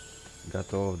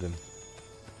 Got all of them.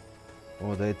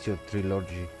 Oh, the Ezio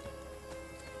trilogy.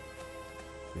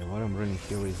 Yeah, what I'm running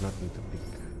here is nothing to pick.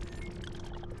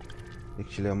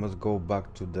 Actually, I must go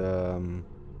back to the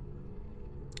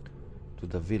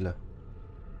villa.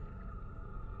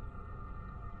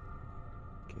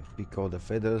 Okay, pick all the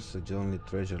feathers. There's only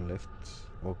treasure left.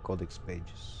 All codex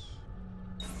pages.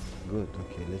 Good.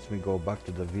 Okay, let me go back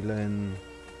to the villa and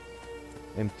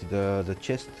empty the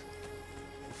chest.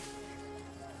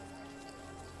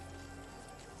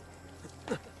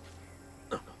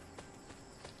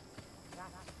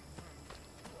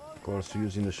 Of course,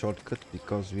 using the shortcut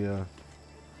because we are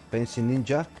fancy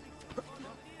ninja.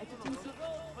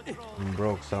 And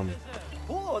broke some.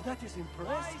 Oh, that is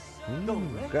impressive.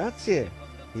 Grazie.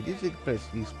 It is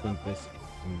impressive.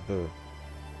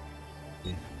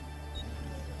 Yeah.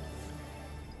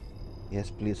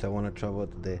 Yes, please. I want to travel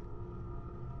today.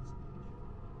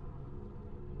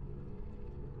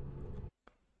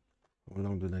 How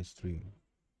long did I stream?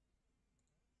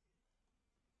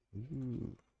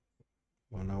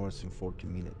 1 hour and 40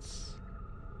 minutes.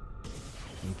 I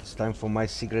think it's time for my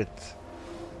cigarette.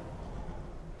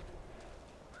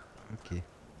 Okay.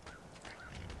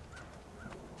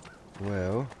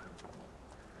 Well.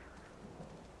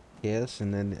 Yes,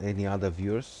 and then any other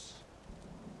viewers?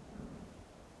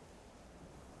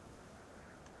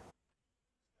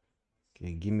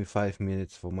 Okay, give me 5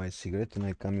 minutes for my cigarette and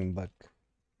I'm coming back.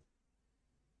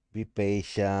 Be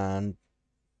patient.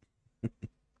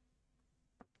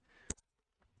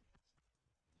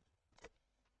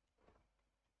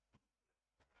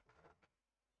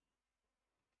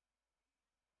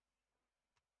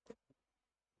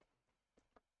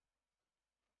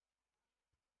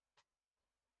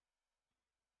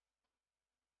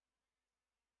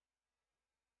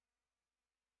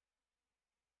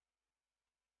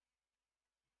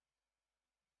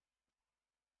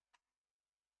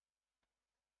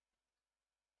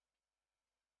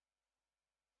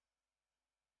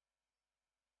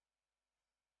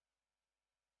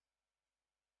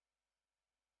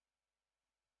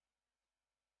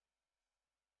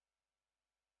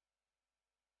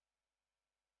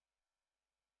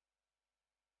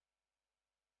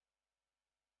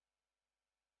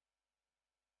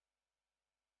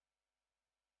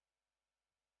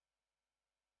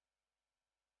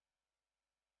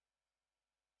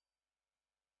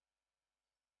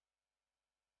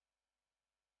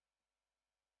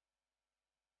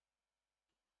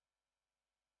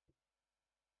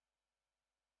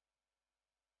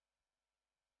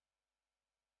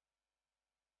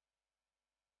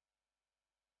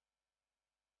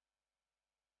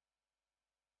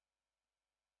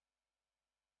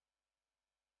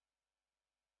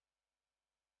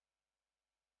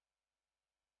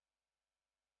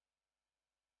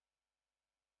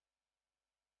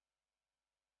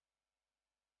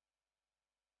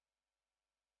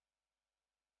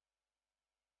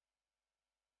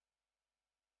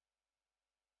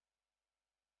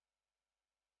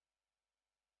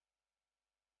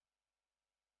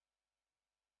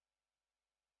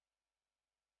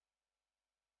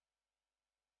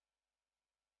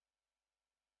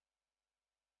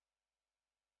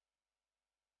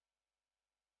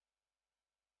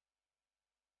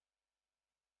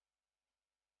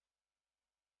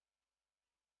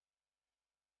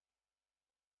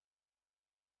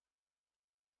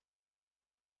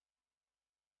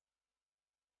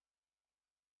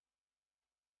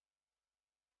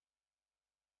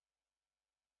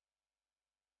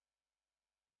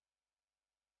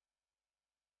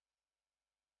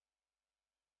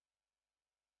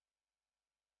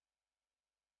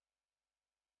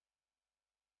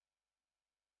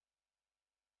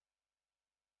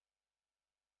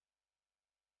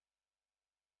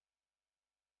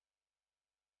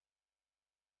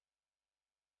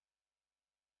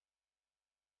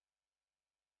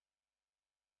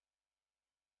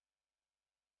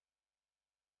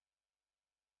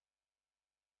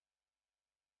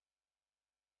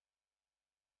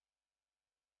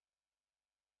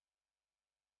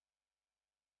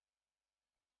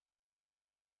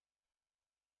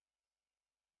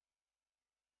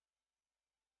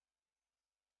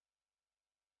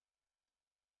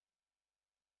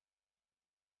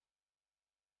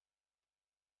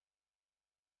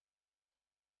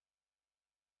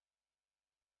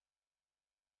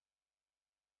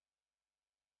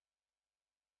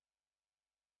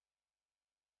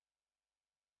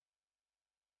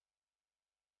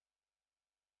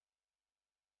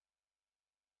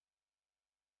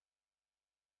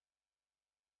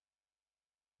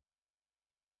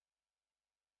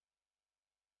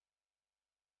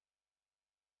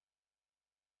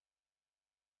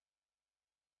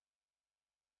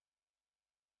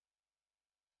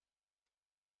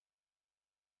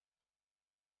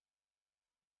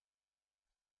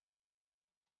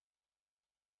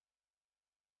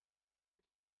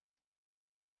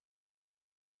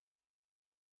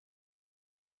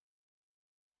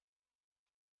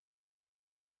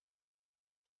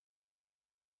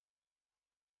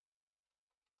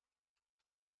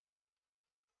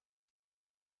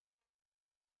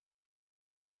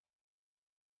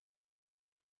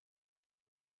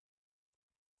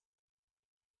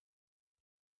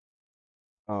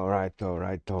 Alright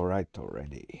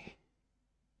already.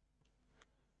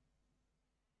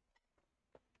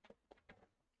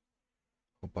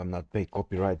 Hope I'm not paid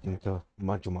copywriting to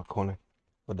Maggio Marcone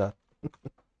for that.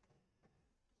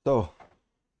 So,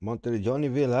 Monteriggioni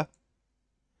Villa.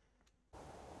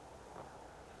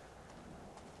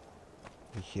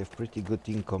 We have pretty good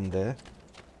income there.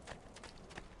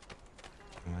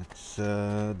 Let's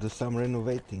do some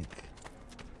renovating.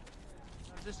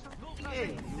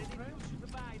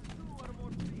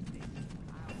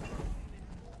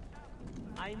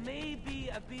 I may be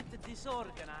a bit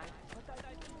disorganized, but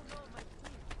I do know my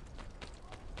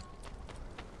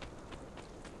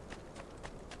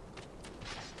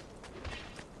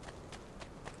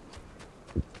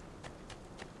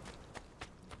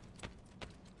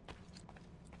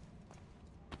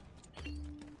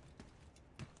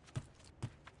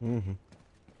Mm-hmm.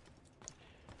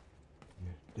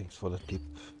 Yeah, thanks for the tip.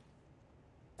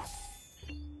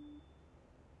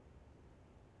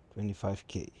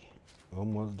 25k.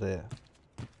 Almost there.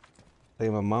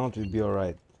 Same amount will be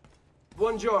alright.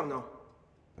 Buongiorno.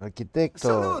 Architetto.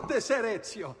 Salute, Sir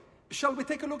Ezio. Shall we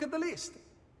take a look at the list?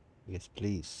 Yes,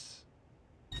 please.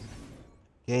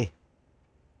 Okay.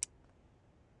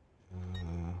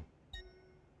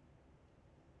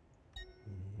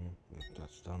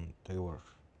 That's done. Tower.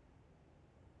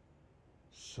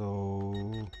 So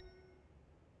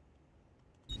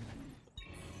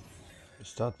we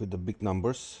start with the big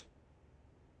numbers.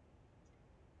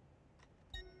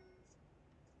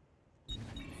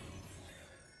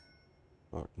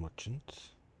 Art merchant.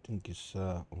 I think it's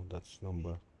oh, that's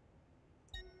number.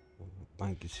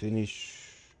 Bank is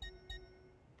finished.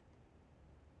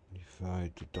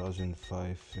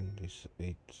 2005 and this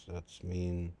 8. That's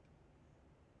mean.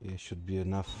 Yeah, should be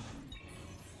enough.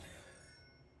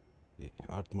 Okay,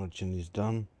 art merchant is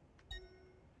done.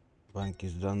 Bank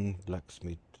is done.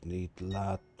 Blacksmith need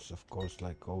lots, of course,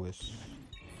 like always.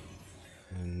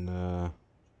 And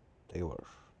tower.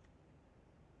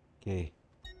 Okay,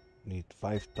 need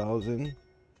 5,000.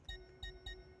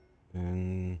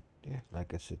 And yeah,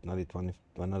 like I said, another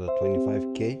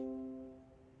 25k.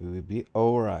 We will be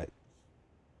all right.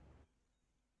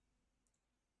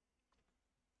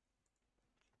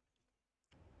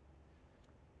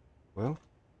 Well,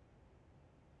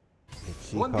 let's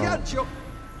see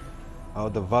how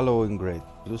the following grade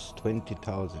plus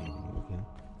 20,000. Okay.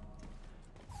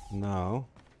 Now.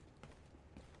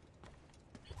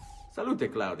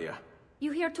 Salute, Claudia.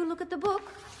 You here to look at the book?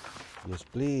 Yes,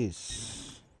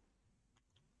 please.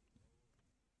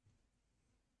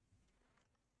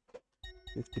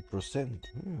 50%.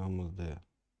 Almost there.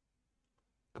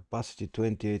 Capacity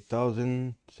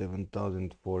 28,000.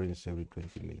 7,000 foreigns every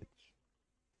 20 minutes.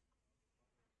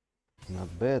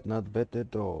 Not bad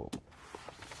at all.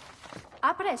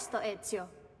 A presto, Ezio.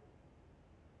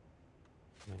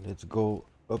 Let's go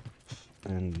up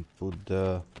and put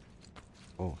the...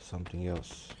 Oh, something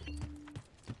else.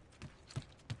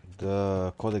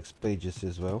 The codex pages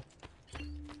as well.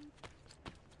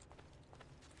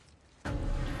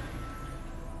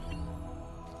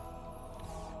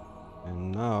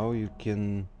 And now you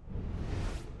can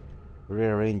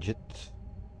rearrange it.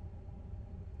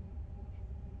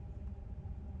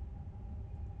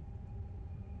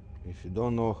 If you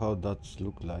don't know how dots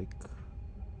look like,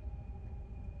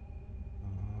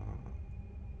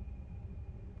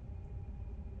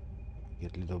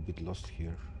 get a little bit lost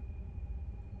here.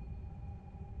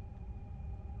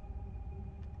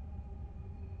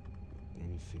 Let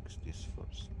me fix this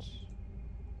first.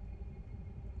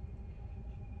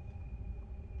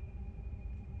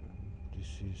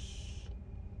 This is...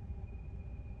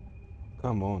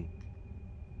 Come on.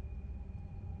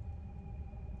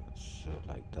 That's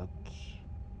like that.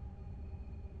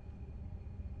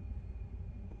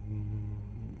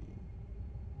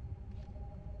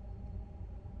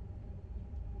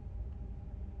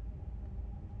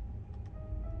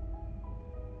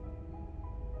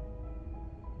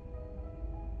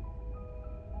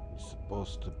 It's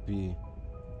supposed to be...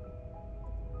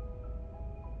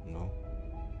 No.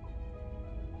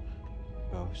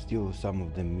 Oh, still some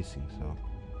of them missing, so...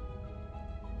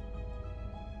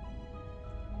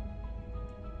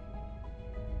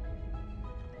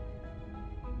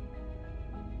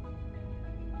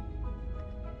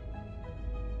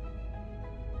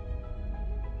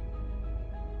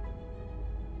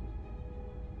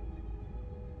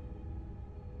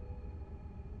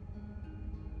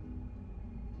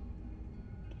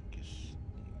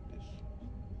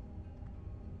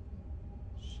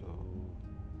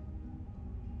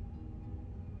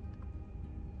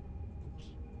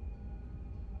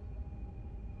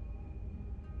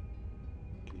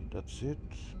 That's it.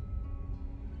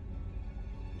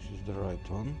 This is the right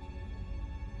one.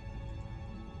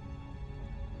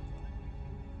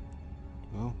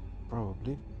 Well,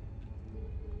 probably.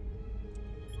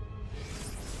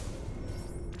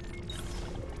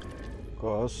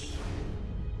 Because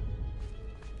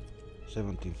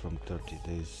 17 from 30,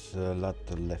 there's a lot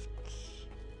left.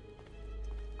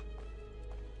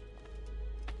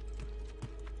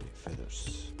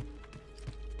 Feathers.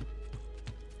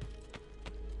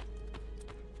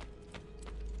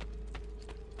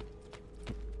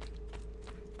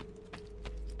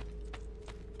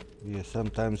 Yeah,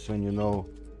 sometimes when you know,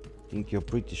 think you're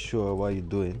pretty sure what you're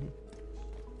doing,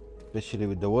 especially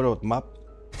with the world map,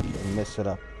 you mess it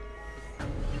up a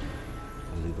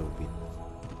little bit.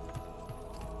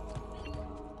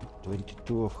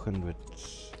 22 of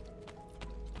hundreds.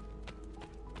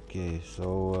 Okay,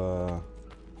 so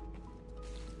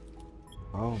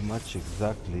how much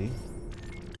exactly?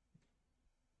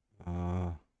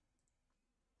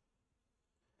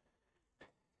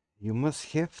 You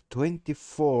must have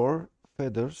 24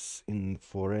 feathers in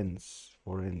Fiorentina,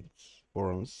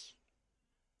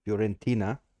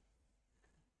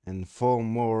 and 4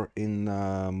 more in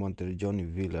Monteriggioni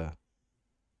Villa.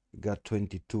 You got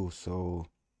 22, so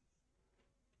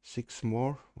 6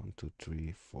 more. 1, 2,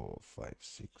 3, 4, 5,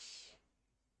 6,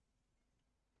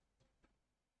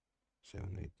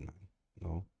 7, 8, 9.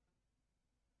 No.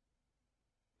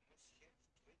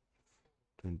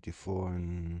 24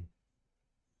 and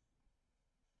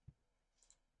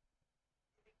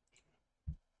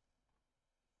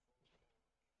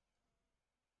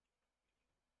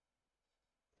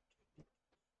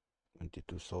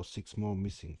 22, so 6 more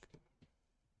missing.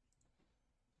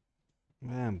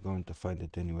 I'm going to find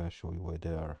it anyway. I'll show you where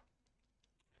they are.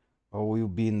 Or will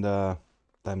be in the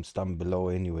timestamp below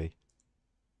anyway.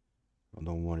 So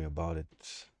don't worry about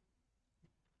it.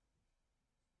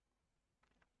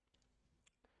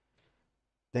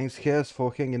 Thanks, Hess,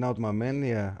 for hanging out, my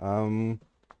man.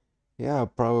 Yeah,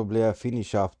 probably I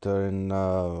finish after an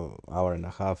hour and a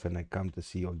half and I come to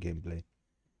see your gameplay.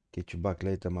 Get you back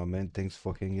later, my man. Thanks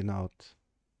for hanging out.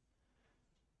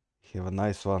 Have a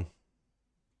nice one.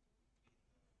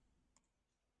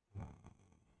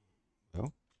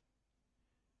 Well,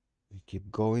 we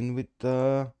keep going with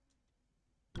our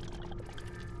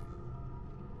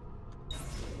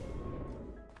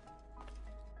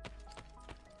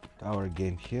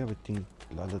game here. We think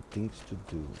a lot of things to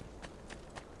do.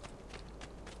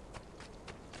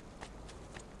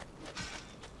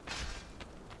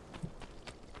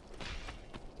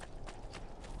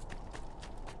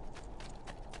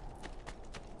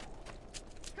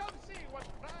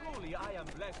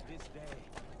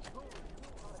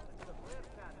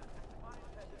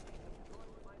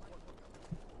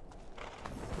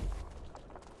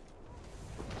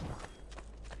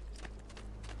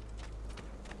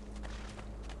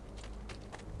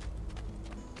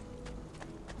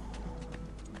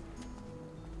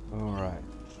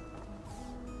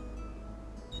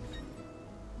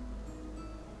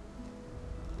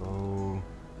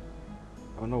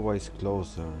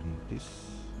 Closer in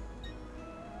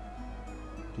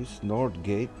this north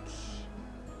gate,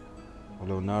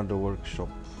 Leonardo workshop.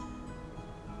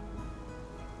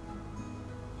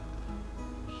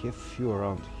 Have few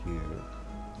around here.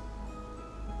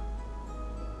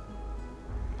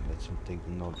 Let's take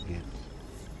the north gate.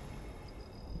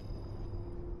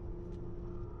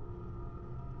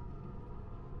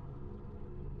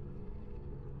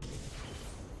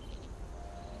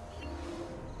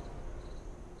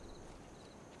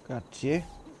 Grazie.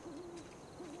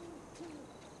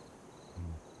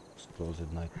 It's closed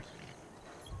at night.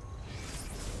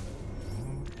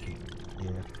 Okay,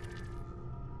 yeah.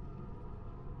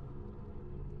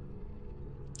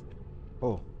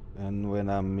 Oh, and when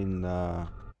I'm in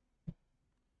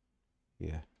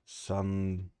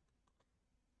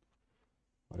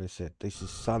what is it? This is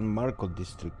San Marco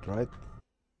district, right?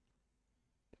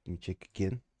 Let me check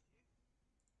again.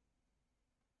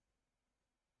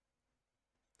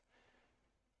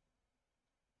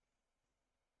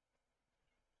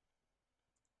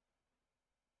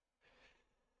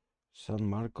 San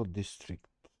Marco district.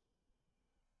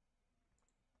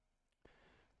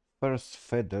 First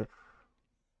feather.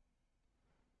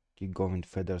 Keep going,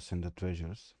 feathers and the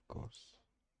treasures, of course.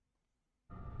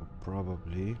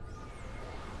 Probably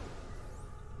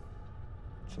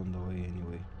it's on the way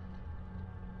anyway.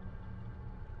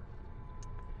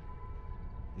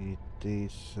 It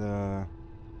is my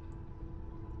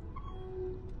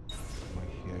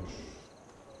hair.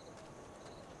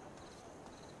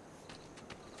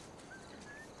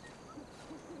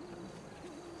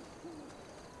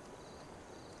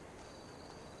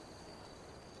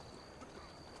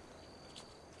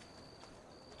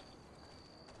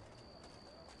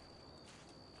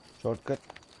 Shortcut.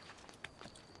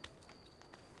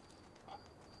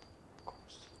 Of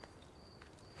course.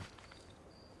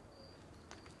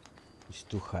 It's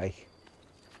too high.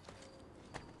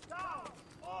 Down!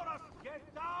 Horus, get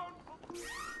down!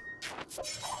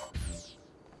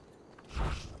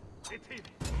 Hit him!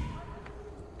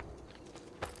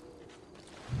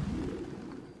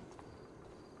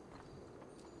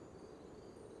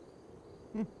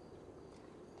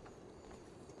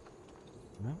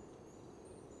 No?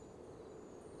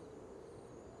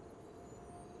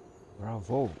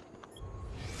 Bravo.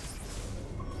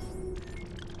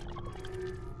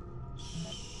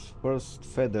 First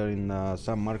feather in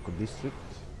San Marco district,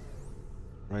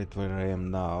 right where I am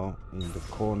now, in the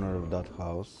corner of that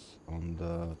house on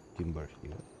the timber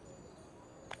here.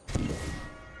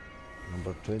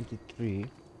 Number 23.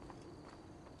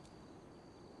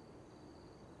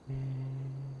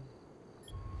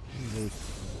 There's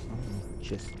some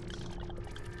chest.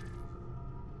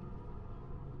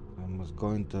 I was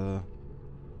going to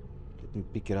let me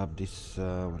pick it up. This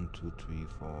 1, 2, 3,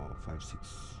 4, 5, 6.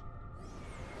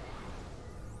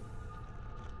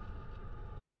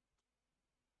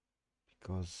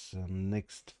 Because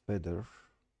next feather,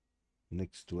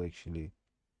 next to actually,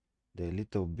 they're a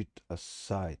little bit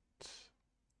aside.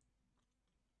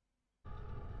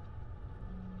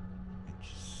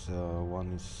 Which is,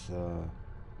 one is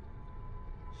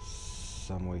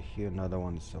somewhere here, another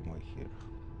one is somewhere here.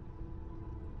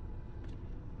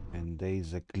 And there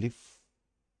is a glyph.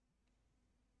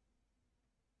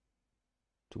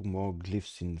 2 more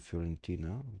glyphs in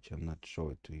Fiorentina, which I'm not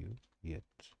showing to you yet.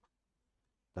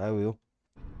 I will.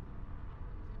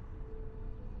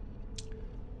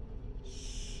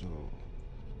 So,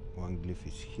 one glyph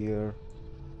is here,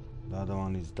 the other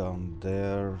one is down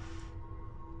there.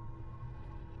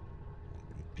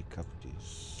 Let me pick up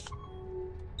this.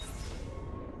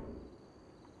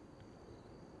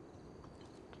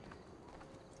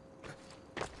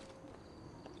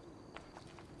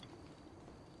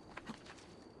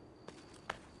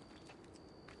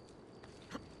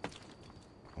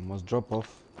 Almost drop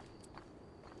off.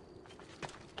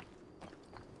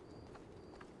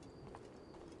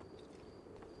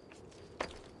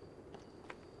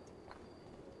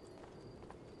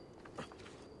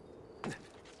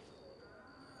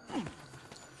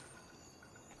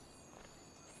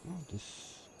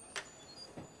 This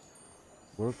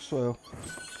works well.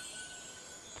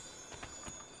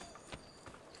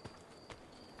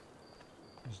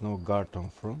 There's no guard on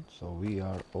front, so we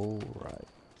are all right.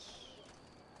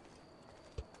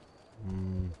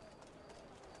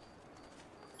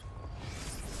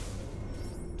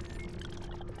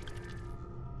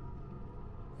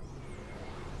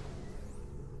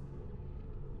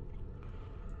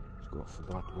 Let's go for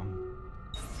that one.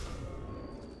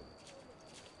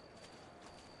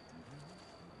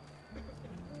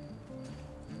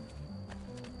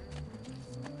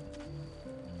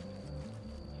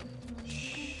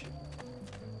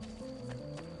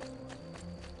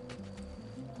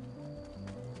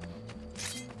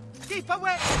 Keep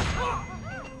away!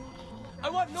 I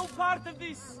want no part of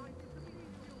this!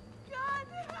 God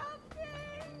help me!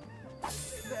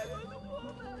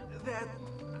 Dad,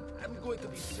 I'm going to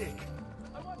be sick.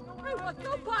 I want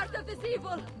no part of this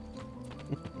evil!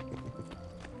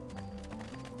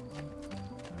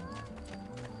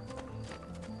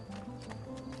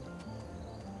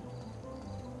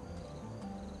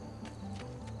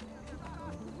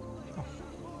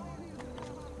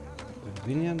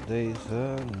 Convenient, there is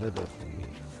a leather for me.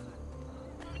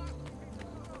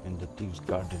 And the thieves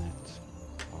guarding it,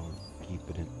 or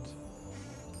keeping it.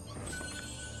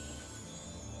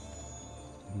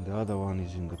 And the other one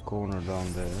is in the corner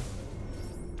down there.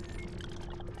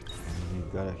 And you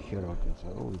gotta hear out it.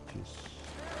 Oh, it is.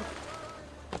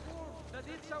 That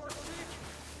it's our ship?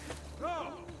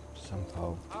 No!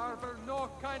 Somehow. Harbor no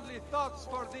kindly thoughts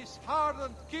for this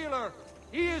hardened killer.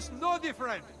 He is no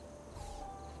different.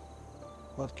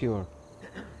 What cure?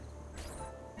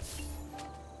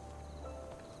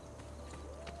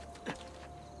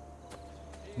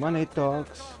 Money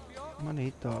talks.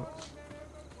 Money talks.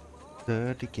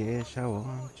 Dirty cash, I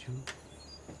want you.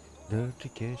 Dirty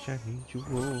cash, I need you.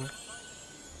 Oh.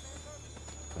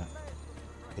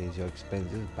 There's your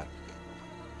expenses back.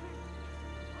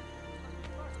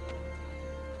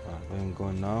 Where I'm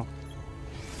going now?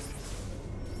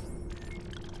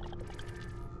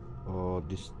 Oh,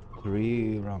 this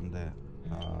 3 around there.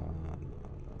 No. On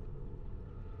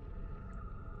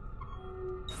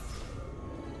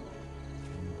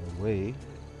the way.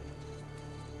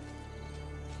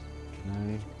 Can I?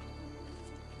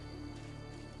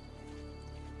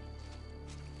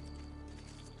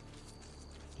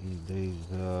 And there's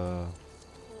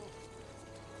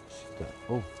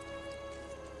oh,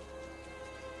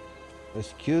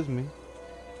 excuse me.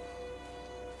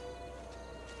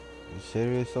 A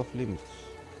series of limits.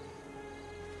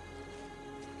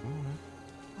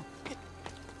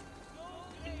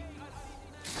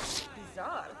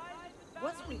 Bizarre.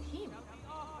 What's with him?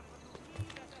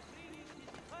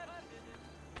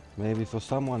 Maybe for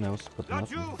someone else, but not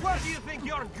me. Where do you think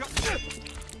you're going?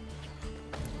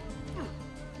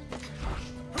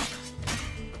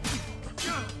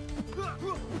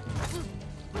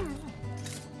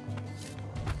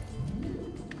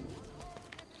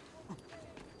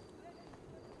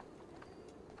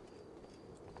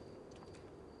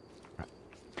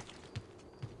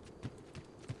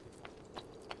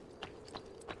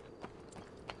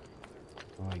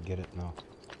 Oh, I get it now.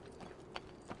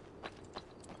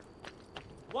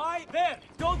 Why there?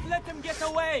 Don't let them get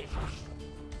away!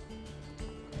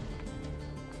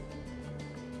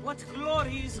 What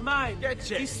glory is mine? Che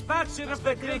c'è? Dispatcher of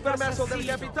the great permesso del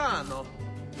assassino. capitano.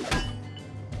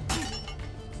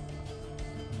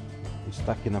 He's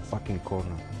stuck in a fucking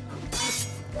corner.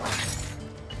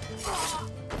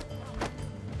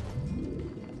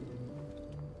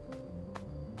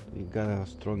 You got a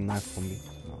strong knife for me?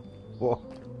 No. Whoa.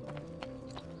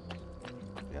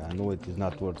 Yeah, I know it is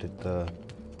not worth it to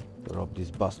rob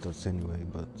these bastards anyway,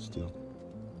 but still.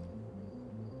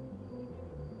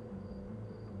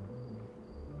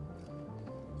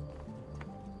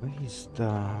 Where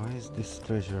is this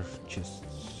treasure chest?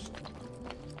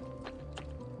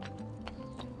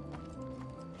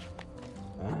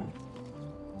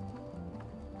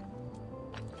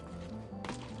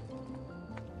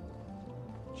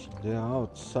 They're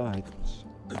outside.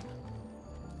 There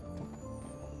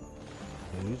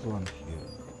is one here.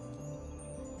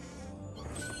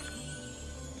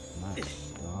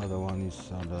 Nice. The other one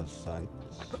is on the side.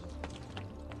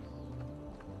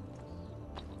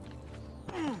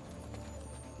 Okay.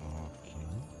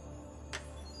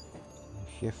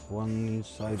 I have one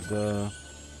inside the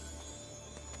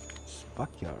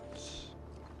backyards.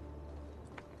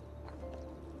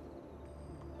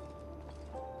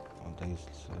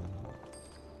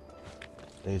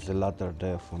 There's a ladder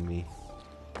there for me.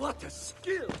 What a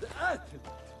skilled athlete!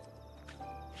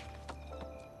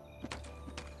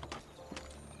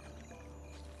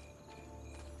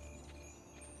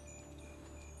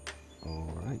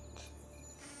 All right.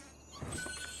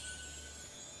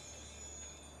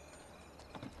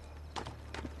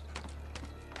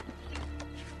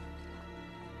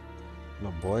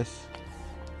 No, boys.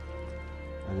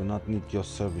 I do not need your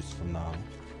service for now.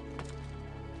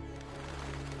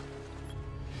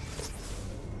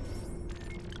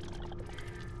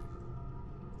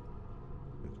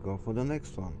 Go for the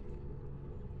next one.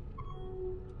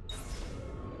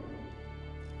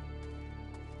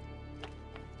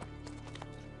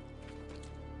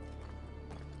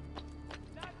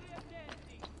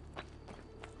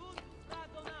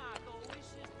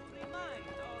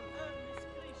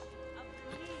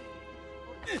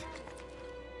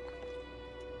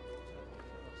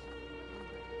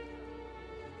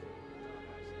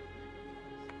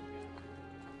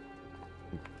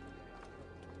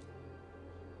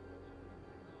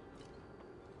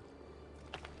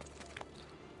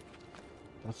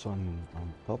 That's on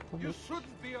top of You it?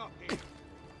 shouldn't be up here.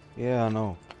 Yeah, I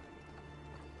know.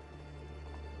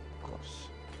 Of course.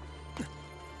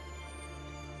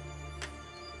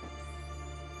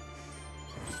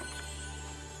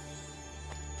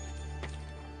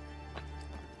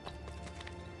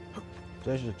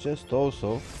 Treasure chest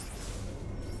also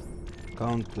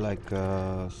count like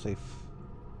safe.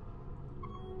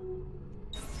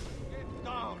 Get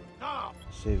down, now.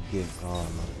 Save game. Oh,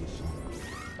 not this one.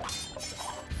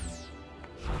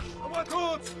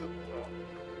 Good.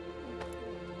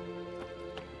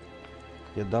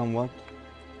 Get down, what?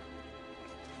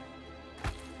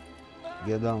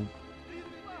 Get down.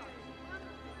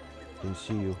 Can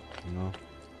see you know.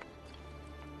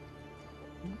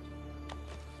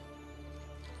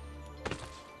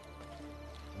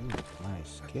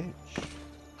 Nice catch.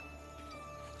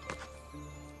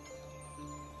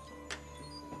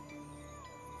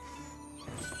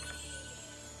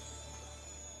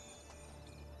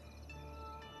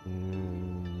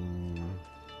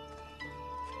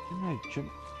 Can I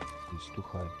jump? It's too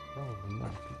high. Probably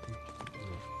not.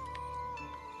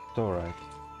 It's alright.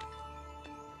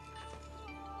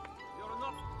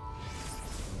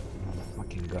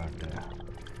 Fucking guard there.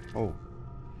 Oh.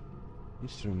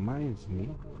 This reminds me.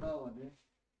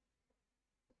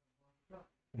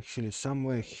 Actually,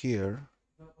 somewhere here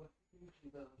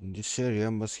in this area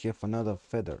must have another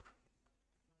feather.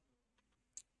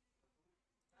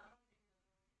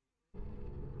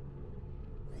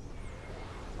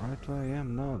 Right where I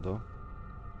am now, though.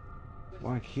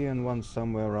 One here and one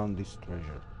somewhere around this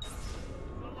treasure.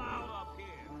 Allowed up here.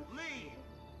 Leave.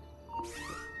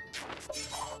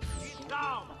 Get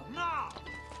down now.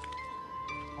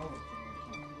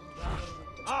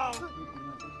 Out.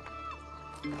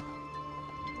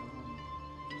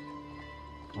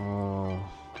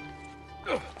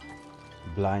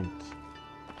 Blind.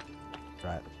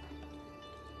 Right.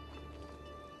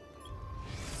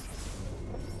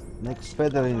 Next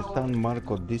feather in San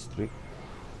Marco district.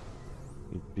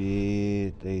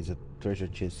 There is a treasure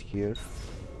chest here.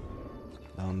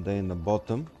 Down there in the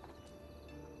bottom.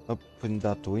 Up in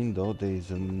that window there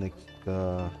is a next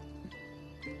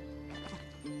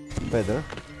feather.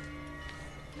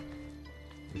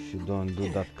 If you don't do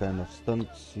that kind of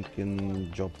stunts, you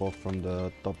can jump off from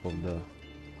the top of the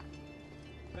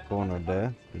corner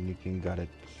there, and you can get it.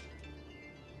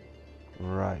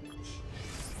 Right.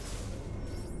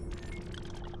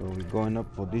 So we're going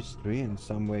up for this tree, and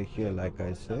somewhere here, like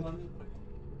I said,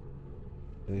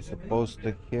 there is a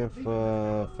poster here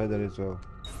for feather as well.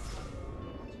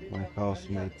 My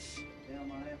housemates.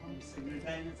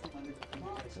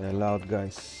 They're loud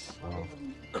guys. So.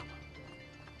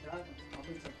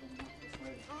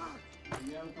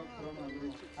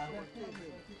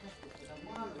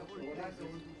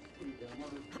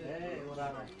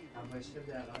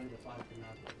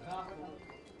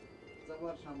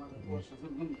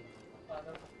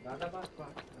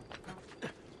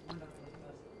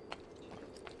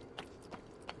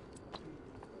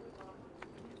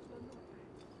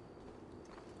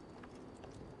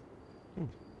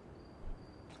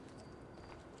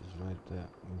 It's right there.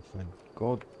 If I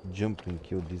go jump and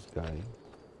kill this guy,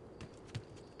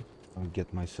 I'll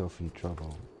get myself in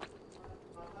trouble.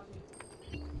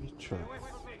 Let me try.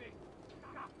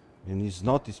 And he's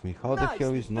noticed me. How the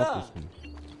hell he's noticed me?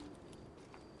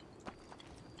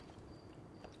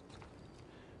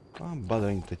 I'm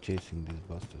bothering to chasing these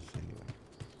bastards anyway.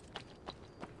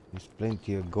 There's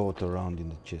plenty of gold around in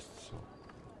the chest, so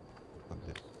fuck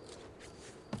that.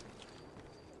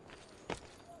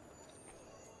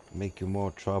 Make you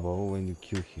more trouble when you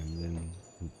kill him than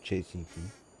chasing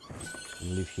him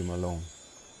and leave him alone.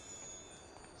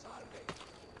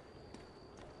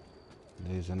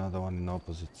 There's another one in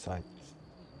opposite side.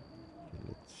 Okay,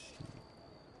 let's see.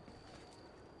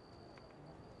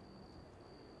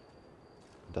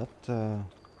 That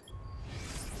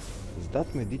is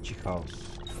that Medici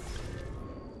house.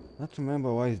 Not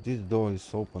remember why this door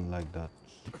is open like that.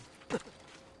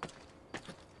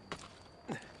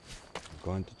 I'm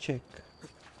going to check.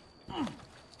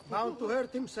 Bound to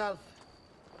hurt himself.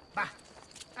 Bah,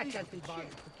 I can't be bothered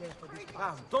to care for this.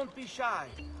 Don't be shy.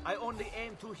 I only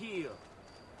aim to heal.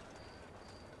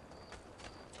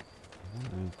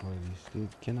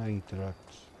 Can I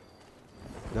interact?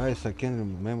 Guys, I can't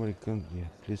remember. Yeah,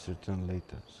 please return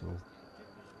later. So,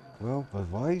 well,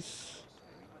 advice.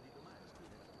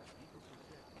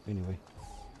 Anyway,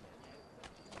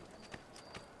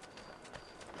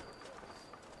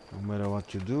 no matter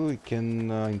what you do, you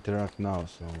can interact now.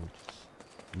 So just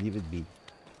leave it be.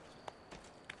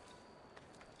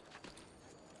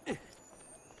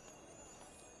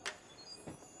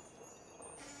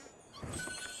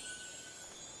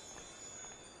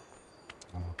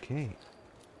 Okay.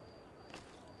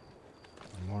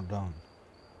 More down.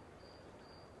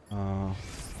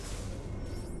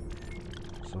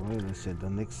 So as I said, the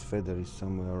next feather is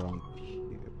somewhere around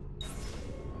here.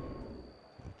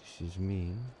 What this is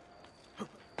mean?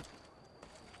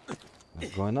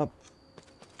 It's going up.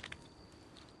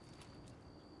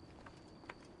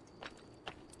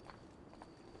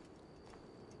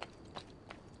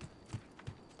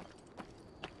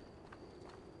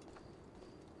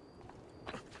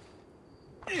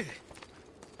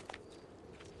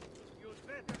 You'd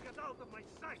better get out of my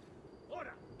sight.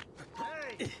 Order!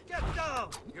 Hey, get down!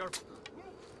 You're...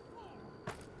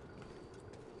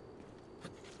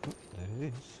 Oh, there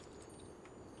it is.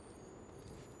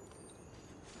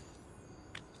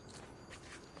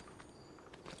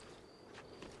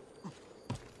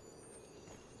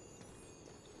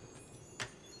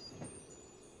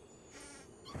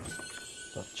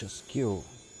 Such a skill.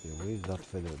 Okay, where is that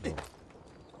feather though?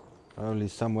 Probably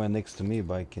somewhere next to me,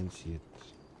 but I can't see it.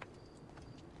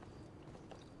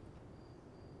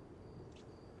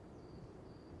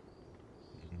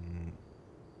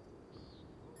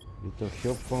 Little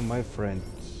help for my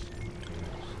friends.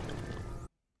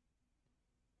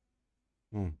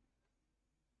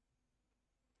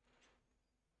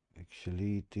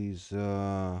 Actually, it is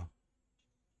a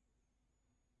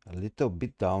little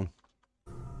bit down.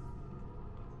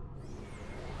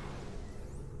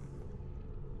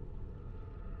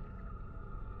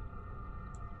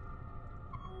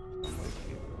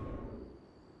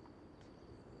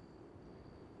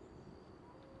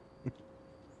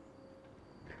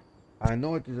 I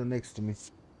know it is next to me.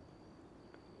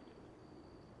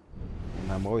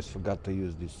 And I'm always forgot to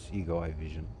use this ego eye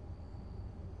vision.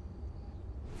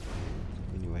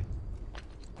 Anyway.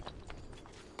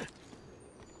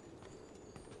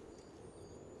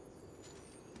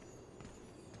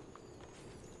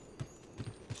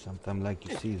 Sometimes, like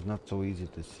you see, it's not so easy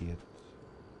to see it.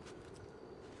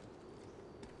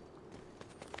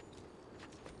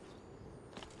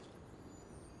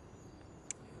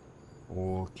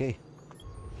 Okay.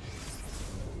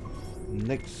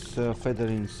 Next feather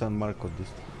in San Marco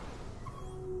district,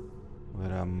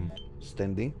 where I'm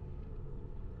standing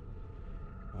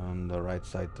on the right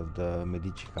side of the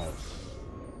Medici house.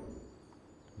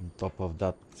 On top of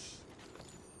that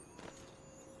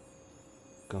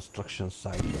construction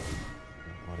site,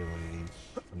 whatever it is,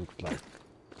 looks like.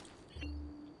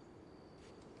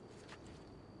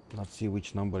 Let's see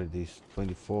which number it is.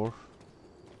 24.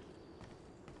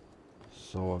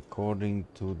 So according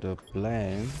to the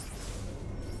plan,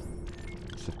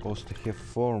 it's supposed to have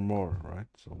 4 more, right?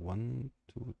 So 1,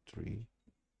 2, 3,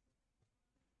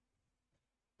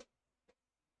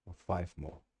 or 5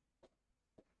 more.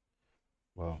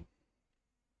 Well,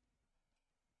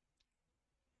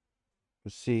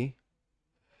 you see,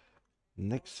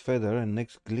 next feather and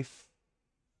next glyph.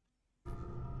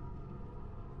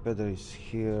 Feather is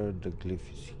here, the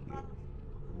glyph is here.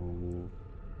 Ooh.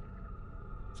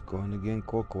 It's going again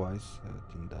clockwise.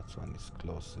 I think that one is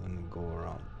close, and go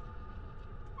around.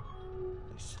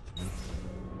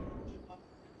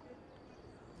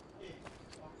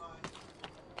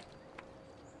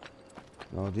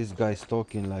 Now this guy's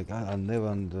talking like I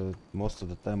never. Most of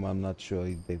the time, I'm not sure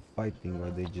if they're fighting or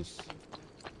they just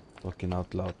talking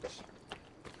out loud.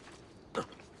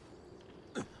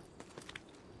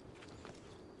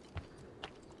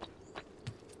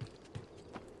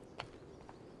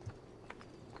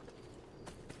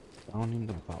 Down in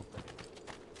the balcony.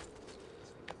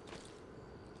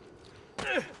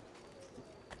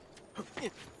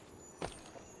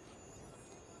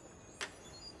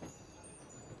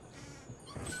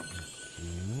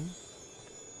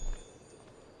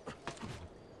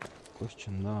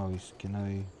 Question now is, can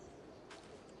I?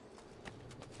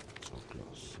 So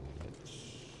close. So let's.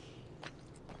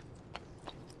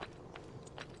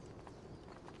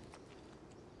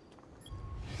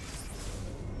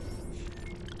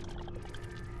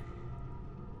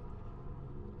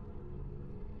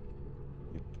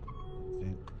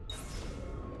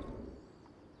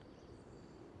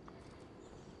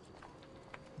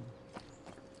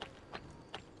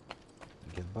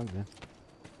 Get back then.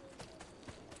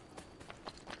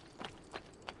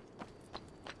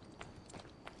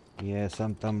 Yeah,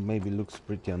 sometimes maybe looks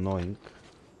pretty annoying.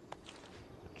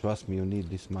 Trust me, you need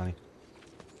this money.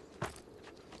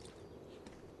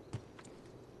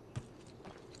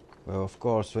 Well, of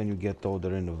course, when you get all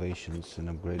the renovations and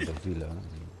upgrade the villa.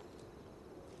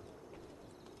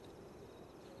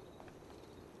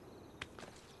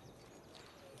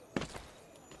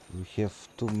 You have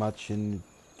too much and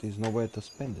there's nowhere to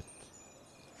spend it.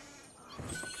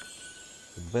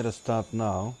 You better start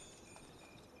now.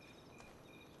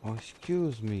 Oh,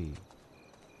 excuse me.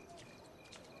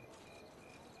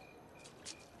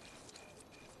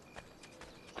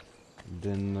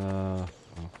 Then,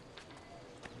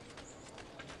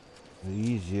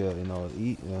 easier, you know,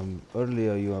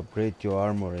 earlier you upgrade your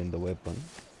armor and the weapon.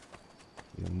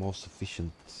 You're most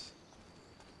efficient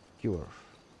cure.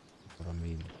 That's what I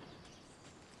mean.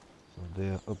 So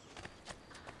they're up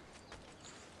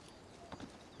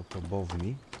above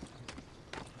me.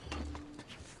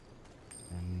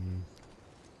 And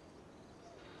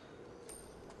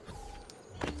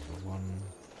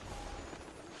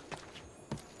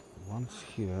one's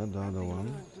here, the other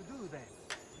one.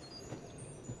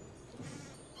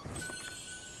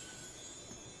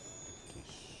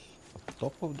 Up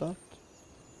top of that?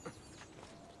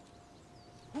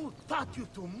 Who taught you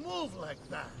to move like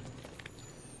that?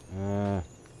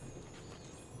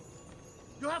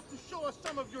 You have to show us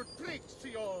some of your tricks,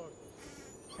 Senor.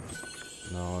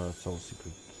 No, that's all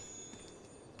secret.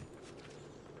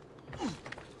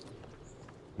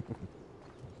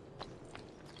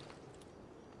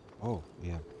 Oh,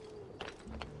 yeah.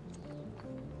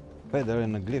 Feather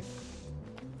and a glyph.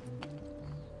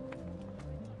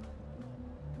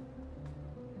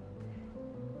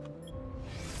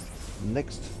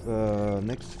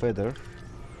 Next feather.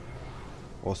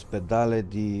 Ospedale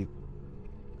di...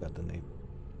 got the name.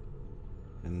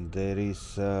 And there is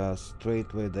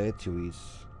straight where the Ezio is.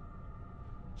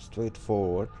 Straight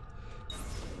forward.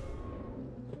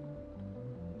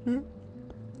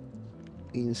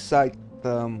 Inside,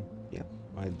 yeah,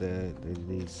 right there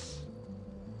is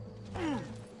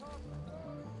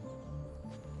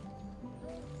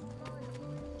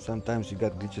Sometimes you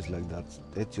got glitches like that.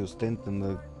 Ezio stand in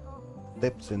the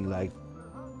depths and like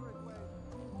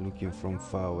looking from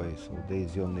far away. So there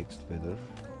is your next feather.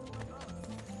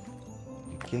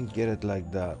 You can't get it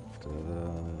like that.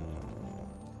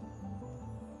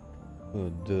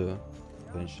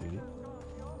 Eventually.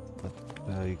 But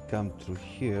you come through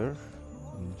here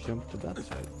and jump to that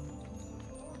side.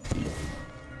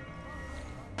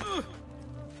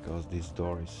 Because this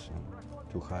door is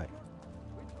too high.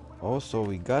 Also,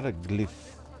 we got a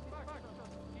glyph.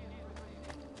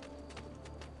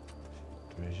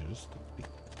 Treasures to pick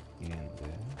here and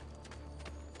there.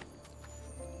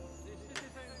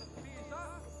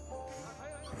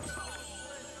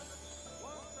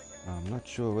 I'm not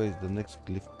sure where the next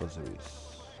glyph puzzle is.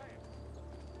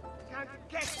 Can't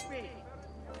catch me.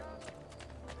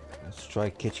 Let's try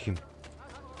catch him.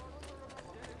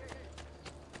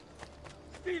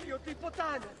 Figlio di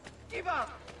puttana, give up.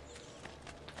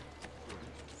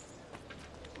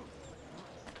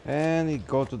 And he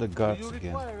go to the guards Do you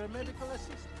again. require a medical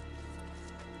assistant?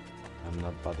 I'm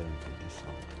not bothering with this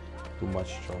one. Too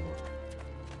much trouble.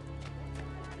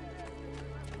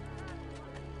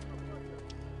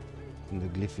 And the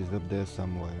glyph is up there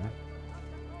somewhere.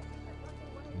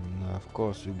 And of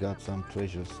course we got some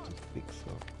treasures to fix,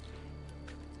 so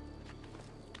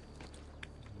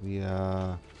we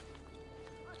are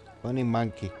funny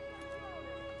monkey.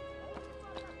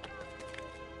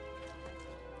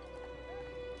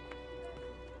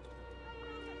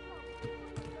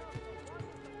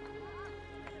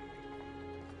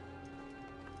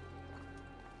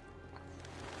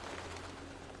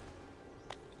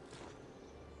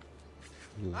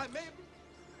 I may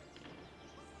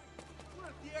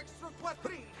worth the extra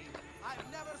quattrini.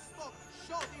 I've never stopped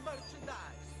shoddy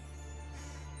merchandise.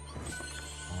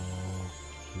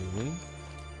 Okay.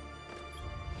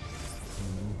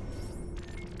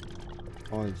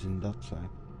 Oh, it's in that side.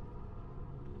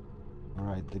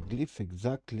 Alright, the glyph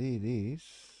exactly it is.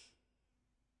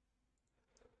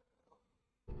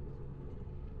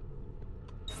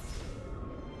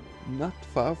 Not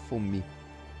far from me.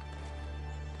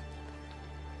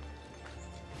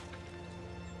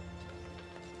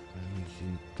 And it's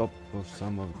in top of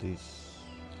some of these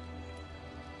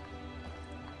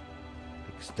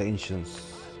extensions,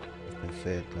 if I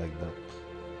say it like that.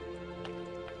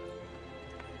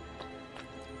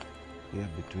 Yeah,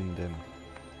 between them.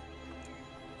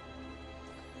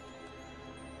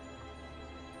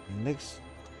 Next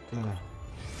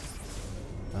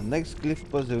glyph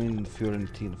puzzle in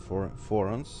Fiorentina,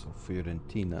 Florence, or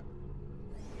Fiorentina,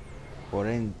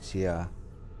 Forenzia,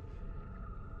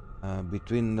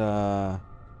 between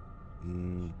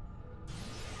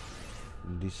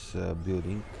this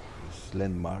building, this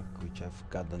landmark, which I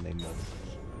forgot the name of.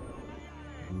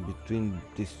 In between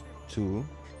these two,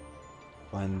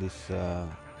 find this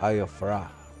Eye of Ra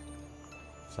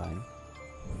sign.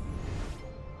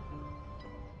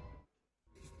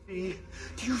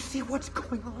 Do you see what's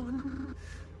going on?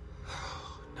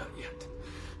 Not yet,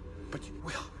 but you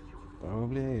will.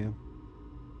 Probably I am.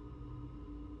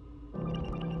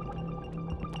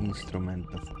 Instrument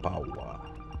of power.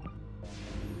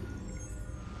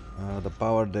 The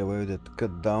power the way that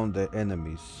cut down the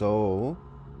enemies. So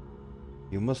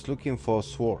you must looking for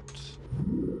swords.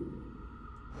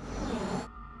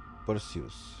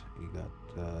 Perseus, he got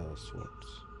swords.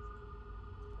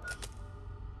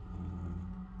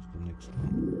 The next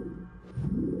one.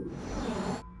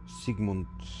 Sigmund,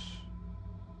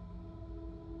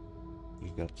 he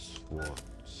got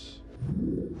swords.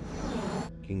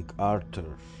 King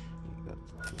Arthur, he got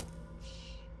swords.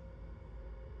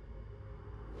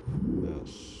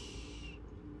 Yes.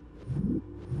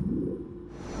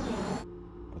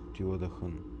 Attila he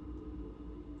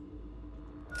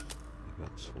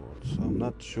got swords. So I'm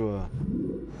not sure.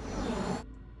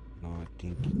 No, I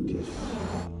think it is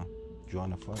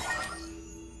Joanna Fire.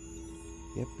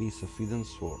 Yep, it's a hidden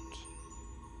sword.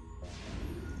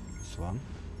 This one.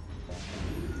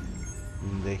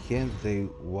 In the hand they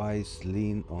wise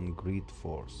lean on great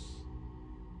force.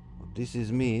 What this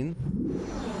is mean?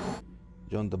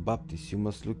 John the Baptist, you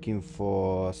must looking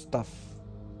for stuff.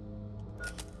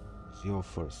 It's your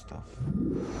first stuff.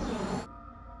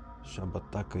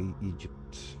 Shabbataka,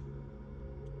 Egypt.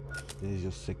 There's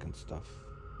your second stuff.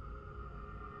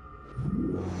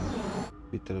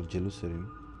 Peter of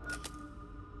Jerusalem.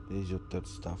 There's your third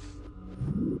stuff.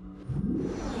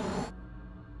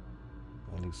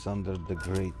 Alexander the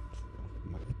Great of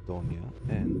Macedonia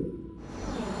and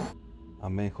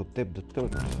Amenhotep the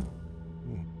Third.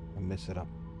 I mess it up.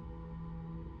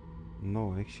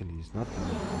 No, actually, it's not.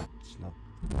 It's it's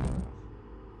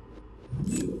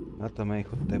not a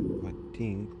Amenhotep, I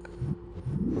think.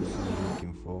 The person I'm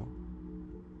looking for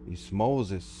is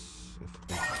Moses.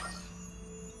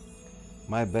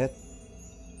 My bad.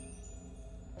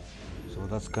 So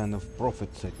that's kind of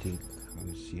prophets, I think. How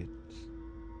you see it.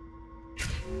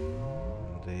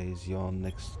 And there is your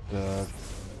next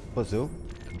puzzle.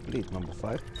 Complete, number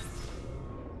 5.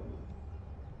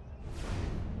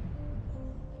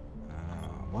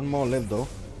 One more left though.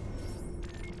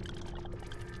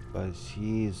 But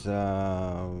he's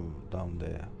down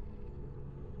there.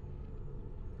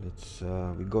 Let's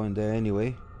we go in there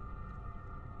anyway.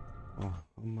 Oh,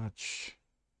 how much?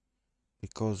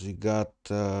 Because we got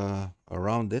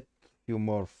around it a few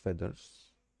more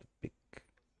feathers to pick.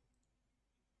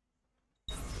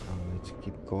 Let's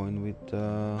keep going with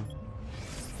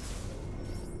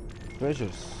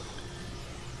treasures.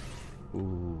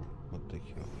 Ooh, what the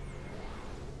hell?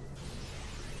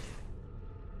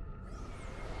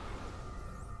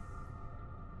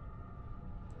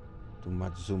 Too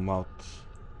much zoom out.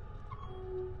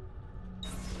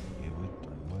 Okay, wait,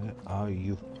 where are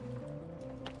you?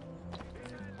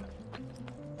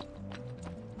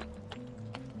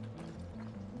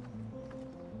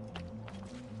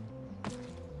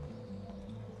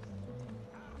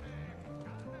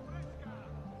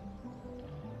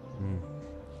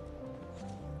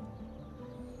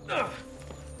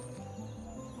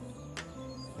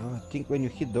 I think when you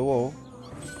hit the wall,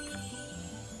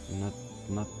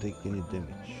 not take any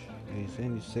damage. Is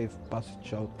any safe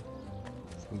passage out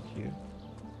from here?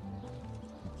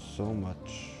 Not so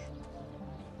much.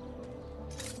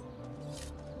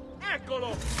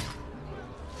 Eccolo!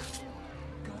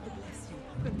 God bless you.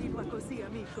 Continua così,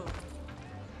 amico.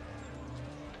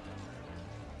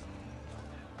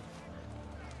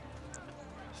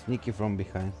 Sneaky from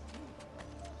behind.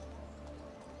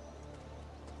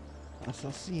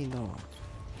 Assassino.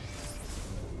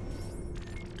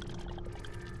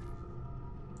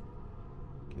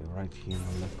 Okay, right here in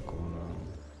the left corner.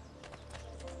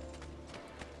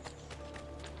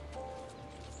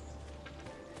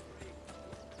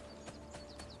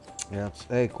 Yeah, it's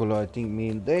eccolo, I think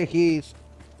mean there he is.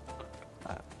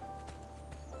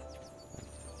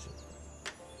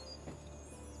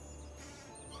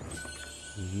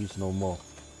 He's no more.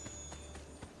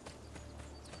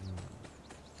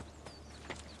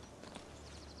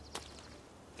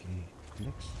 Okay,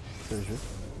 next treasure.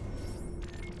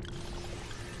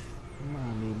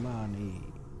 Money, money.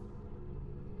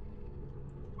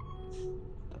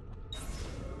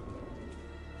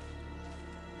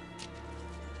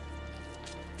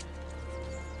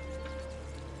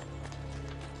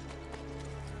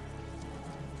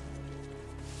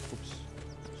 Oops.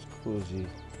 Scusi,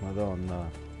 Madonna.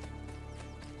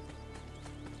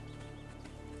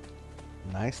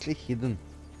 Nicely hidden.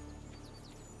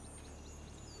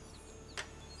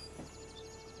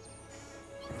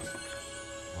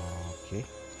 Okay.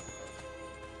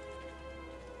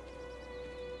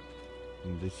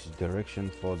 And this is direction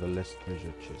for the last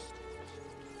treasure chest.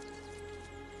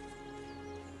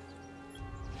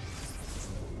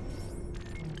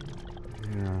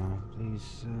 Yeah,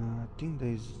 there's I think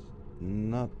there's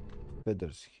not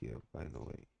feathers here, by the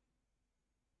way.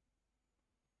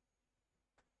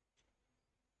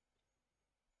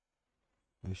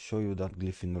 I'll show you that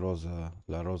glyph in Rosa,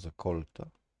 La Rosa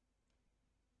Colta.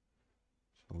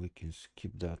 So we can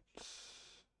skip that.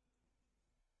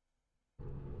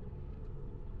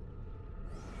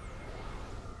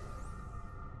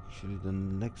 Actually, the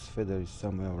next feather is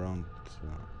somewhere around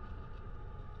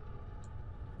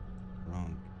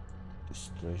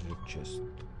this treasure chest.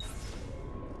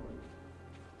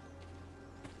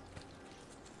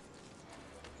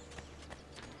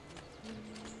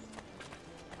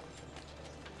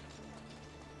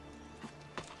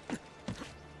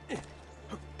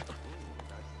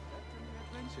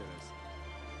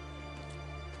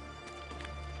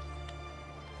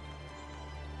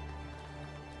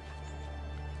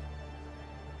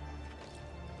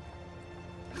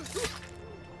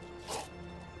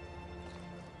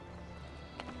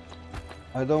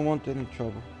 I don't want any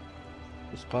trouble.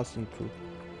 Just passing through.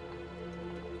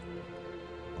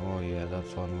 Oh yeah,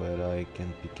 that's one where I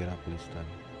can pick it up this time.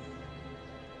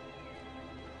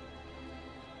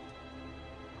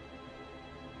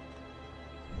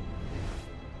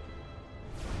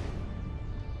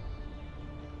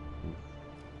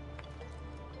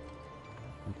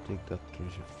 I'll take that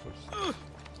treasure first.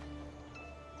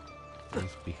 Is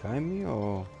it behind me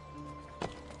or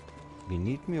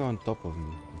beneath me or on top of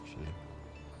me, actually?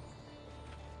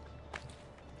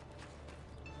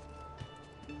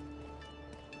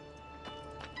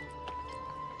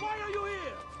 Why are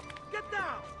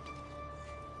down!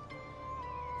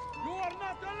 You are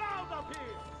not allowed up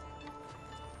here!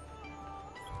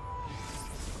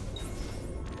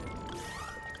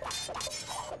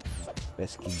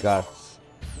 Pesky guards.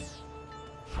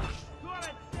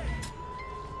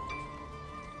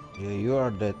 Yeah, you are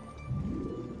dead.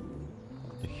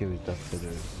 What the hell is that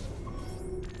feathers?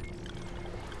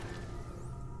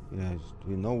 Yes,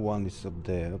 we know one is up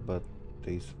there, but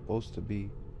they supposed to be.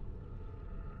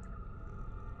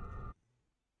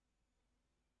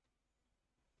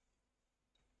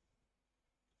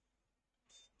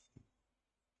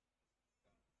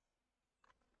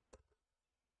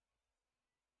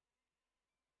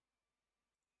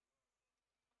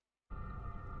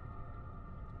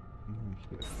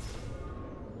 Here.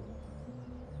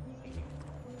 Okay.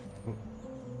 Oh.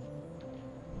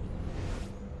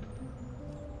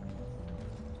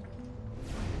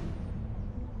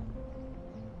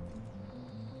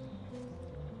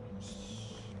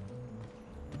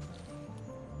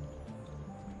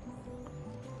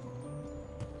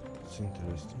 It's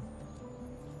interesting.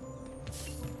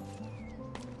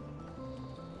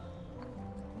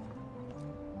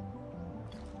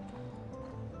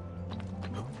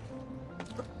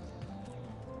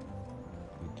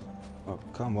 Oh,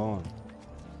 come on.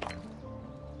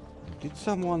 Did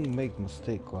someone make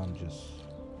mistake or I'm just...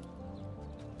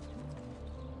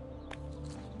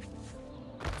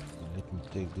 Let me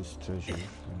take this treasure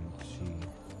and see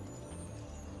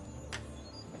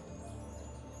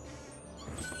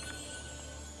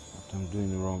what I'm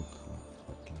doing wrong.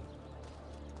 Okay.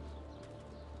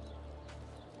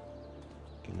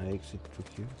 Can I exit through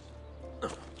here?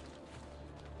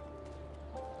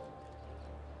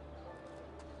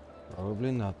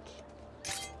 Probably not.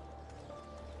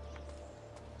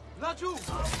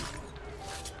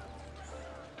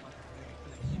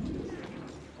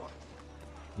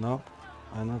 No,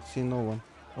 I not see no one.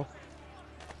 Oh.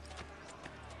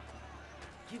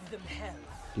 Give them hell.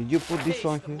 Did you put this Taste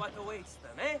one of here? what awaits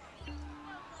them, eh?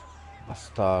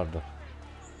 Bastard.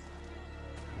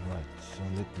 Right, so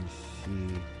let me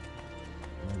see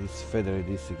where this feather it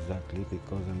is exactly,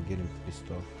 because I'm getting pissed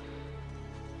off.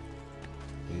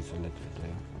 There is a letter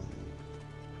there.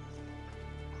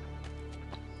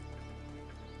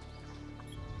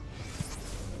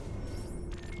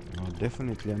 No,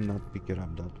 definitely I'm not picking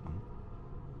up that one.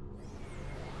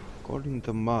 According to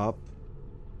the map,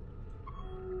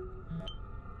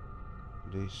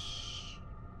 this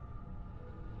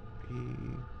be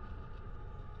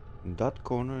in that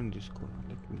corner and this corner.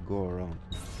 Let me go around.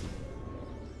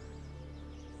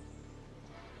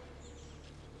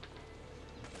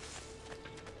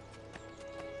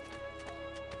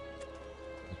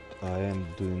 But I am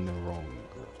doing the wrong.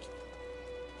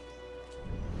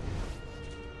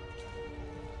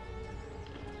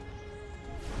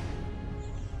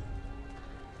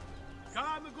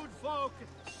 Come, good folk,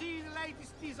 see the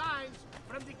latest designs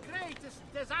from the greatest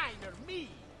designer, me.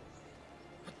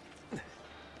 Well,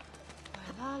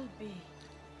 I'll be.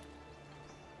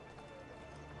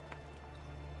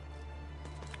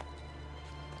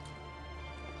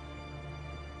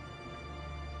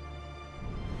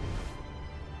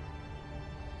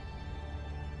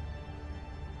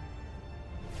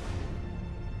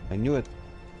 I knew it.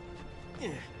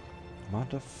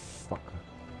 Motherfucker.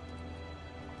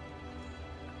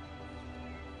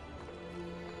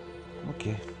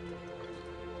 Okay.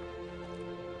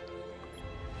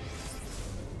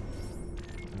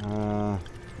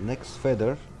 Next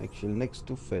feather, actually next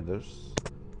two feathers.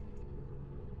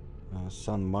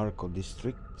 San Marco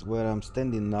district, where I'm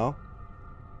standing now.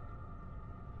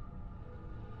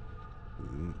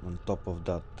 On top of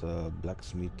that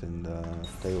blacksmith and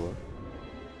tailor.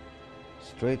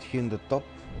 Straight here in the top,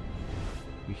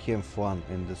 we have one,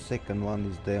 and the second one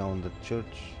is there on the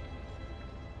church,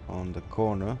 on the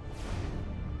corner.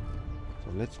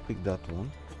 So let's pick that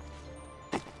one.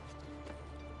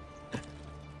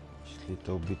 It's a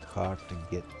little bit hard to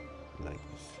get like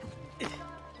this.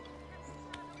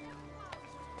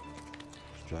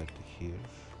 Let's try to hear.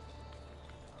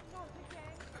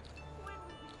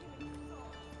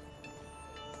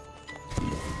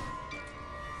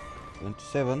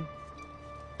 $27.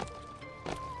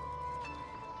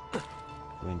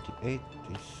 28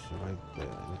 is right there.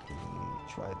 Let me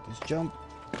try this jump.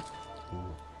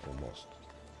 Ooh, almost.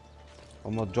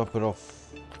 I'm gonna drop it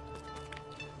off.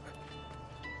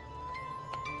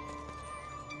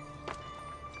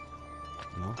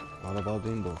 No? What about the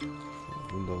window?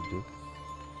 Window do.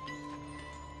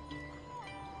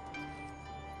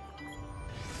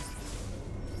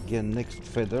 Again, next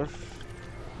feather.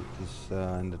 It is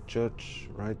in the church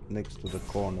right next to the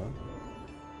corner.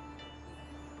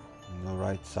 On the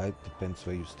right side, depends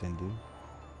where you're standing.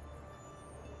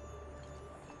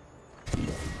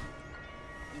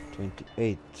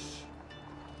 28.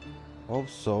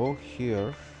 Also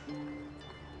here,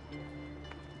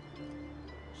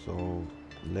 so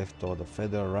left or the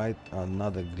feather, right,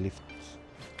 another glyph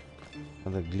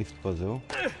puzzle.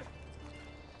 I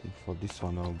think for this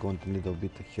one I'm going to need a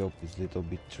bit of help. It's a little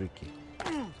bit tricky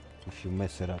if you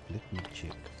mess it up. Let me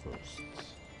check first.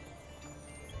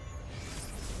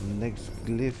 Next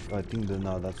glyph, I think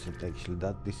no, that's it actually.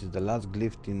 This is the last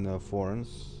glyph in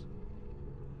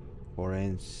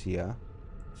Forencia.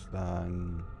 It's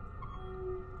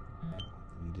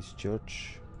in this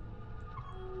church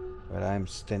where I'm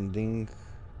standing.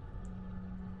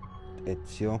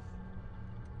 Ezio.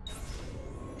 I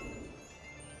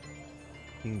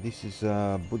think this is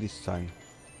a Buddhist sign.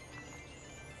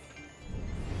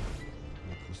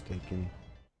 Not mistaken.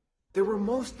 They were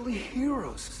mostly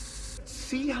heroes.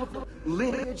 See how the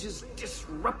lineage is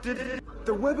disrupted?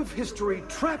 The web of history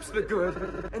traps the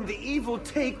good, and the evil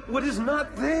take what is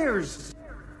not theirs.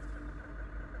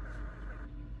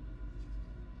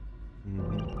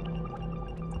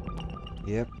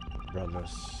 Yep,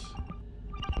 brothers.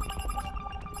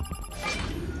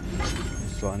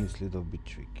 This one is a little bit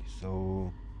tricky,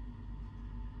 so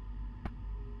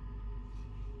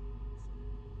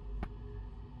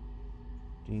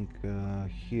I think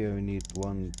here we need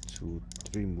 1, 2,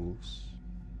 3 moves,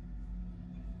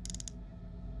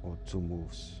 or 2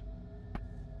 moves.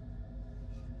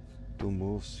 2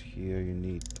 moves. Here you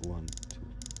need 1, 2,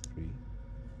 3.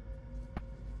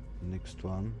 Next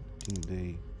one, I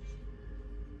think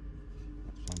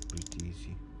that's one pretty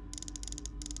easy.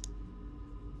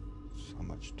 So how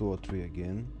much? 2 or 3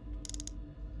 again.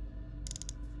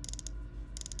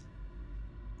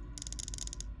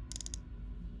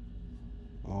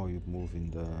 Oh, you move in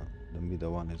the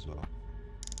middle one as well.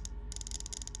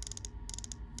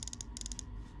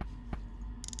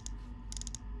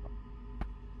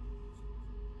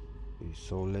 Okay,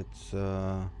 so let's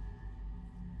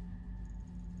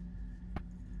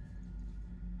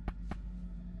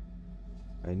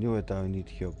I knew it, I need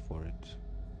help for it.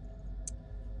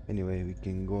 Anyway, we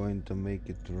can go in to make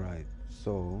it right.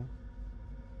 So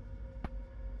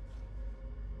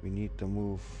we need to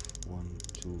move 1,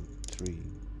 2, 3.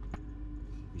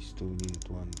 These two need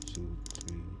 1, 2,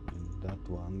 3, and that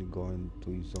one going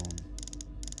to his own.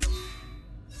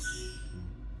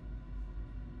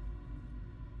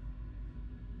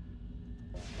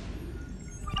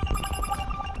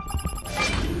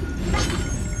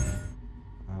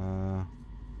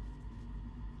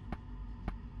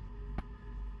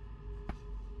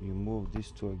 You move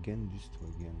these two again, these two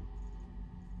again.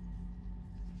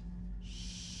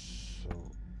 So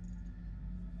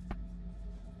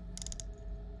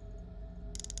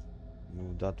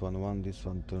move that one, this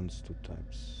one turns 2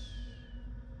 times.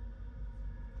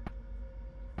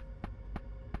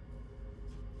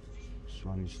 This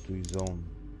one is to his own.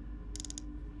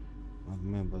 I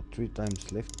remember 3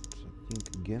 times left, I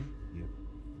think again. Yep.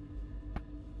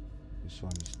 This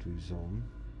one is to his own.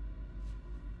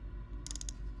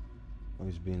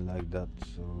 Always been like that,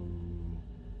 so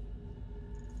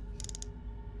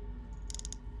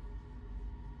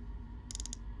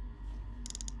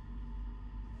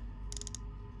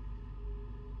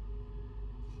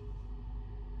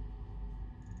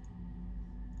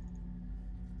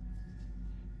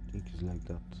I think it's like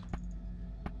that.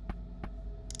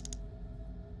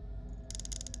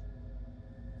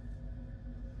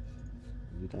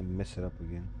 Did I mess it up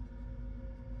again?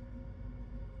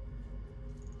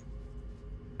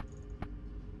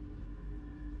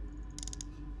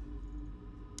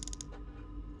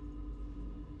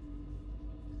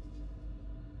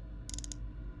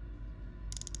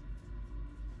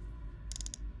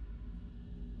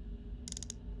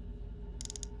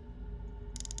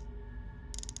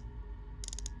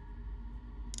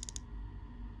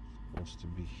 Supposed to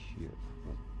be here.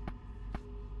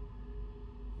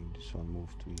 And this one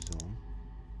moved to his own.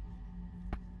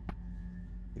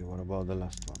 Okay, what about the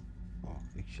last one? Oh,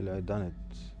 actually I done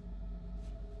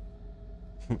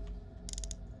it.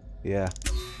 Yeah,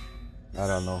 I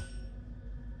don't know.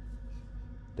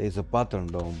 There's a pattern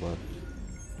though, but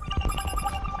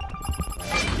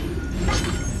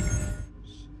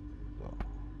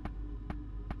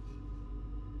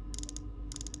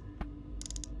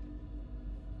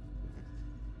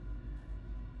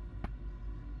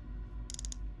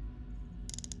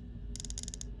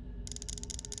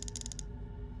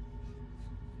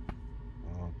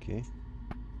okay.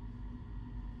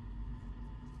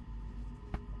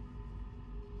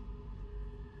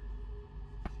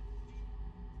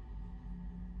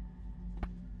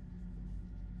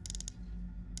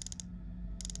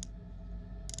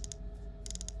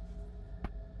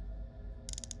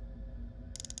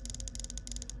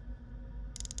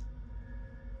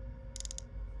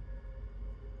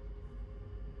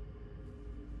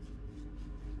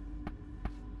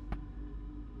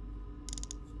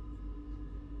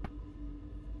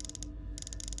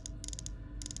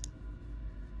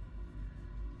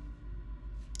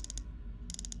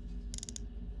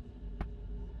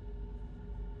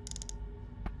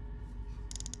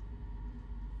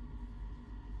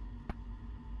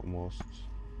 almost.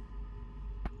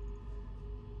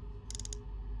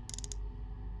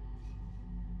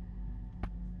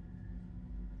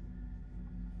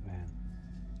 Man.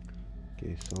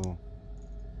 Okay, so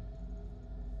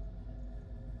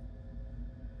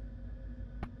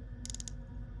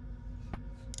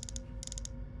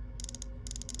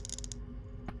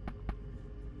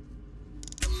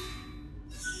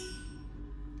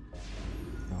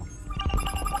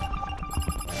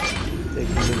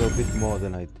takes a little bit more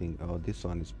than I think. Oh, this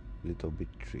one is a little bit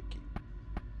tricky.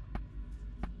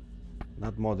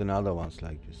 Not more than other ones,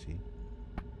 like you see.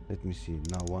 Let me see.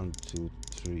 Now 1, 2,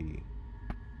 3.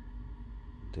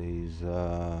 There is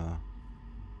no.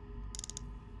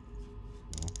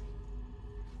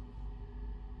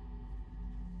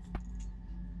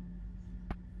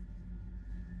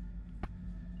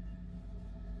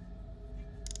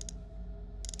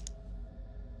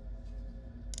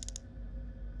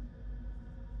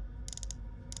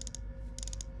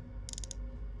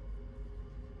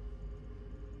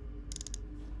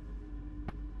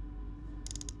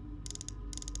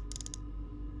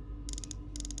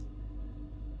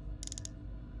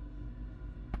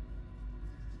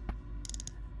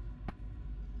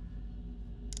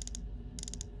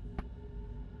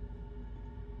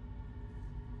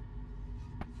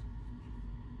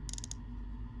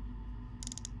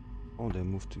 Oh, they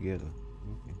move together.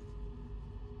 Okay.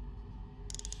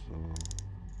 So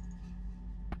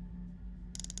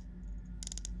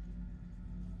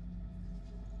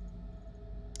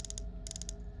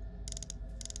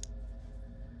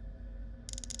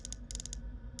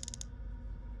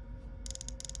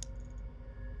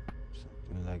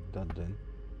something like that then.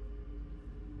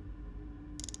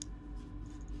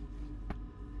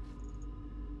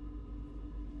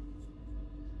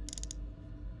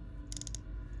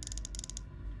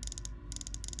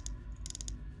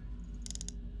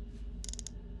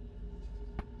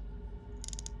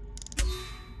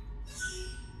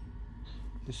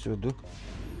 This should do.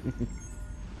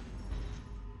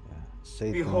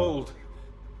 Satan. Behold,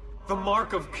 the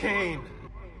mark of Cain.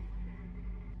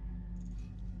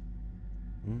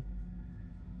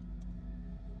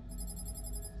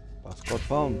 Passport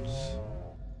found.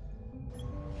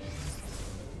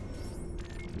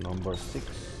 Number 6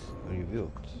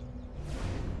 revealed.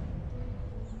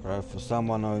 Right, for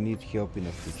someone I need help in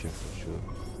the future for sure.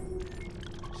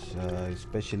 So,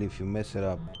 especially if you mess it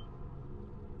up.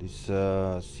 This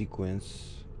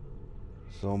sequence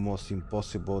is almost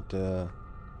impossible to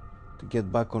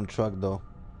get back on track though.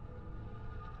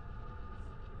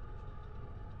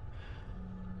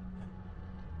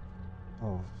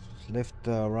 Oh, left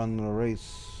run a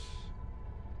race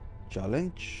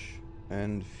challenge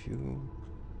and few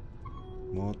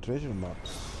more treasure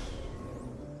maps,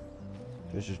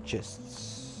 treasure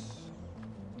chests.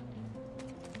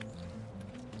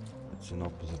 It's an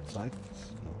opposite side.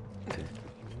 No. Okay.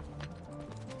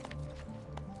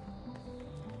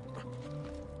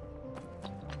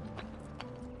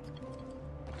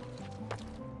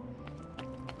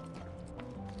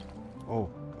 Oh,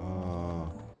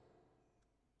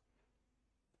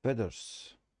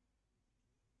 feathers.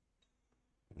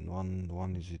 And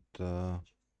one is it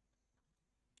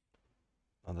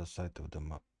other side of the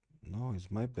map. No, it's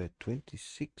my bad.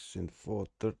 26 and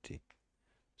 430.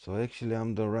 So actually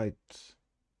I'm the right.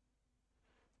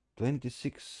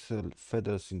 26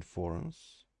 feathers in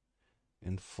Florence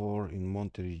and 4 in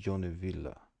Monteriggioni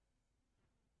Villa.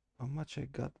 How much I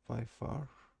got by far?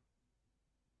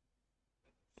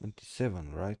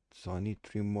 27, right? So I need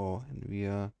 3 more and we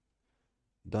are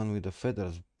done with the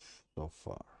feathers so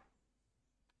far.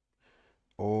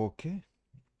 Okay.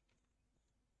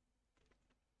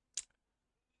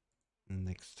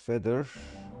 Next feather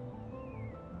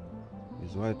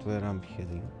is right where I'm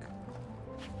heading.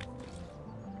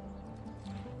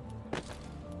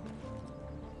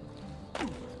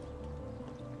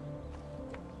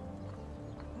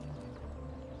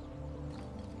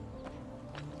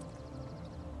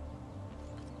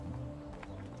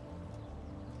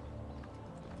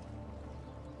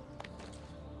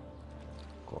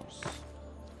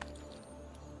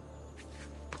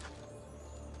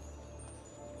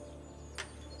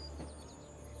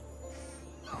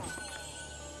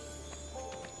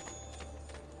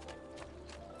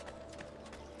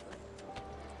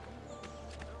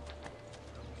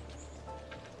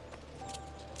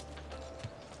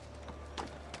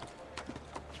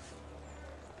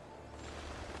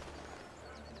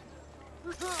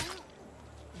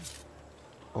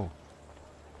 Oh,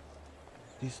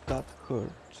 that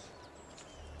hurts.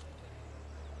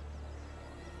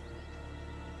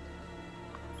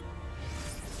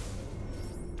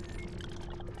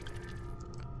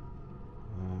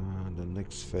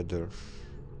 feather.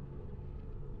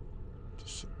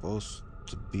 It's supposed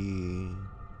to be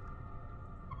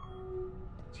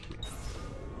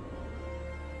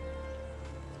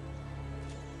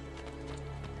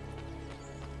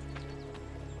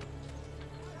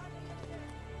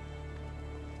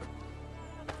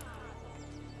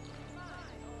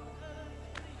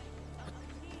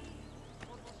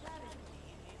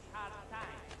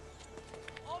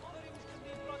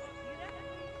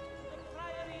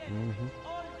here.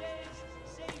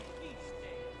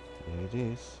 There it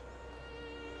is.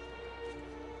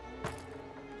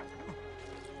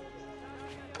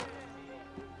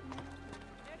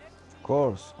 Of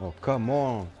course. Oh, come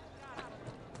on.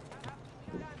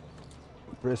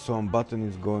 Press one button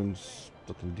is going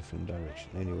totally different direction.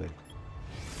 Anyway.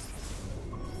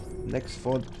 Next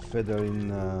feather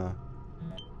in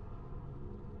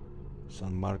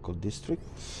San Marco district.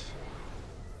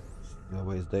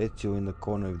 Where is the Ezio in the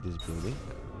corner of this building?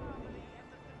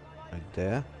 Right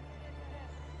there.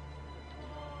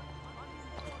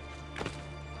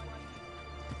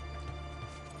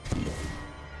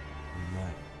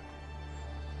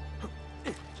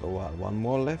 So what? One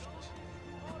more left.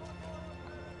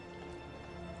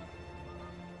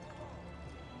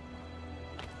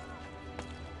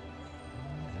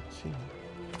 Let's see.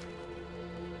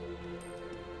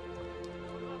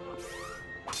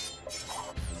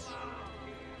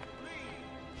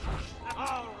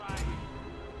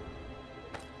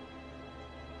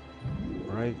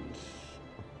 Right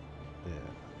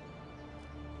there.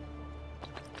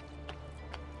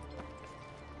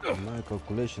 In my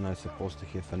calculation, I'm supposed to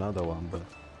have another one, but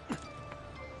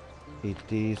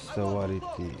it is what it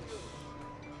is.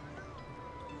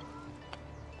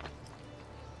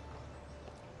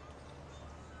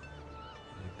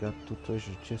 I got 2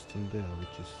 treasure chests in there,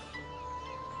 which is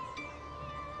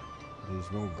there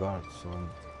is no guard, so I'm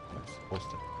supposed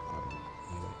to.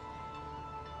 Anyway.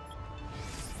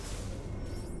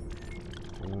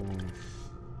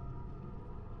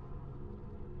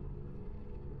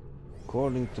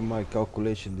 According to my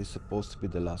calculation, this is supposed to be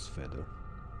the last feather.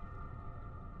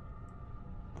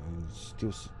 I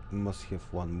still must have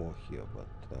one more here, but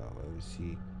we will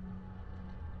see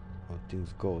how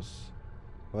things goes.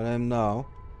 Where I am now,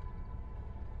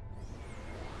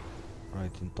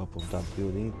 right on top of that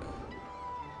building,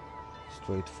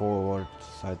 straight forward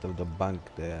side of the bank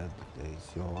there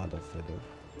is your other feather.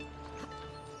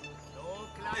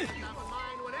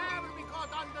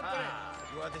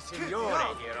 You are the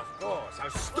signore here, of course. How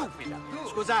stupid of you.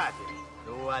 Scusatemi.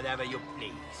 Do whatever you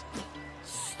please.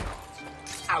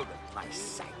 Out of my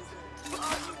sight.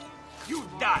 You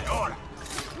die, ora.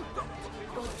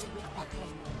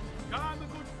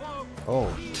 Oh.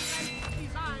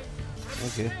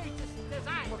 Okay.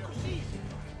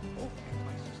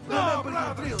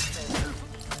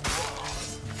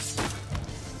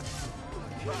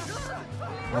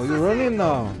 Oh, you're running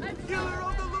now.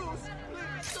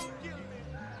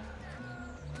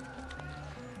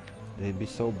 They be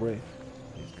so brave,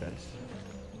 these guys.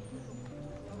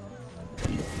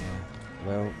 Yeah.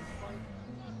 Well,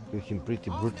 kill him pretty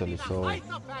brutally, so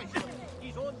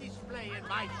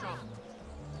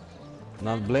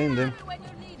not blame them.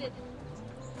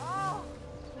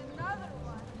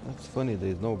 That's funny.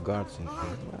 There's no guards in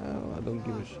here. Well, I don't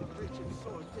give a shit.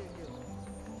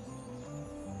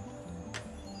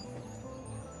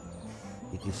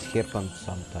 It is happened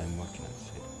sometime. What can I say?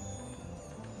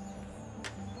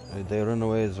 They run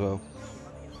away as well.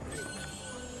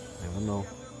 Never know.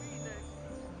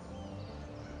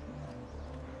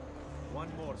 One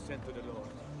more sent to the Lord,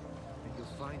 and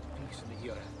you'll find peace in the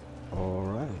hereafter. All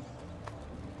right.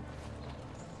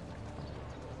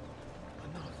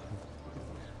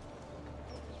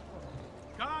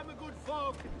 Come, good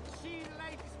folk, see the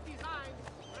latest designs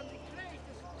from the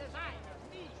greatest designer,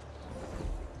 me.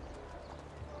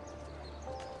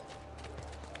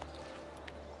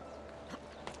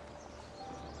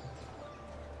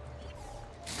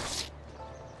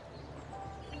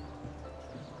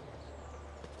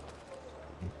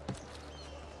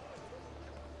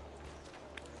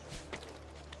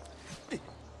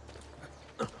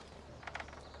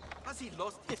 Has he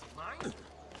lost his mind?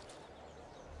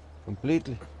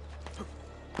 Completely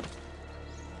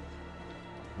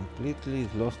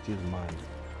he's lost his mind.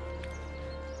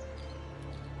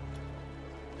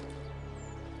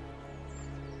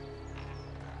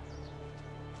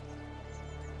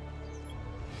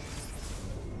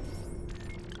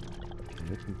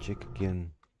 Let me check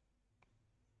again,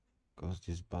 because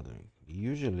this is bothering.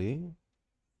 Usually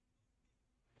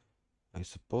I'm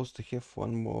supposed to have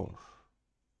one more.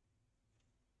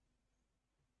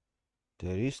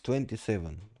 There is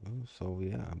 27. Oh, so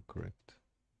yeah, I'm correct.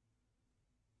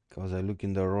 Because I look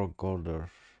in the wrong order.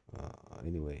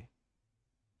 Anyway.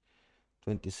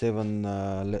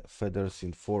 27 feathers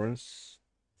in Florence.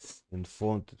 And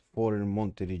 4 in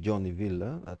Monteriggioni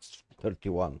Villa. That's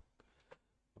 31.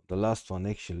 The last one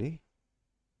actually.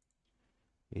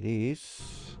 It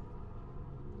is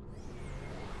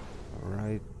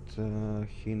right here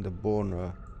in the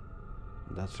border.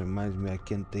 That reminds me I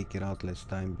can't take it out last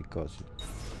time because it's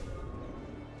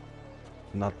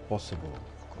not possible,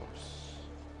 of course.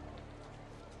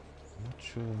 I'm not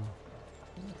sure.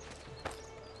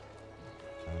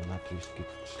 I'll not risk it.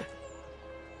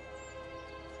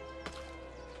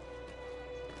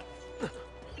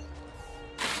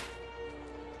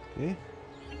 Okay.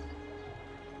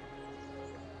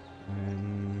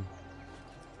 And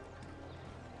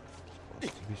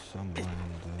supposed to be somewhere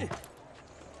in there.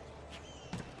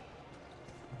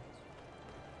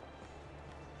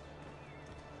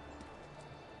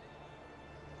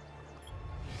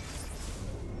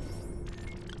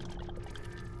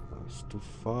 Oh, it's too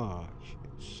far.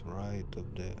 It's right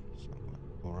up there somewhere.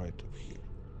 Or right up here.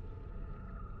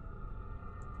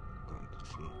 Going to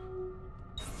see.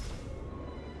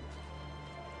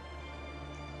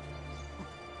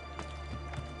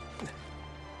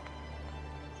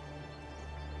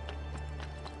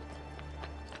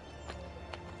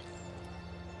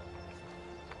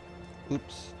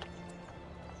 Oops.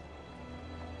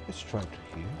 Let's try to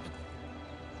hear.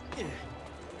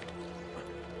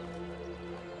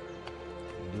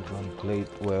 This one played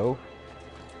well.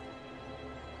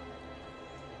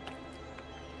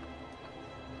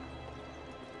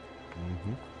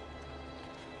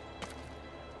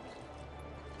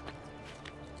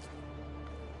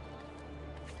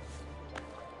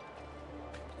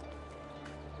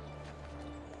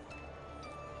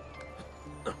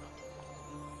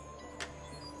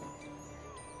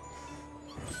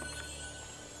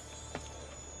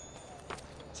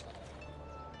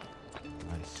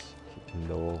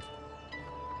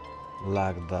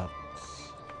 Like that.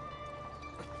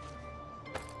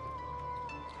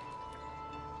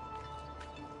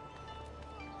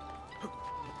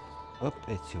 Up,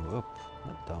 Ezio, up,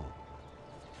 not down.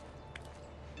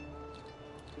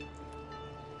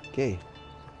 Okay.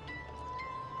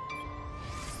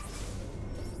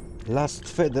 Last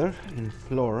feather in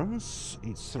Florence.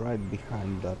 It's right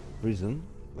behind that prison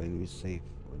when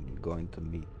you're going to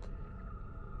meet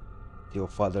your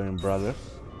father and brothers.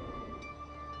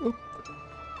 Oop.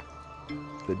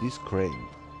 To this crane.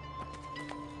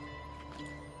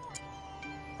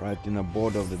 Right in the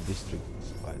border of the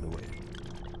districts, by the way.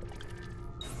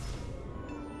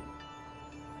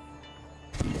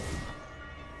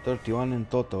 $31 in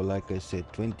total, like I said.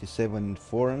 27 in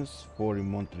Florence, 4 in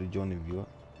Monteriggioni View.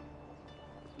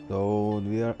 So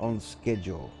we are on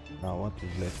schedule. Now what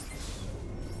is left?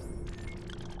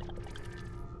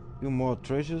 Few more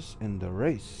treasures and the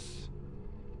race.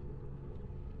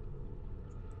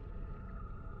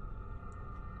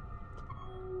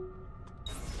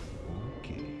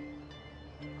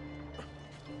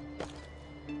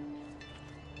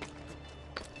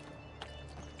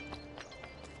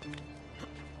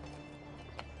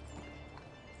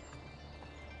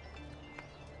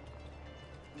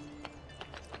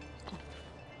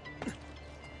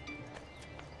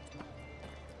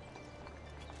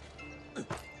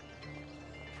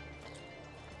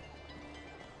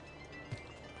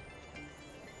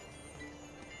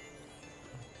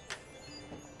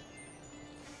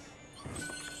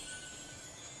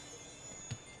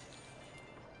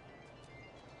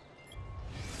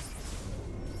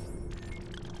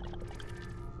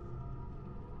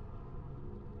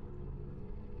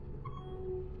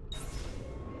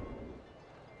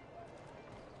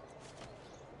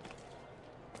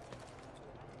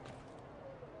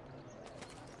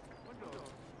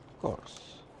 Course.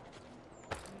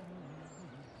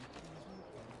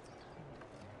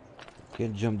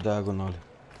 Can't jump diagonal.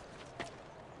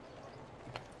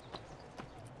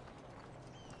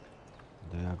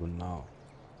 Diagonal.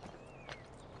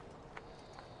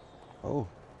 Oh,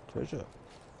 treasure.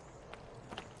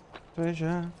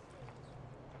 Treasure.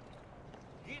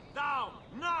 Get down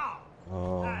now.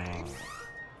 Oh. Hey.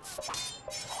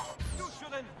 You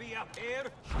shouldn't be up here.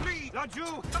 Please, don't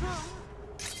you?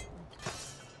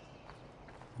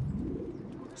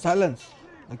 Silence!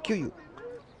 I'll kill you.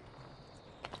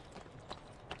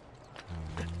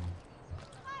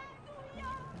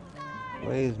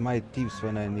 Where is my thieves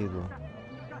when I need one?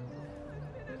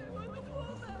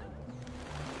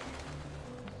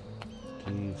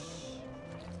 Thieves,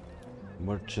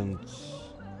 merchants,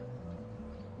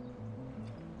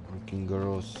 working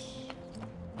girls.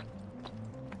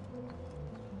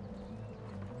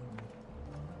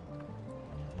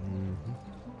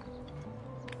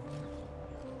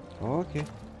 Okay.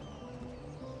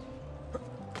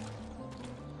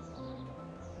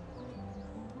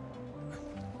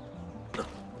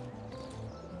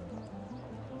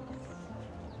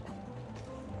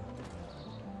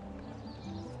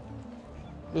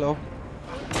 Hello.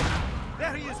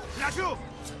 There he is! Raju!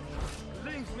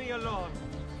 Leave me alone!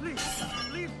 Please,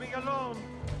 leave me alone!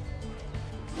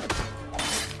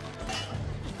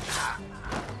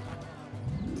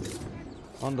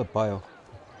 On the pile.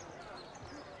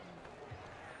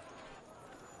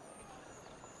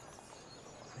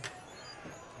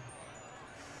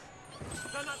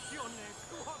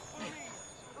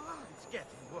 It's getting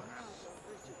worse.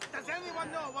 Does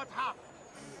anyone know what happened?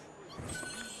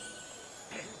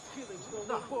 Killings know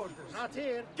no borders. Not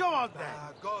here. Go on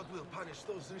then! God will punish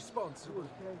those responsible.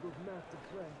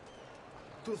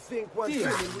 To think one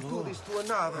human would do this to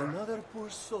another. Another poor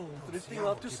soul drifting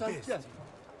out to Santiago.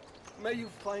 May you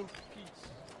find peace.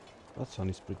 That song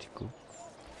is pretty cool.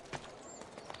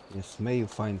 Yes, may you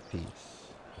find peace.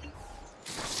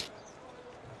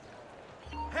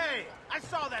 Hey! I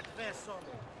saw that vessel!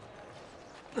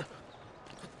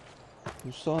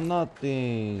 You saw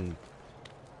nothing.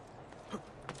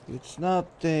 It's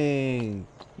nothing.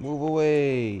 Move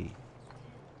away.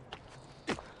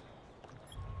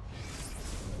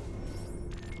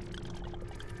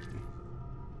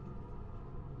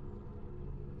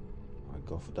 I'll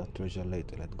go for that treasure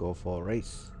later. Let's go for a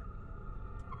race.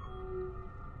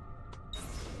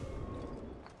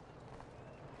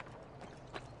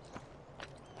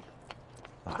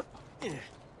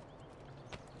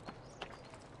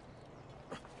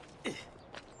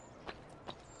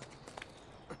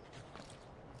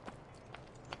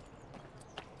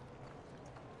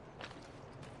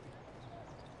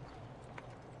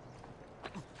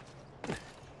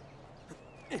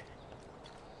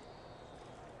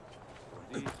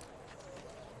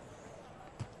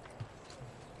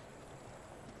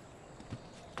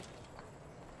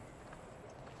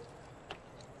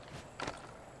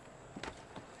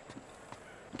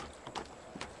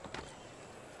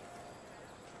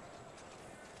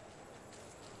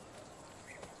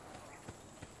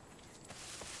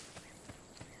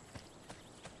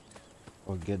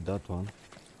 Forget that one.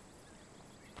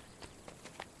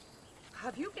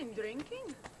 Have you been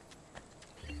drinking?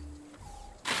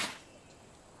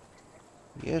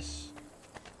 Yes.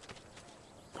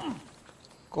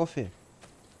 Coffee.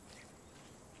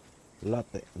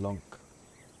 Latte, long.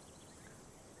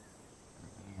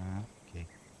 Okay.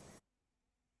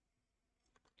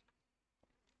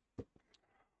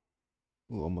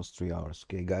 Ooh, almost 3 hours.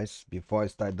 Okay, guys, before I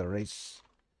start the race,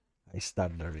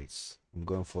 I'm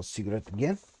going for a cigarette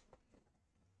again.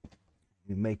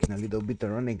 We're making a little bit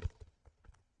of running.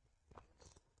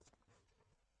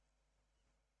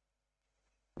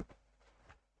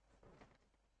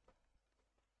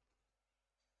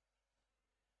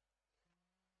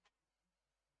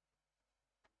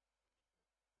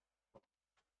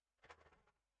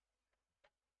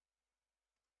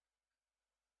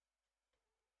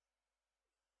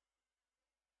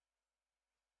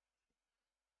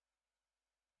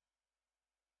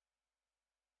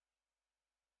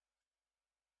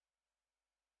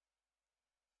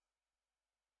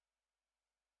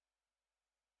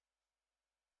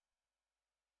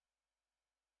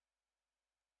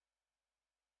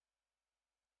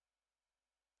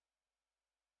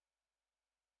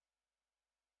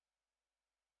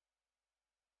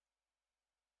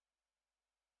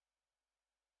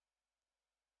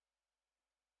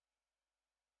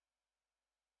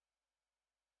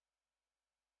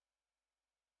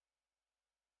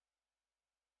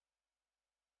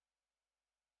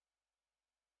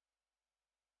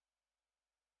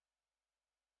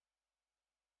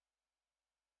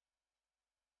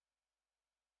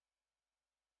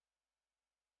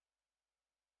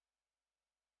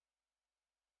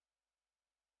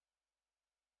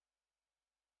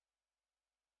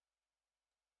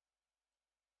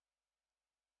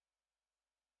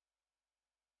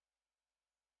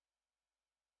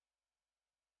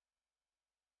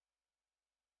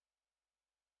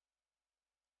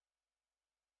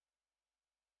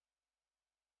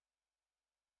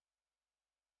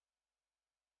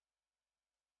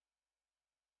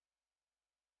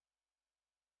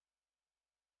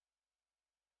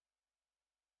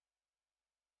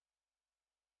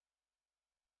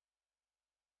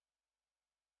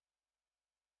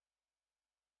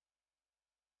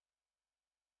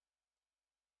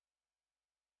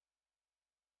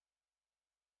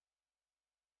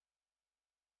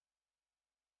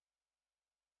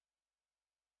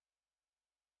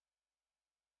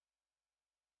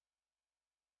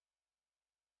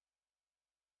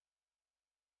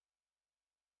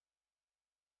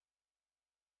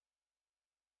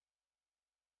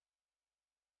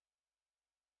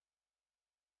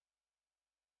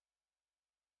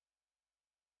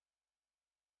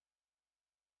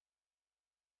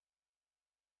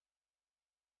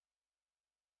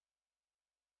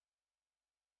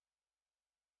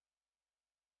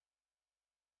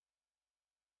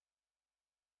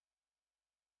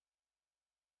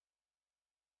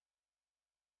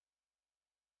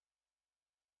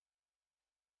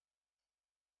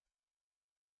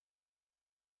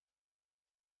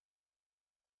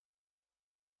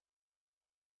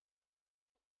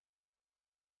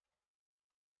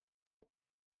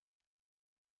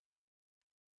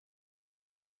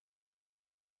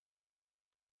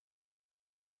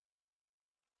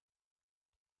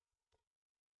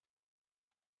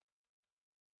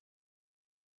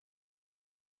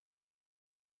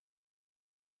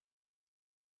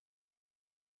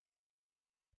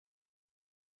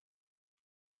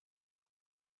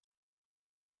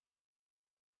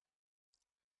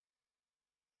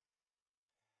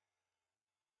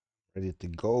 Ready to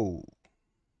go.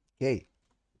 Okay.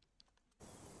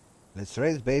 Let's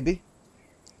race, baby.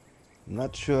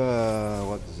 Not sure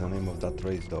what is the name of that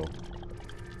race though.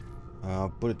 I'll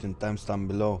put it in timestamp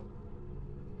below.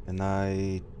 And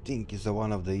I think it's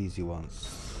one of the easy ones.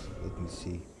 Let me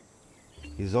see.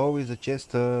 He's always a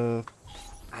Chester.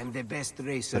 I'm the best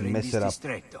racer in this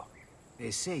distretto.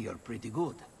 They say you're pretty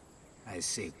good. I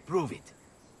say prove it.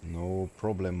 No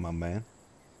problem, my man.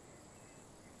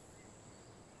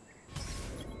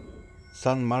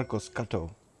 San Marcos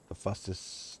Cato, the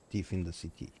fastest thief in the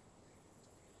city.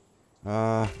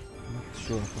 Not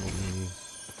sure how many.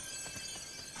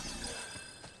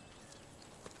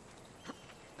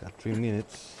 Got 3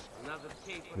 minutes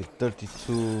with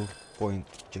 32 point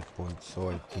checkpoints, so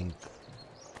I think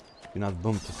if you're not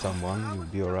bumped to someone, you'll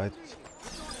be alright.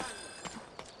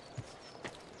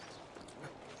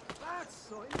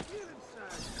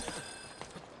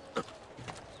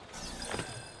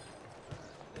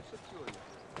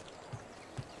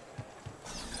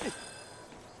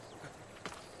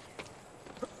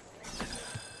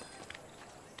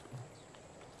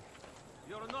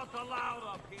 You're not allowed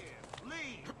up here.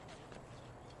 Leave.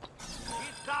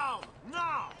 Get down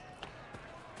now.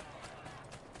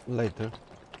 Later.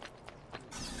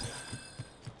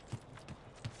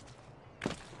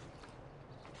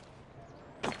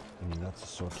 That's the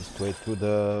shortest way to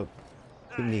the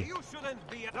chimney. You shouldn't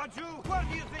be. Don't you? Where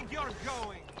do you think you're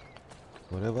going?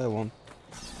 Whatever I want.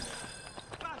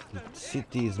 The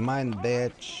city is mine,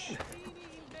 bitch.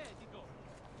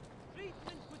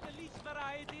 Treatment with the least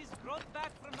varieties brought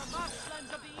back from the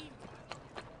marshlands of the East.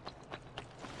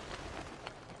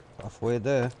 Halfway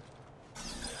there.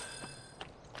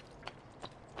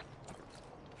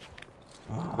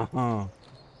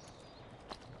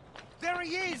 There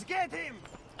he is. Get him.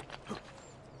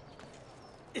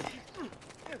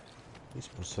 He's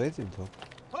persuasive though.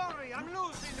 Hurry, I'm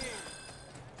losing him.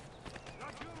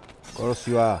 Of course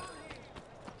you are.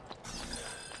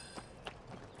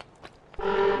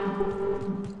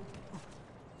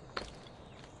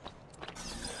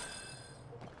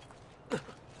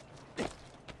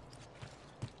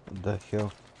 What the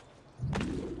hell?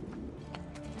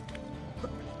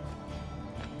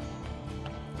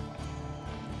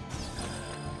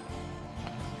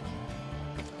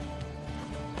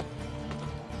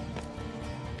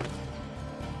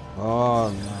 Oh no,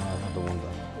 I don't want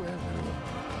that.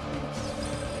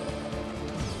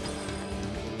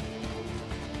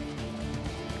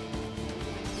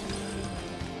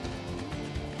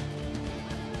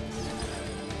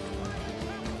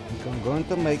 I think I'm going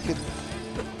to make it.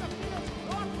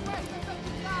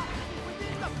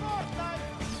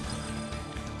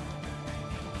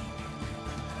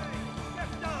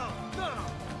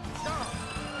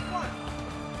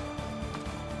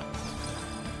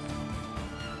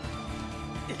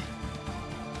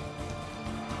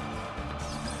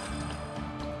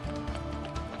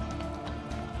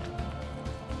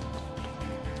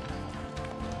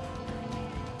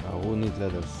 Who needs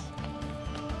leathers?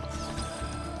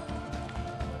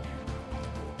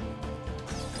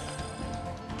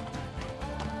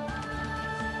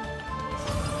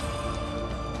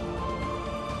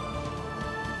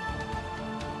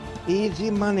 Easy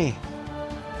money.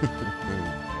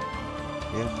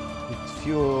 Yeah, it's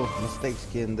few mistakes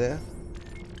here and there.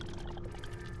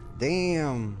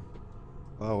 Damn.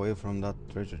 Far away from that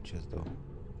treasure chest though.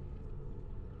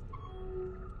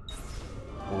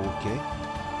 Okay.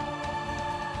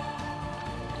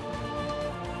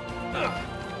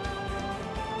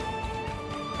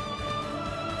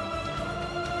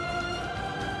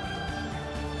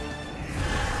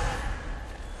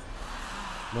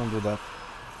 Don't do that.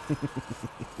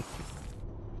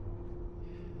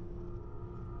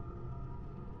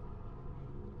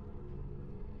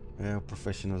 Yeah,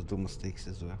 professionals do mistakes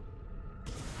as well.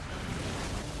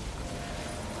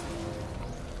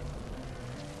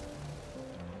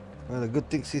 Well, the good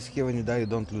thing is here when you die you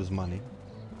don't lose money.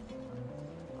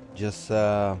 Just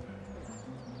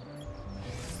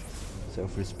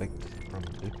self-respect,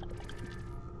 probably.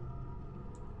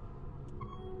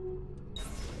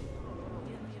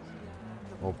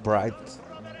 Or pride.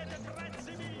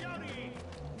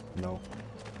 No.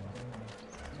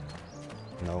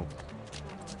 No.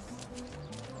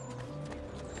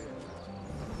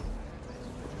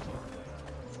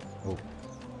 Oh.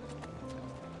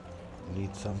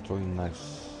 Need some throwing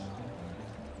knives.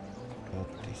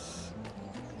 Got this.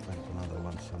 Find another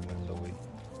one somewhere in the way.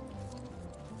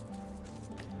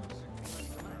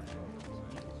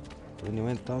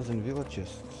 21,000 villa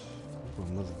chests.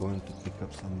 I'm not going to pick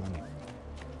up some money.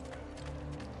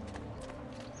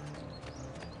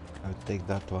 I'll take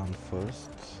that one first.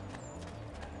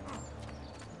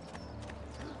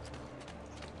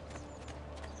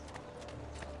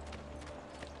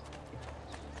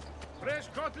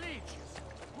 Scott Leach,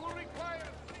 who requires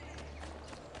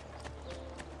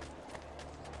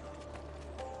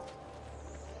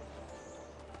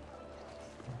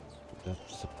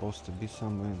That's supposed to be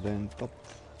somewhere there on top.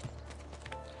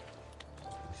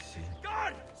 Let's see.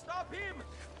 Guard! Stop him!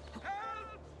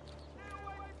 Help!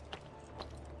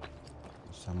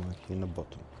 Somewhere here in the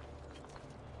bottom.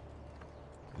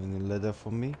 Any leather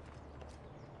for me?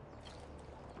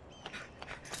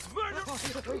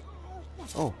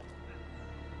 Oh.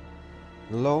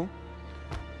 Hello?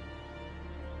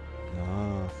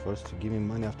 Ah, first you give me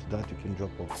money, after that you can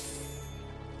drop off.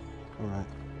 Alright.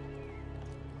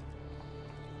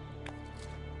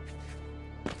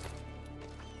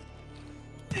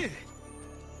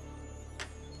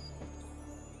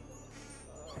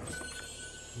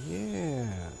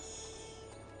 Yes.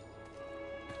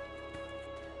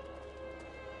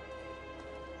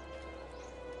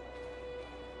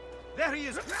 There he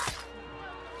is.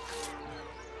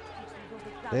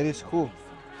 There is who?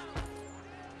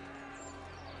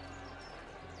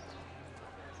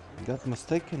 Got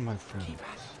mistaken, my friend.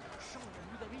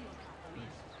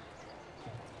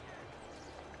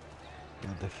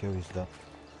 What the hell is that?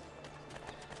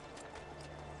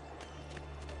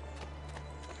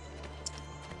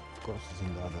 Of course, it's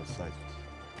on the other side.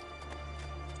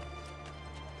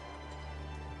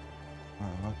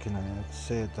 What can I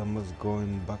say? I must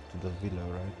going back to the villa,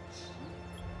 right?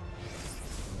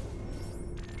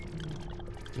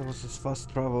 That was as fast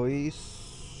travel is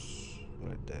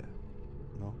right there.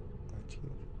 No, right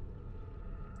here.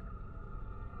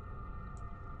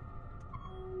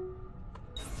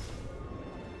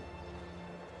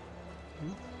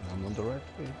 I'm on the right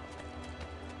way.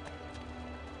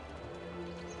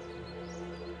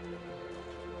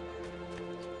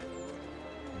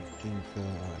 I think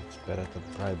it's better to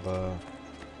bribe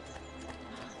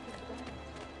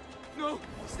No!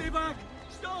 Stay back!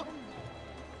 Stop!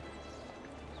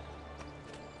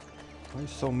 Why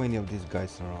so many of these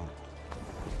guys around?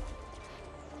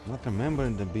 Not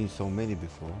remembering there being so many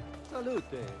before.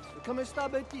 Salute, come sta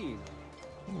Bettino?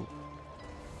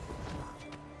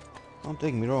 Don't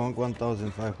take me wrong,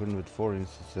 1,500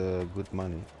 forints is good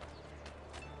money.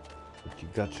 But you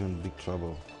got you in big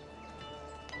trouble.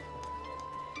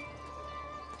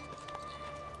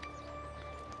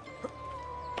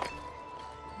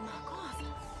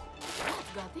 What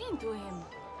got into him?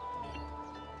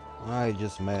 I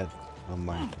just mad. Don't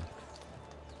mind.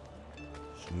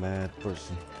 Just mad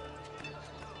person.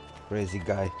 Crazy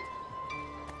guy.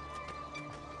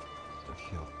 What the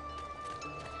hell?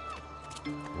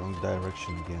 Wrong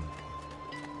direction again.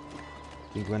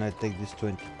 I think when I take this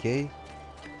 20k,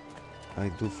 I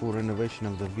do full renovation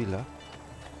of the villa,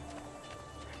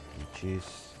 which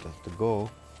is that's the goal.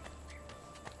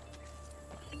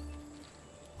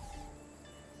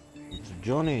 It's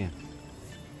Johnny.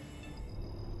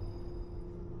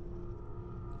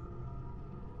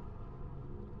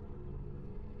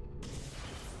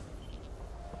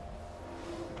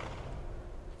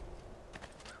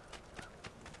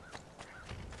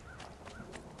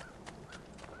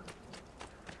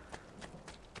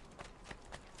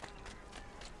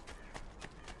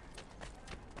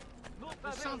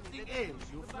 Something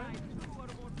else, you friend.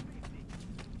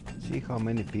 See how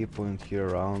many people in here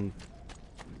around.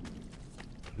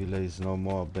 Villa is no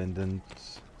more abandoned.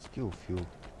 Still few.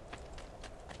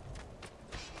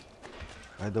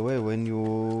 By the way, when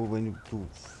you do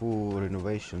full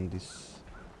renovation, this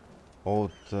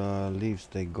old leaves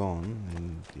they gone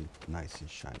and it's nice and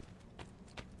shiny.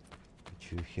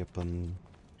 Which will happen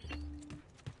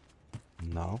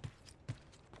now.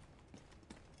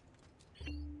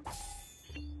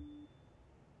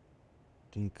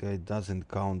 I think it doesn't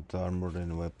count armor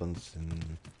and weapons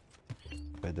and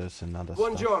feathers and other stuff.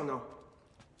 Buongiorno.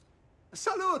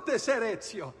 Salute, Ser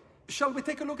Ezio. Shall we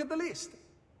take a look at the list?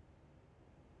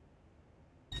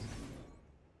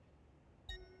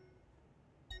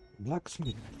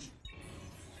 Blacksmith.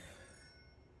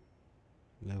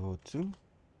 Level 2.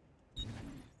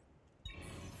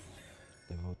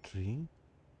 Level 3.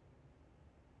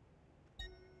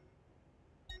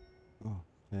 Oh,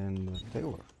 and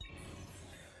tailor.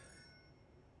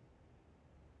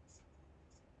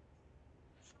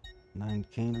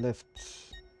 $9k left.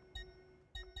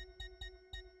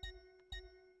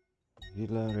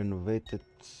 Villa renovated.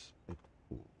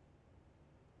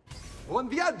 Buon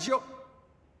viaggio!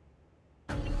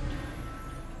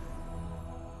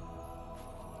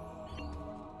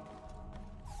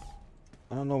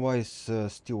 I don't know why he's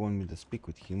still want me to speak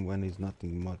with him when he's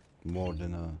nothing much more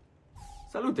than a...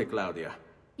 Salute, Claudia.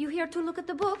 You here to look at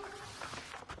the book?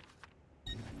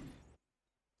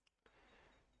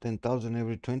 10,000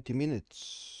 every 20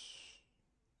 minutes.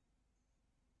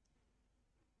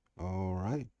 All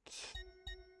right.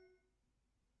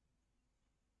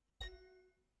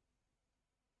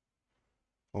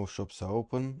 All shops are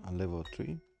open at level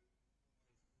 3.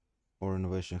 All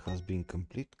renovation has been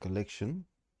complete. Collection.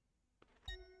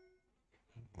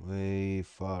 Way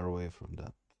far away from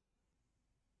that.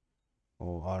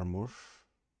 All armor.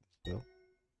 Let's go.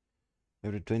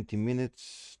 Every 20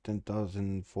 minutes,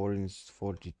 10,000 forints,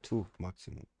 42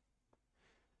 maximum.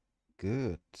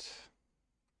 Good.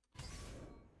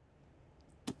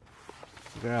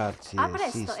 Grazie, A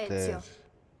presto, sister. Ezio.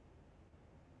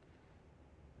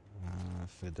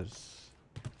 Feathers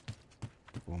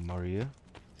for Maria.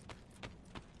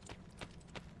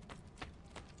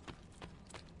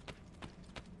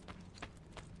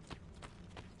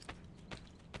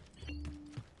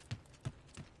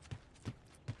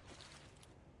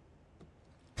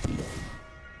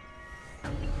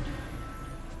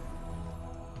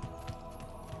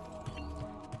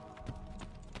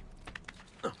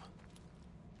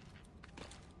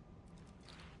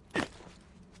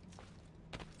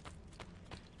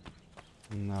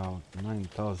 Now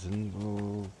 9,000.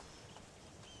 Oh,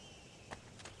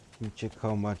 let me check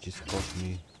how much it's cost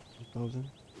me. 2,000.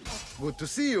 Good to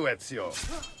see you, Ezio.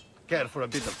 Care for a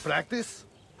bit of practice?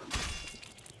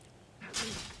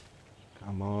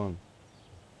 Come on.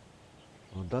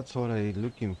 Oh, that's what I'm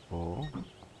looking for.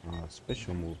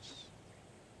 Special moves.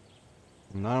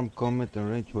 Unarmed combat and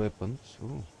range weapons.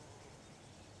 Ooh.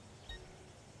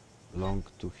 Long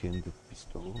two-handed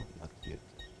pistol. Not yet.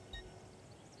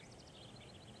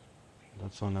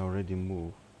 That's one I already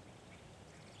moved.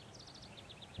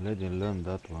 Already learned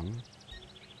that one.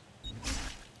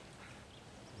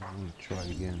 I'm gonna try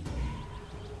again.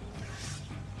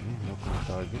 Okay, lock on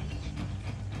target.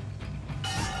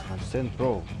 Send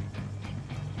pro.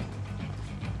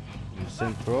 You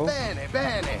send pro. Bene,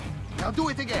 bene. Now do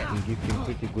it again. And give him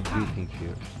pretty good beating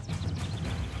here.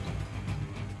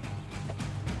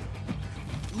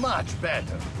 Much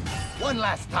better. One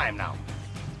last time now.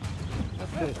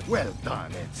 That's it. Well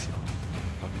done, Ezio.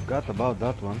 I forgot about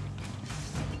that one.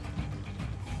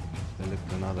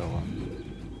 Select another one.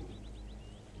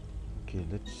 Okay,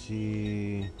 let's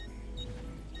see.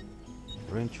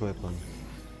 Range weapon.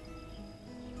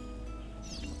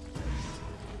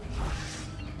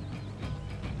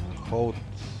 Hold.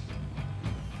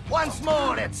 Once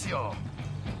more, Ezio.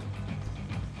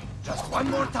 Just one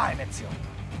more time, Ezio.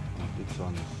 This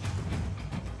one is.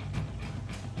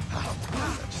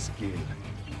 Such skill,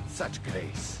 such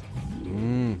grace.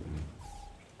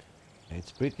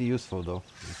 It's pretty useful though,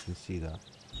 you can see that.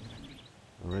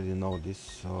 Already know this,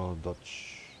 so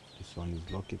dodge. This one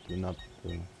is locked with not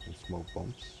smoke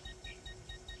bombs.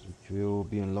 It will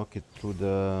be unlocked through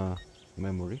the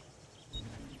memory.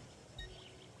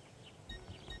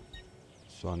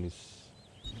 This one is.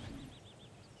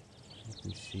 Let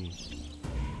me see.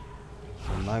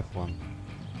 The knife one.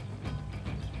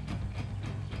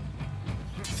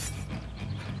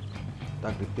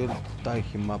 Так, теперь tie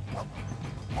him up.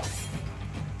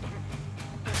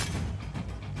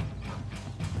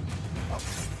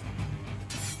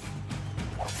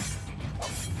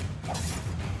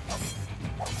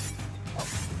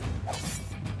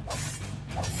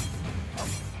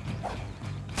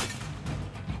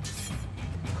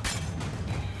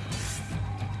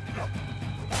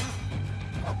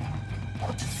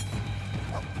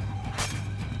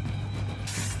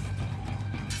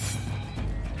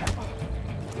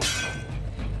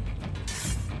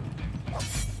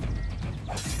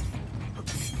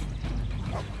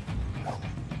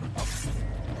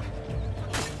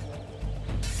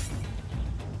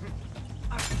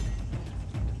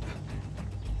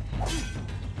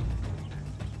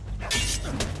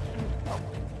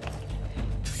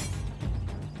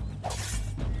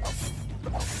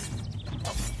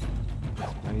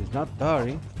 He's not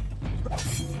tiring.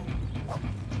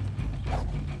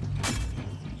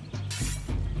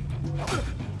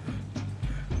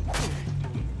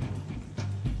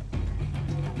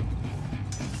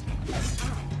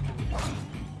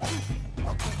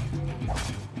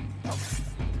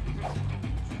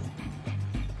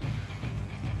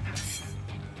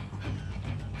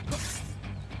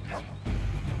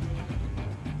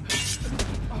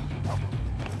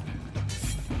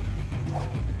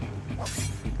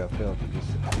 I failed to do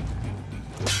so.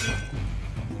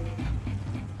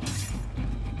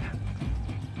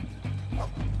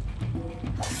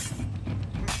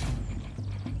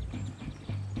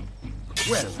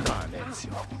 Well done,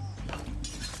 Ezio.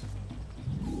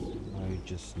 I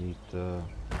just need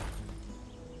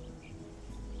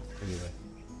anyway.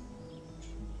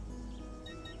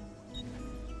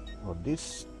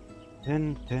 this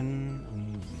 10, 10,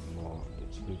 and more.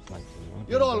 That's free fighting.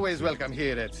 Okay, You're always that's it. welcome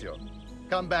here, Ezio.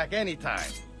 Come back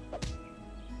anytime.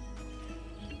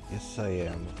 Yes, I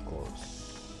am, of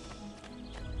course.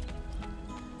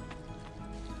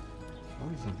 How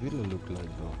does the villa look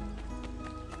like, though?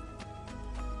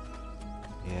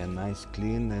 Yeah, nice,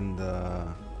 clean, and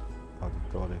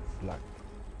Auditore flag.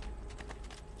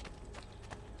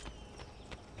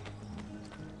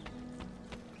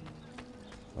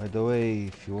 By the way,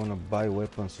 if you wanna buy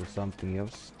weapons or something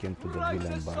else, come to the villa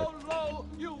and buy it.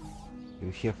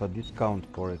 You have a discount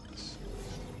for it.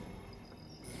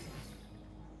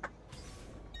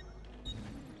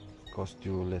 Cost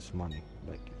you less money,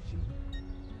 like you see.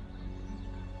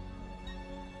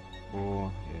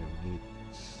 Oh, yeah, we need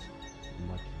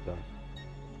much done.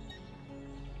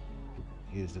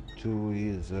 Here's a 2,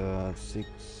 here's a 6,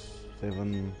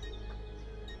 7,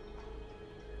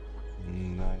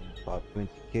 9, about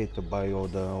 20k to buy all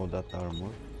that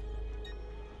armor.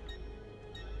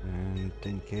 And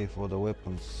 10k for the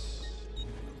weapons.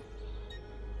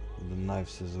 The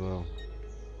knives as well.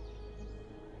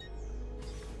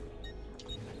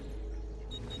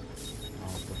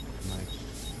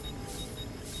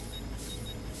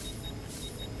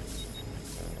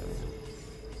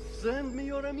 Send me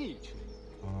your amici.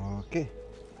 Okay.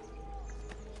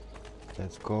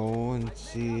 Let's go and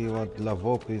see what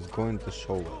Lavope is going to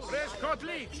show us.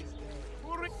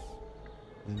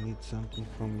 I need something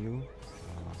from you.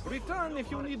 Return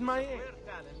if you need my aid.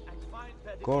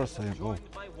 Of course I am. No.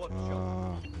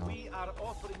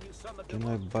 Can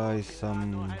I buy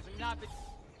some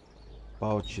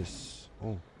pouches?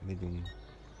 Oh, medium.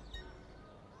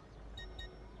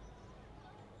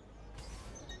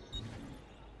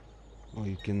 Oh,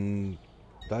 you can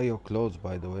dye your clothes,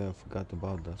 by the way. I forgot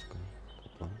about that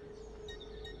one.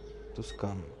 To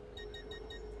scan.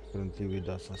 Currently with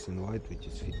Assassin White, which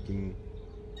is fit him.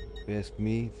 If you ask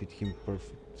me, fit him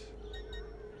perfect.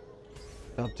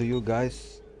 Up to you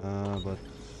guys, but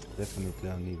definitely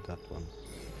I need that one.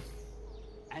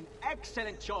 An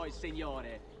excellent choice,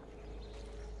 signore.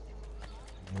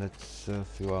 Let's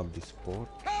fill up this port.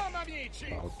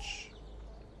 Pouch.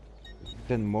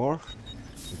 10 more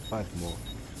and 5 more.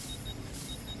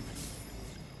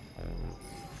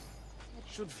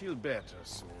 Should feel better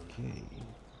soon. Okay.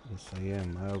 Yes, I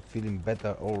am. I'm feeling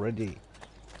better already.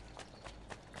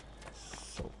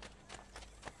 So.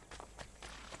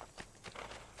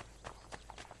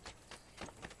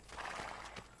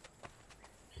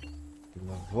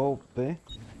 Lavope.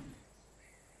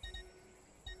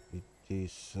 It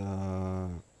is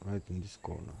right in this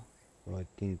corner. So I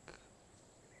think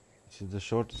this is the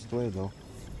shortest way, though.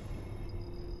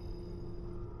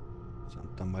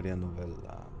 Santa Maria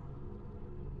Novella.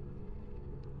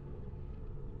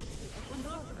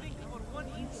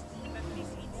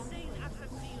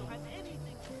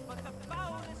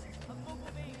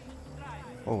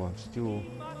 Oh, I'm still...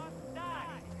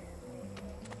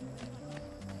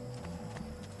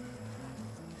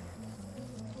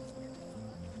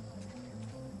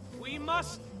 We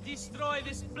must destroy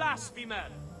this blasphemer.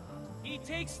 He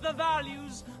takes the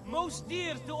values most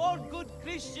dear to all good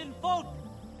Christian folk.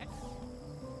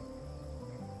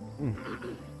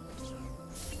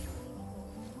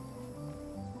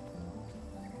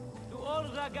 To all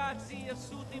ragazzi of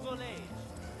suitable age,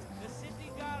 the city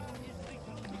guard is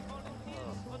recruiting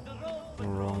volunteers for the road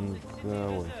Wrong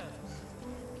way.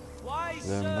 Why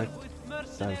serve with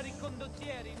mercenary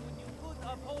condottieri when you could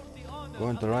uphold the honor Go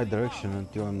in the right direction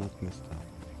until I'm not messed up.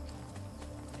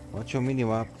 Watch your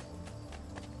minimap.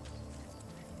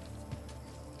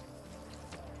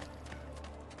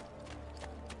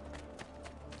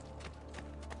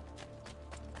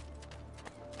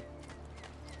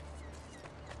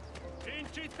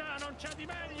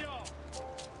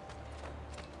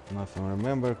 Now, if I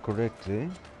remember correctly,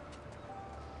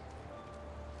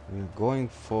 we're going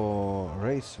for a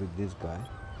race with this guy.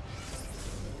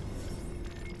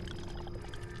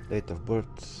 Date of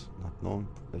birth not known,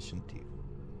 profession thief.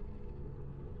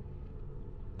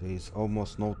 There is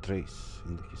almost no trace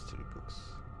in the history books.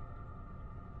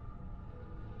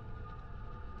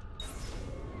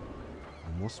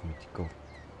 Almost mythical.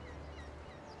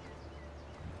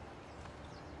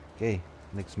 Okay,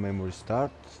 next memory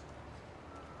start.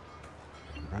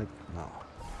 Right now.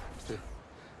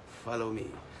 Follow me.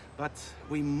 But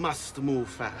we must move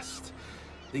fast.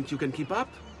 Think you can keep up?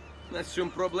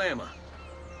 Nessun problema.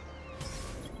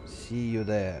 See you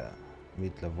there.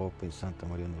 Meet Lavope in Santa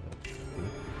Maria Novella.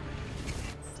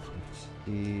 Let's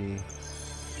see.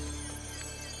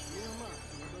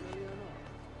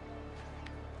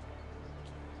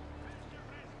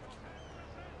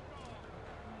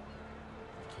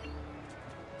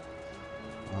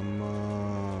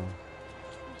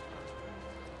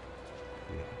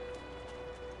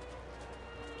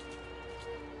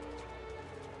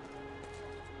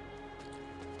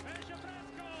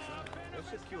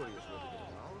 curious what it is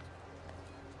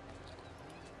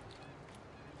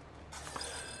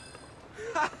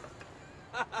about.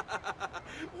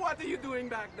 What are you doing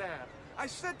back there? I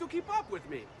said to keep up with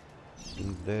me.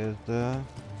 And there's the...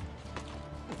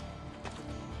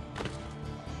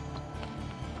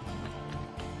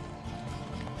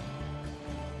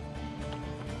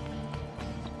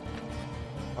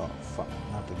 Oh fuck,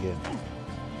 not again. I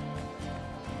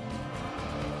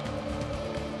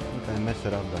think I messed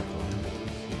it up that one.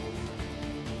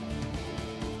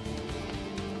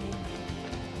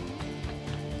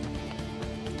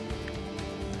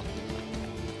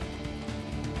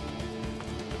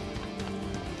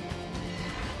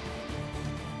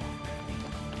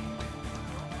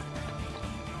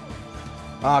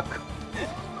 Fuck.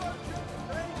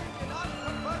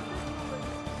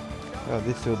 Yeah,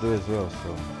 this will do as well,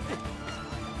 so.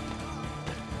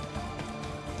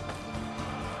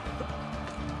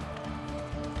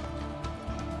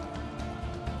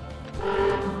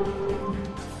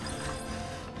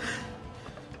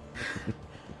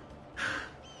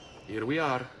 Here we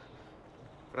are.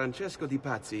 Francesco di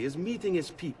Pazzi is meeting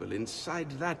his people inside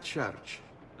that church.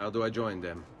 How do I join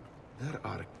them? There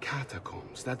are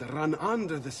catacombs that run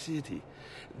under the city.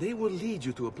 They will lead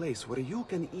you to a place where you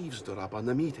can eavesdrop on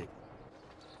the meeting.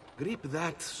 Grip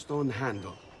that stone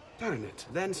handle. Turn it,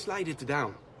 then slide it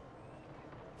down.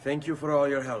 Thank you for all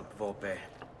your help, Volpe.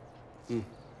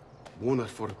 Buona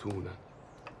fortuna.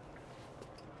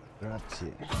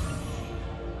 Grazie.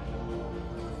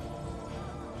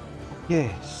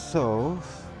 Okay, so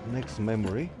next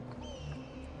memory,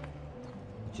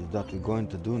 which is that we're going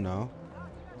to do now.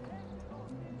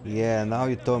 Yeah, now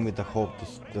you told me to hold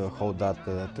that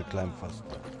to climb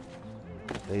faster.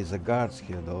 There is a guards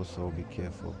here though, so be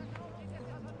careful.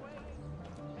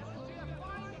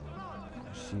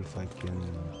 See if I can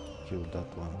kill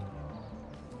that one.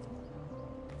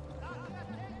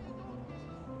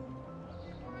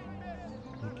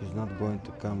 I think he's not going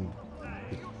to come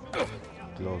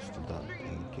close to that.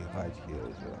 And he can hide here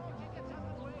as well.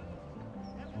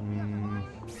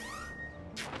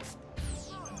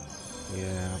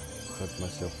 Yeah, hurt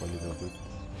myself a little bit.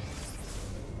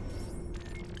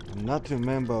 I'm not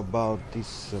remember about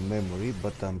this memory,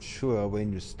 but I'm sure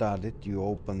when you start it, you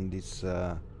open this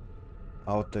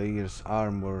Outer Ears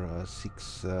Armor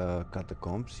 6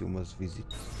 catacombs. You must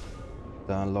visit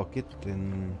to unlock it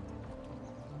and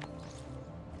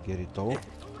get it all.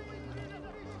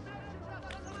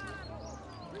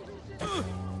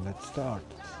 Let's start.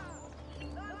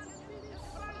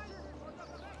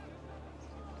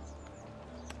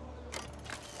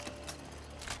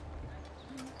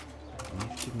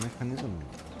 Mechanism.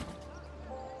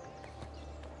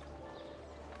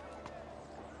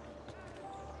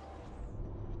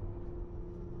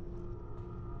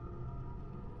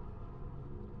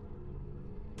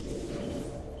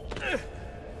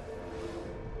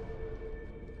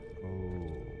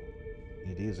 Oh,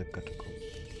 it is a catacomb.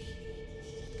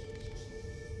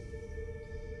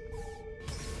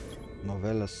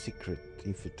 Novella secret.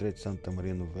 Infiltrate Santa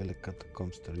Maria Novella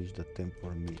catacombs to reach the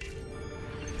temple meet.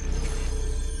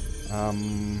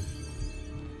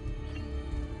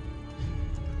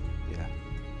 Yeah.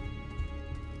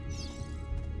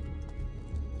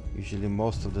 Usually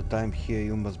most of the time here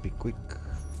you must be quick.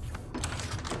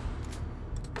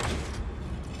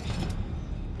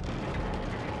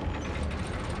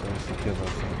 Also give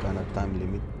us some kind of time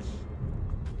limit.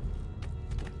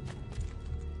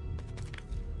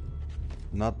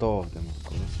 Not all of them, of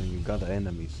course, and you got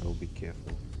enemies, so be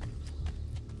careful.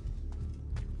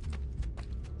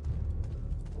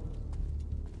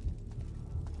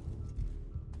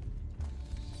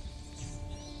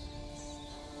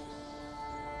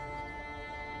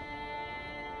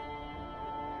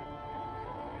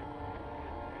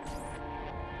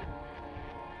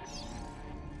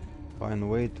 Find a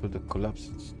way through the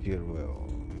collapsed stairwell.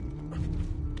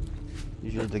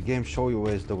 Usually the game show you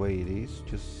where's the way it is,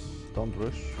 just don't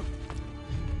rush. If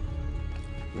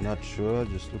you're not sure,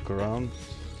 just look around.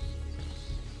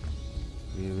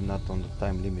 We're not on the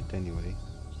time limit anyway.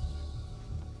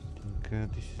 I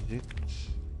think this is it.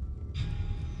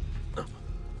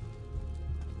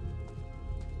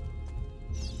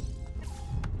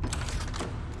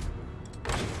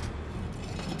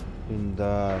 In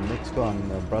the next one,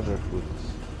 Brotherhood,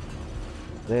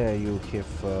 there you have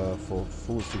for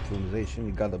full synchronization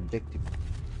you got objective.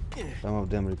 Some of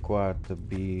them require to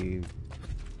be,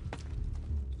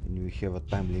 and you have a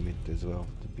time limit as well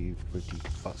to be pretty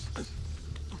fast.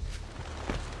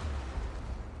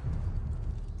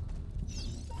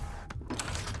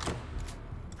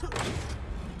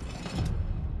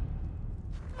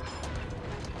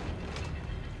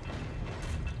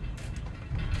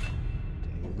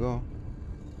 go.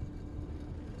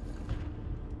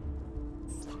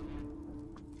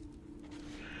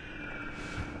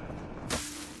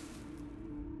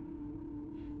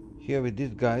 Here with these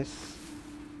guys.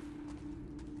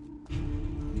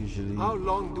 Usually. How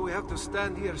long do we have to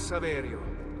stand here, Saverio?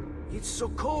 It's so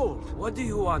cold. What do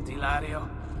you want, Ilario?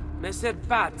 Messer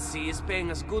Pazzi is paying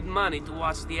us good money to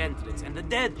watch the entrance, and the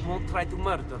dead won't try to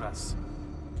murder us.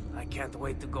 I can't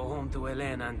wait to go home to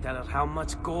Elena and tell her how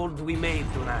much gold we made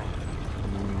tonight.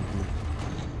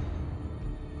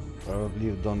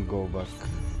 Probably don't go back.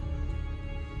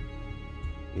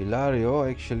 Ilario,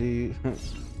 actually,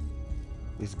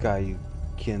 this guy you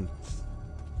can't.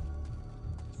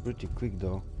 It's pretty quick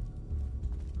though.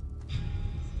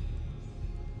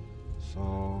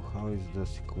 So how is the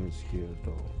sequence here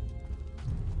though?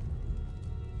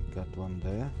 Got one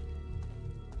there.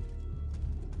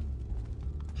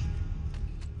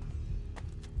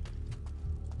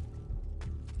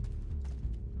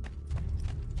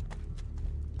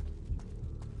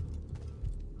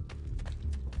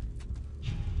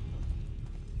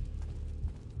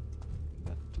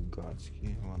 Got two guards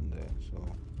here, one there, so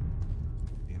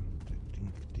yeah, I think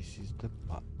this is the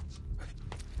path.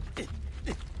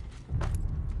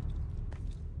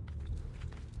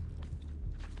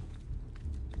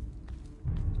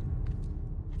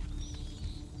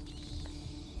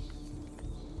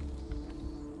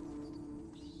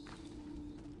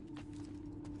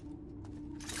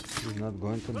 He's not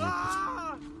going to make it.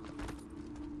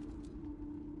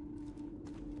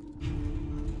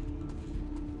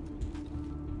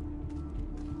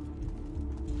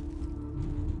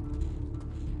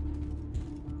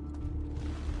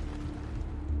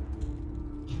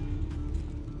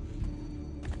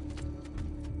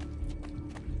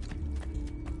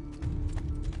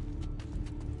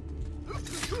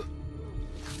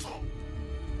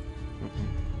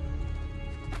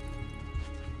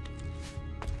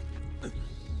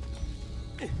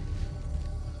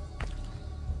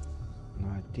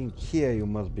 Here you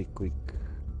must be quick.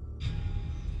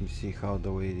 You see how the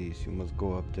way it is. You must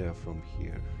go up there from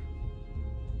here.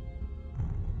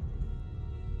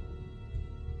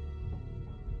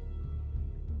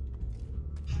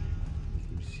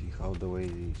 You see how the way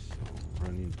it is. So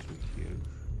running through here.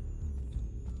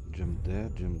 Jump there,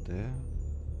 jump there.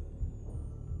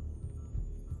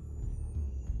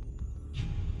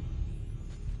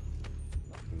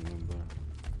 Remember.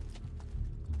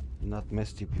 Not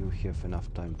messed if you have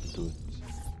enough time to do it.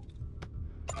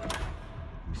 Let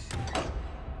me see.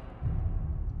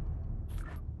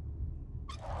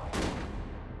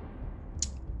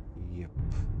 Yep.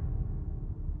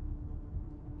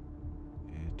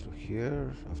 Through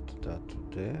here, after that to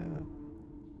there.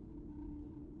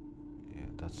 Yeah,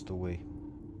 that's the way.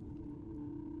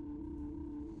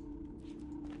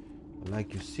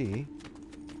 Like you see,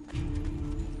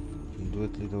 you can do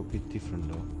it a little bit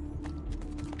different though.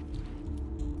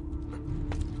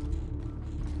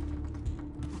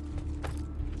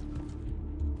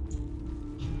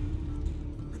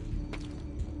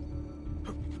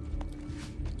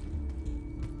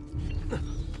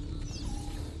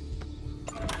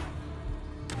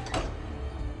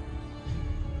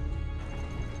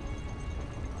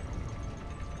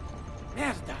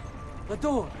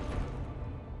 Door.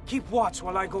 Keep watch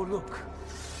while I go look.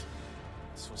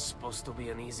 This was supposed to be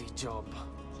an easy job.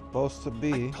 Supposed to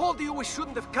be. I told you we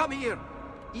shouldn't have come here.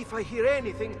 If I hear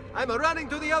anything, I'm running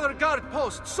to the other guard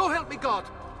post. So help me God.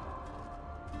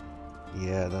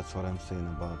 Yeah, that's what I'm saying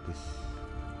about this.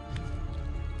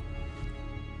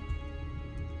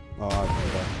 Oh, I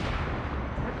forgot.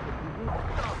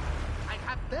 I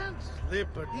have danced.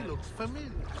 Slipper, he looks familiar.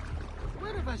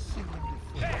 Where have I seen him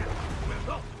before? There! Well,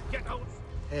 no, get out!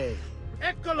 Hey.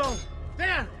 Eccolo!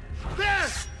 There! There!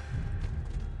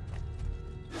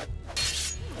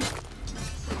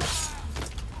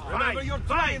 Remember your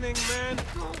training, man!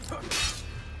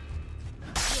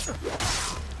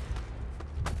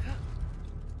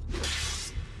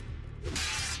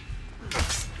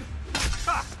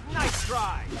 Ah, nice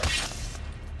try!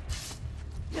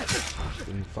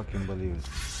 Couldn't fucking believe it.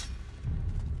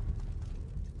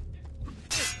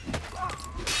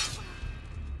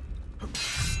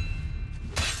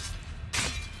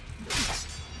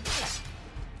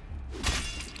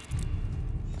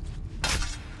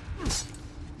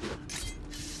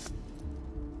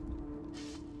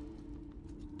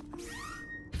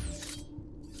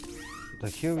 The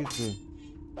hell is the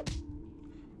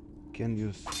can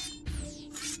use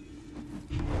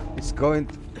it's going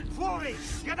to... Fury!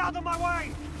 Get out of my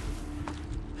way!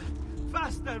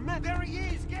 Faster, man! There he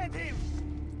is! Get him!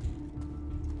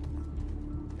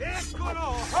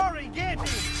 Eccolo! Hurry, get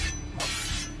him!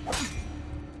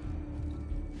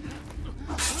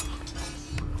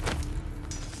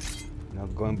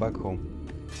 Not going back home.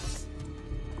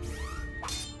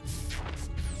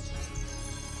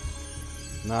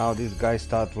 Now this guy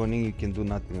starts running, you can do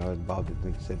nothing about it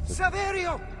except that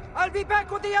Saverio! I'll be back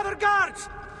with the other guards!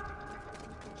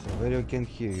 Saverio can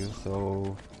hear you,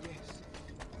 so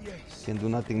can do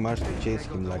nothing much to chase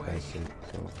him, like I said.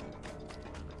 So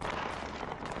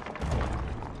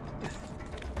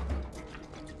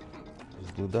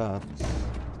let's do that.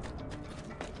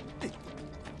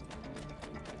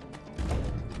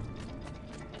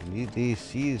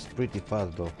 He is pretty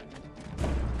fast though.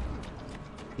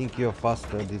 Think you're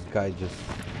faster, this guy just...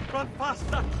 Run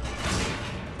faster!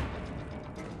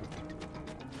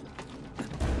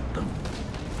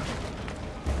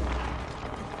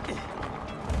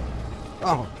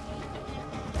 Oh!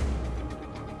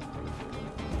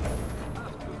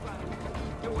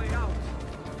 Your way out.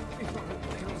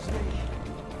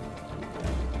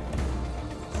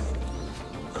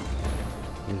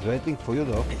 He's waiting for you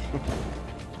though.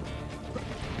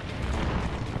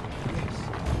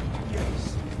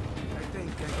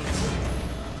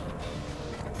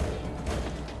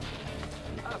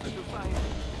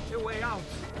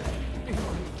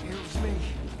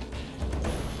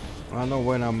 I know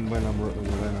when I'm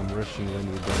rushing when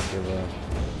we don't have a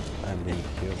landing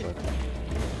here, but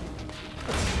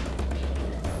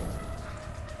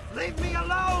leave me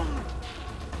alone!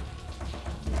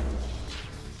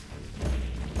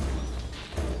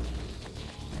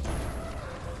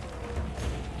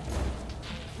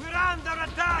 We're under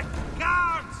attack,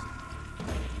 guards!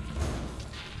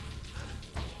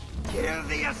 Kill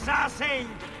the assassin!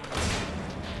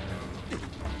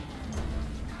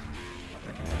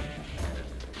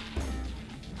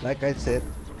 like I said,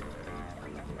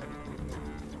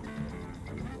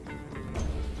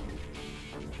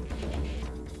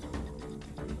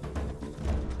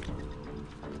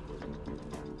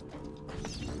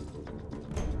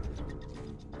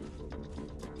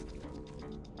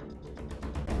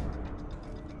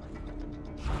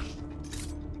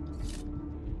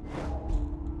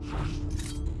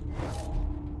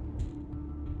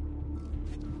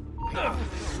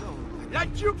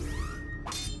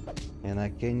 and I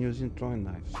can use throwing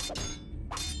knives.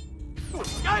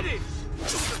 Got it!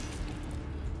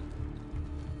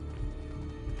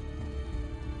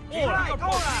 All your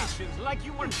positions like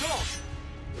you were taught.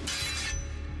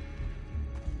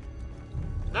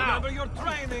 Remember your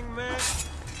training, man.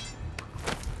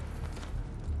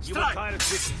 You were tired of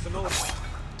distance and all.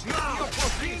 Now, Your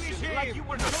positions like you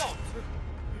were taught.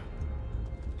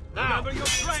 Remember your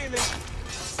training.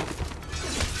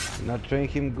 Not train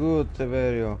him good,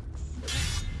 Saverio.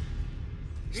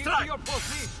 Into your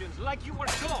positions like you were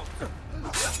taught.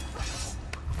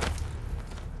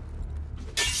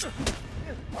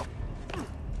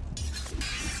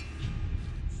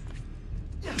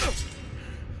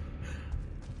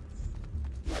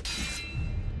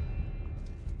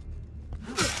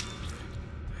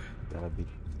 Gotta be.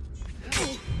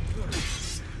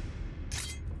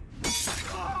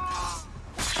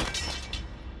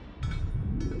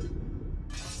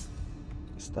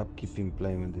 Stop keeping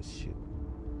playing with this shit.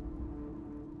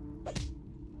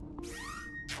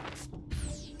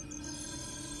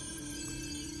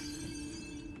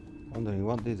 Wondering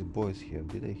what these boys have.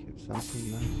 Did they have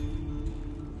something nice?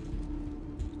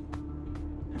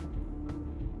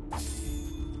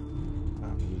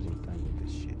 I'm losing time with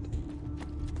this shit.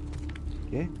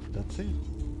 Okay, that's it.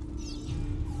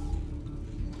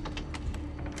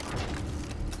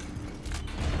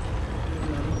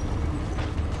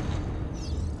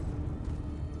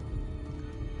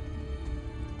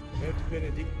 Et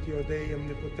benedictio Dei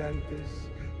omnipotentis,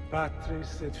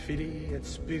 Patris et Filii et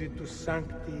Spiritus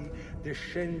Sancti,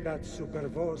 descendat super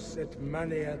vos et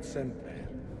maneat semper.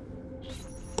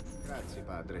 Grazie,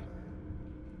 padre.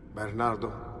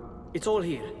 Bernardo? It's all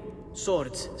here.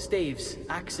 Swords, staves,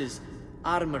 axes,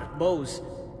 armor, bows.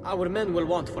 Our men will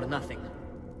want for nothing.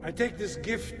 I take this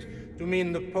gift to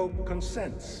mean the Pope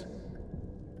consents.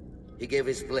 He gave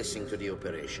his blessing to the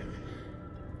operation.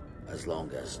 As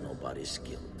long as nobody's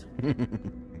killed.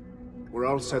 We're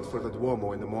all set for the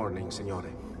Duomo in the morning,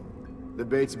 Signore. The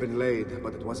bait's been laid,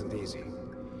 but it wasn't easy.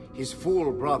 His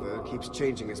fool brother keeps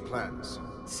changing his plans.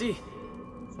 See,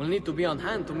 we'll need to be on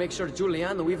hand to make sure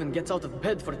Giuliano even gets out of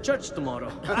bed for church tomorrow.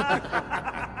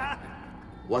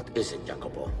 What is it,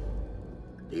 Jacopo?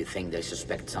 Do you think they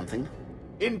suspect something?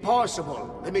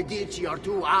 Impossible! The Medici are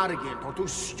too arrogant or too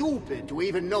stupid to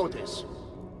even notice.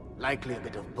 Likely a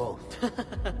bit of both.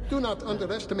 Do not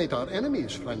underestimate our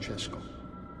enemies, Francesco.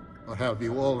 Or have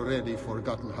you already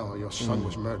forgotten how your son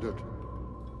was murdered?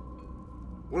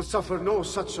 We'll suffer no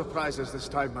such surprises this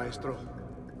time, Maestro.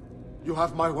 You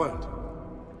have my word.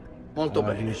 Molto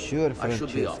Are bene. you sure, I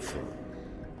should be Francesco? off.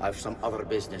 I have some other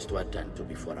business to attend to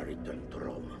before I return to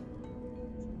Rome.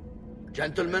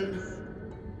 Gentlemen,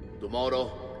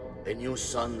 tomorrow a new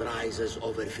sun rises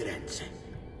over Firenze.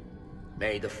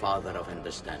 May the Father of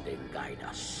Understanding guide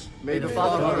us. May the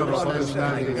Father of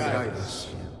Understanding guide us.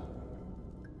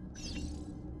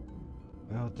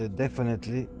 Well, they're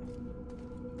definitely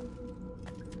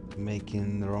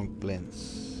making wrong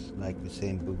plans, like we say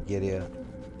in Bulgaria.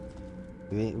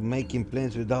 We're making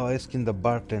plans without asking the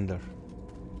bartender.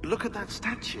 Look at that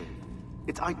statue.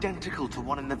 It's identical to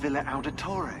one in the Villa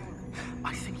Auditore.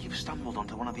 I think you've stumbled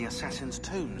onto one of the assassin's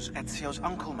tombs Ezio's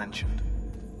uncle mentioned.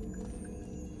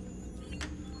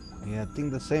 Yeah, I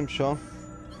think the same, Sean.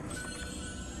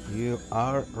 You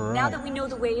are right. Now that we know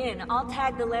the way in, I'll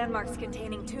tag the landmarks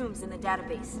containing tombs in the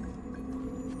database.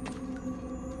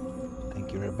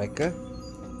 Thank you, Rebecca.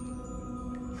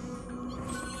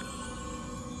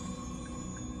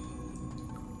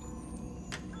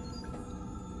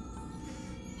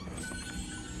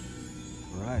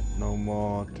 Right, no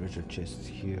more treasure chests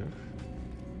here.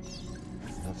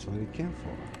 That's what we came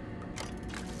for.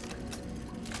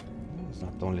 It's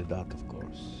not only that, of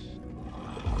course.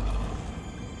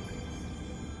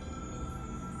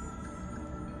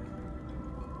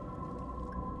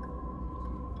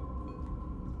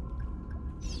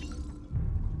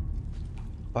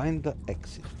 Find the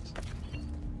exit.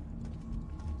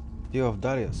 Dio of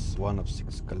Darius, 1 of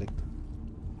 6 collected.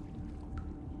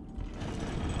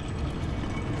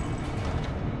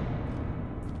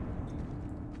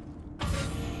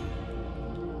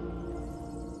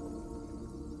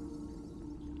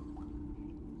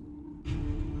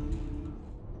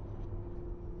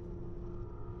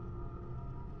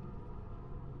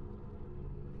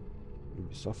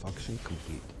 Ubisoft action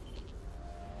complete.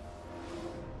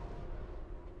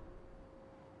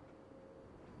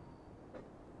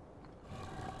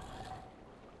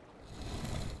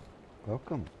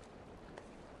 Welcome.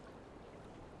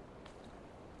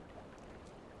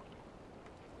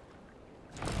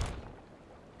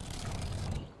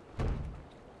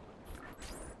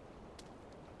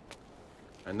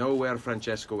 I know where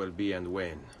Francesco will be and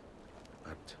when,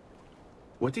 but...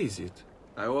 What is it?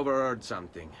 I overheard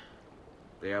something.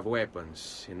 They have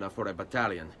weapons, enough for a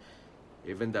battalion.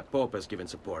 Even the Pope has given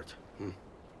support.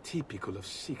 Typical of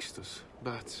Sixtus,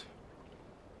 but...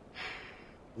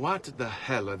 What the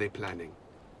hell are they planning?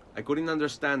 I couldn't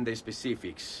understand the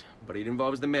specifics, but it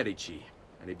involves the Medici,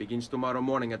 and it begins tomorrow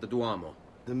morning at the Duomo.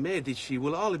 The Medici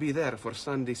will all be there for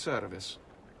Sunday service.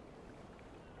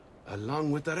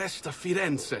 Along with the rest of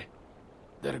Firenze.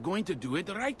 They're going to do it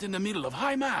right in the middle of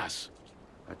High Mass.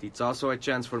 But it's also a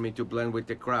chance for me to blend with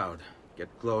the crowd, get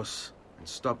close, and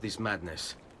stop this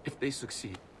madness. If they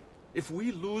succeed, if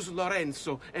we lose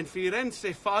Lorenzo and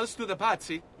Firenze falls to the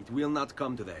Pazzi... It will not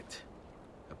come to that.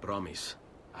 I promise.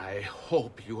 I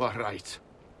hope you are right.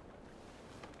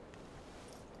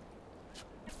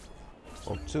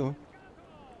 Hope so.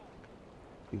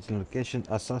 It's in location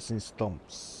Assassin's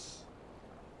Tombs.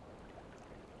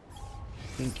 I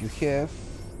think you have...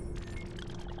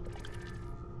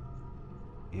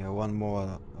 Yeah, one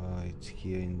more. It's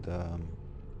here in the...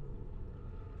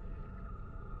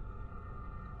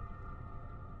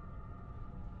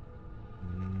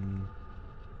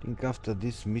 I think after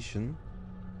this mission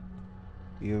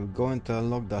you're going to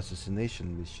unlock the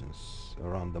assassination missions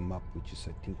around the map, which is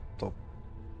I think top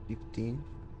 15,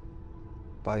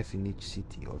 5 in each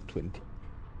city, or 20.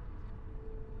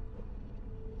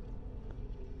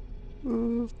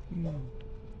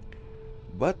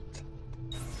 But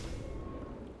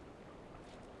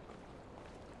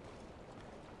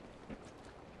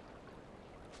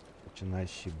such a nice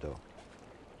ship though.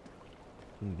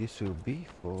 And this will be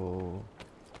for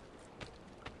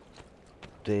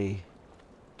day.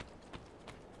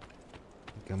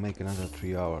 We can make another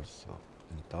 3 hours, so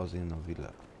 10,000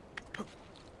 Novella.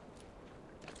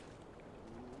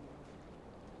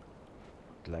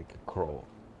 Like a crow.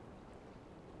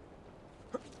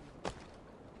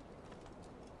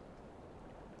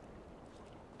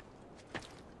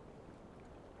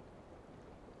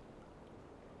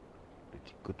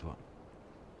 Pretty good one.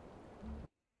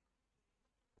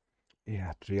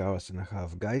 Yeah, 3 hours and a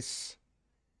half, guys.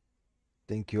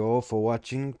 Thank you all for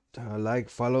watching. Like,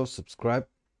 follow, subscribe.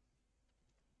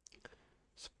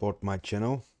 Support my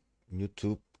channel.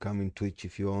 YouTube, come in Twitch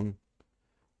if you want.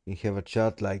 You have a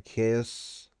chat like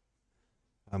his.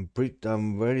 I'm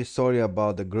very sorry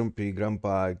about the grumpy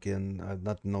grandpa. I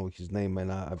not know his name,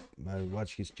 and I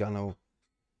watched his channel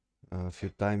a few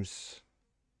times.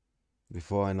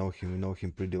 Before I know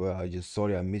him pretty well. I just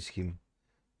sorry I miss him.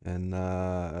 And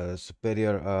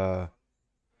Superior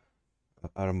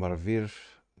Armarvir,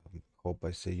 hope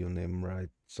I say your name right.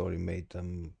 Sorry mate,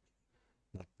 I'm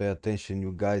not pay attention.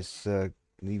 You guys,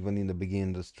 even in the beginning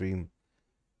of the stream,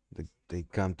 they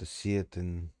come to see it,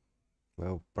 and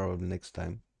well, probably next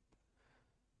time.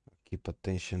 Keep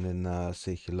attention and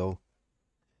say hello.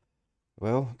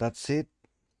 Well, that's it.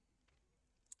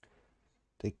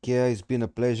 Take care. It's been a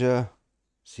pleasure.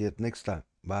 See you next time.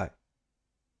 Bye.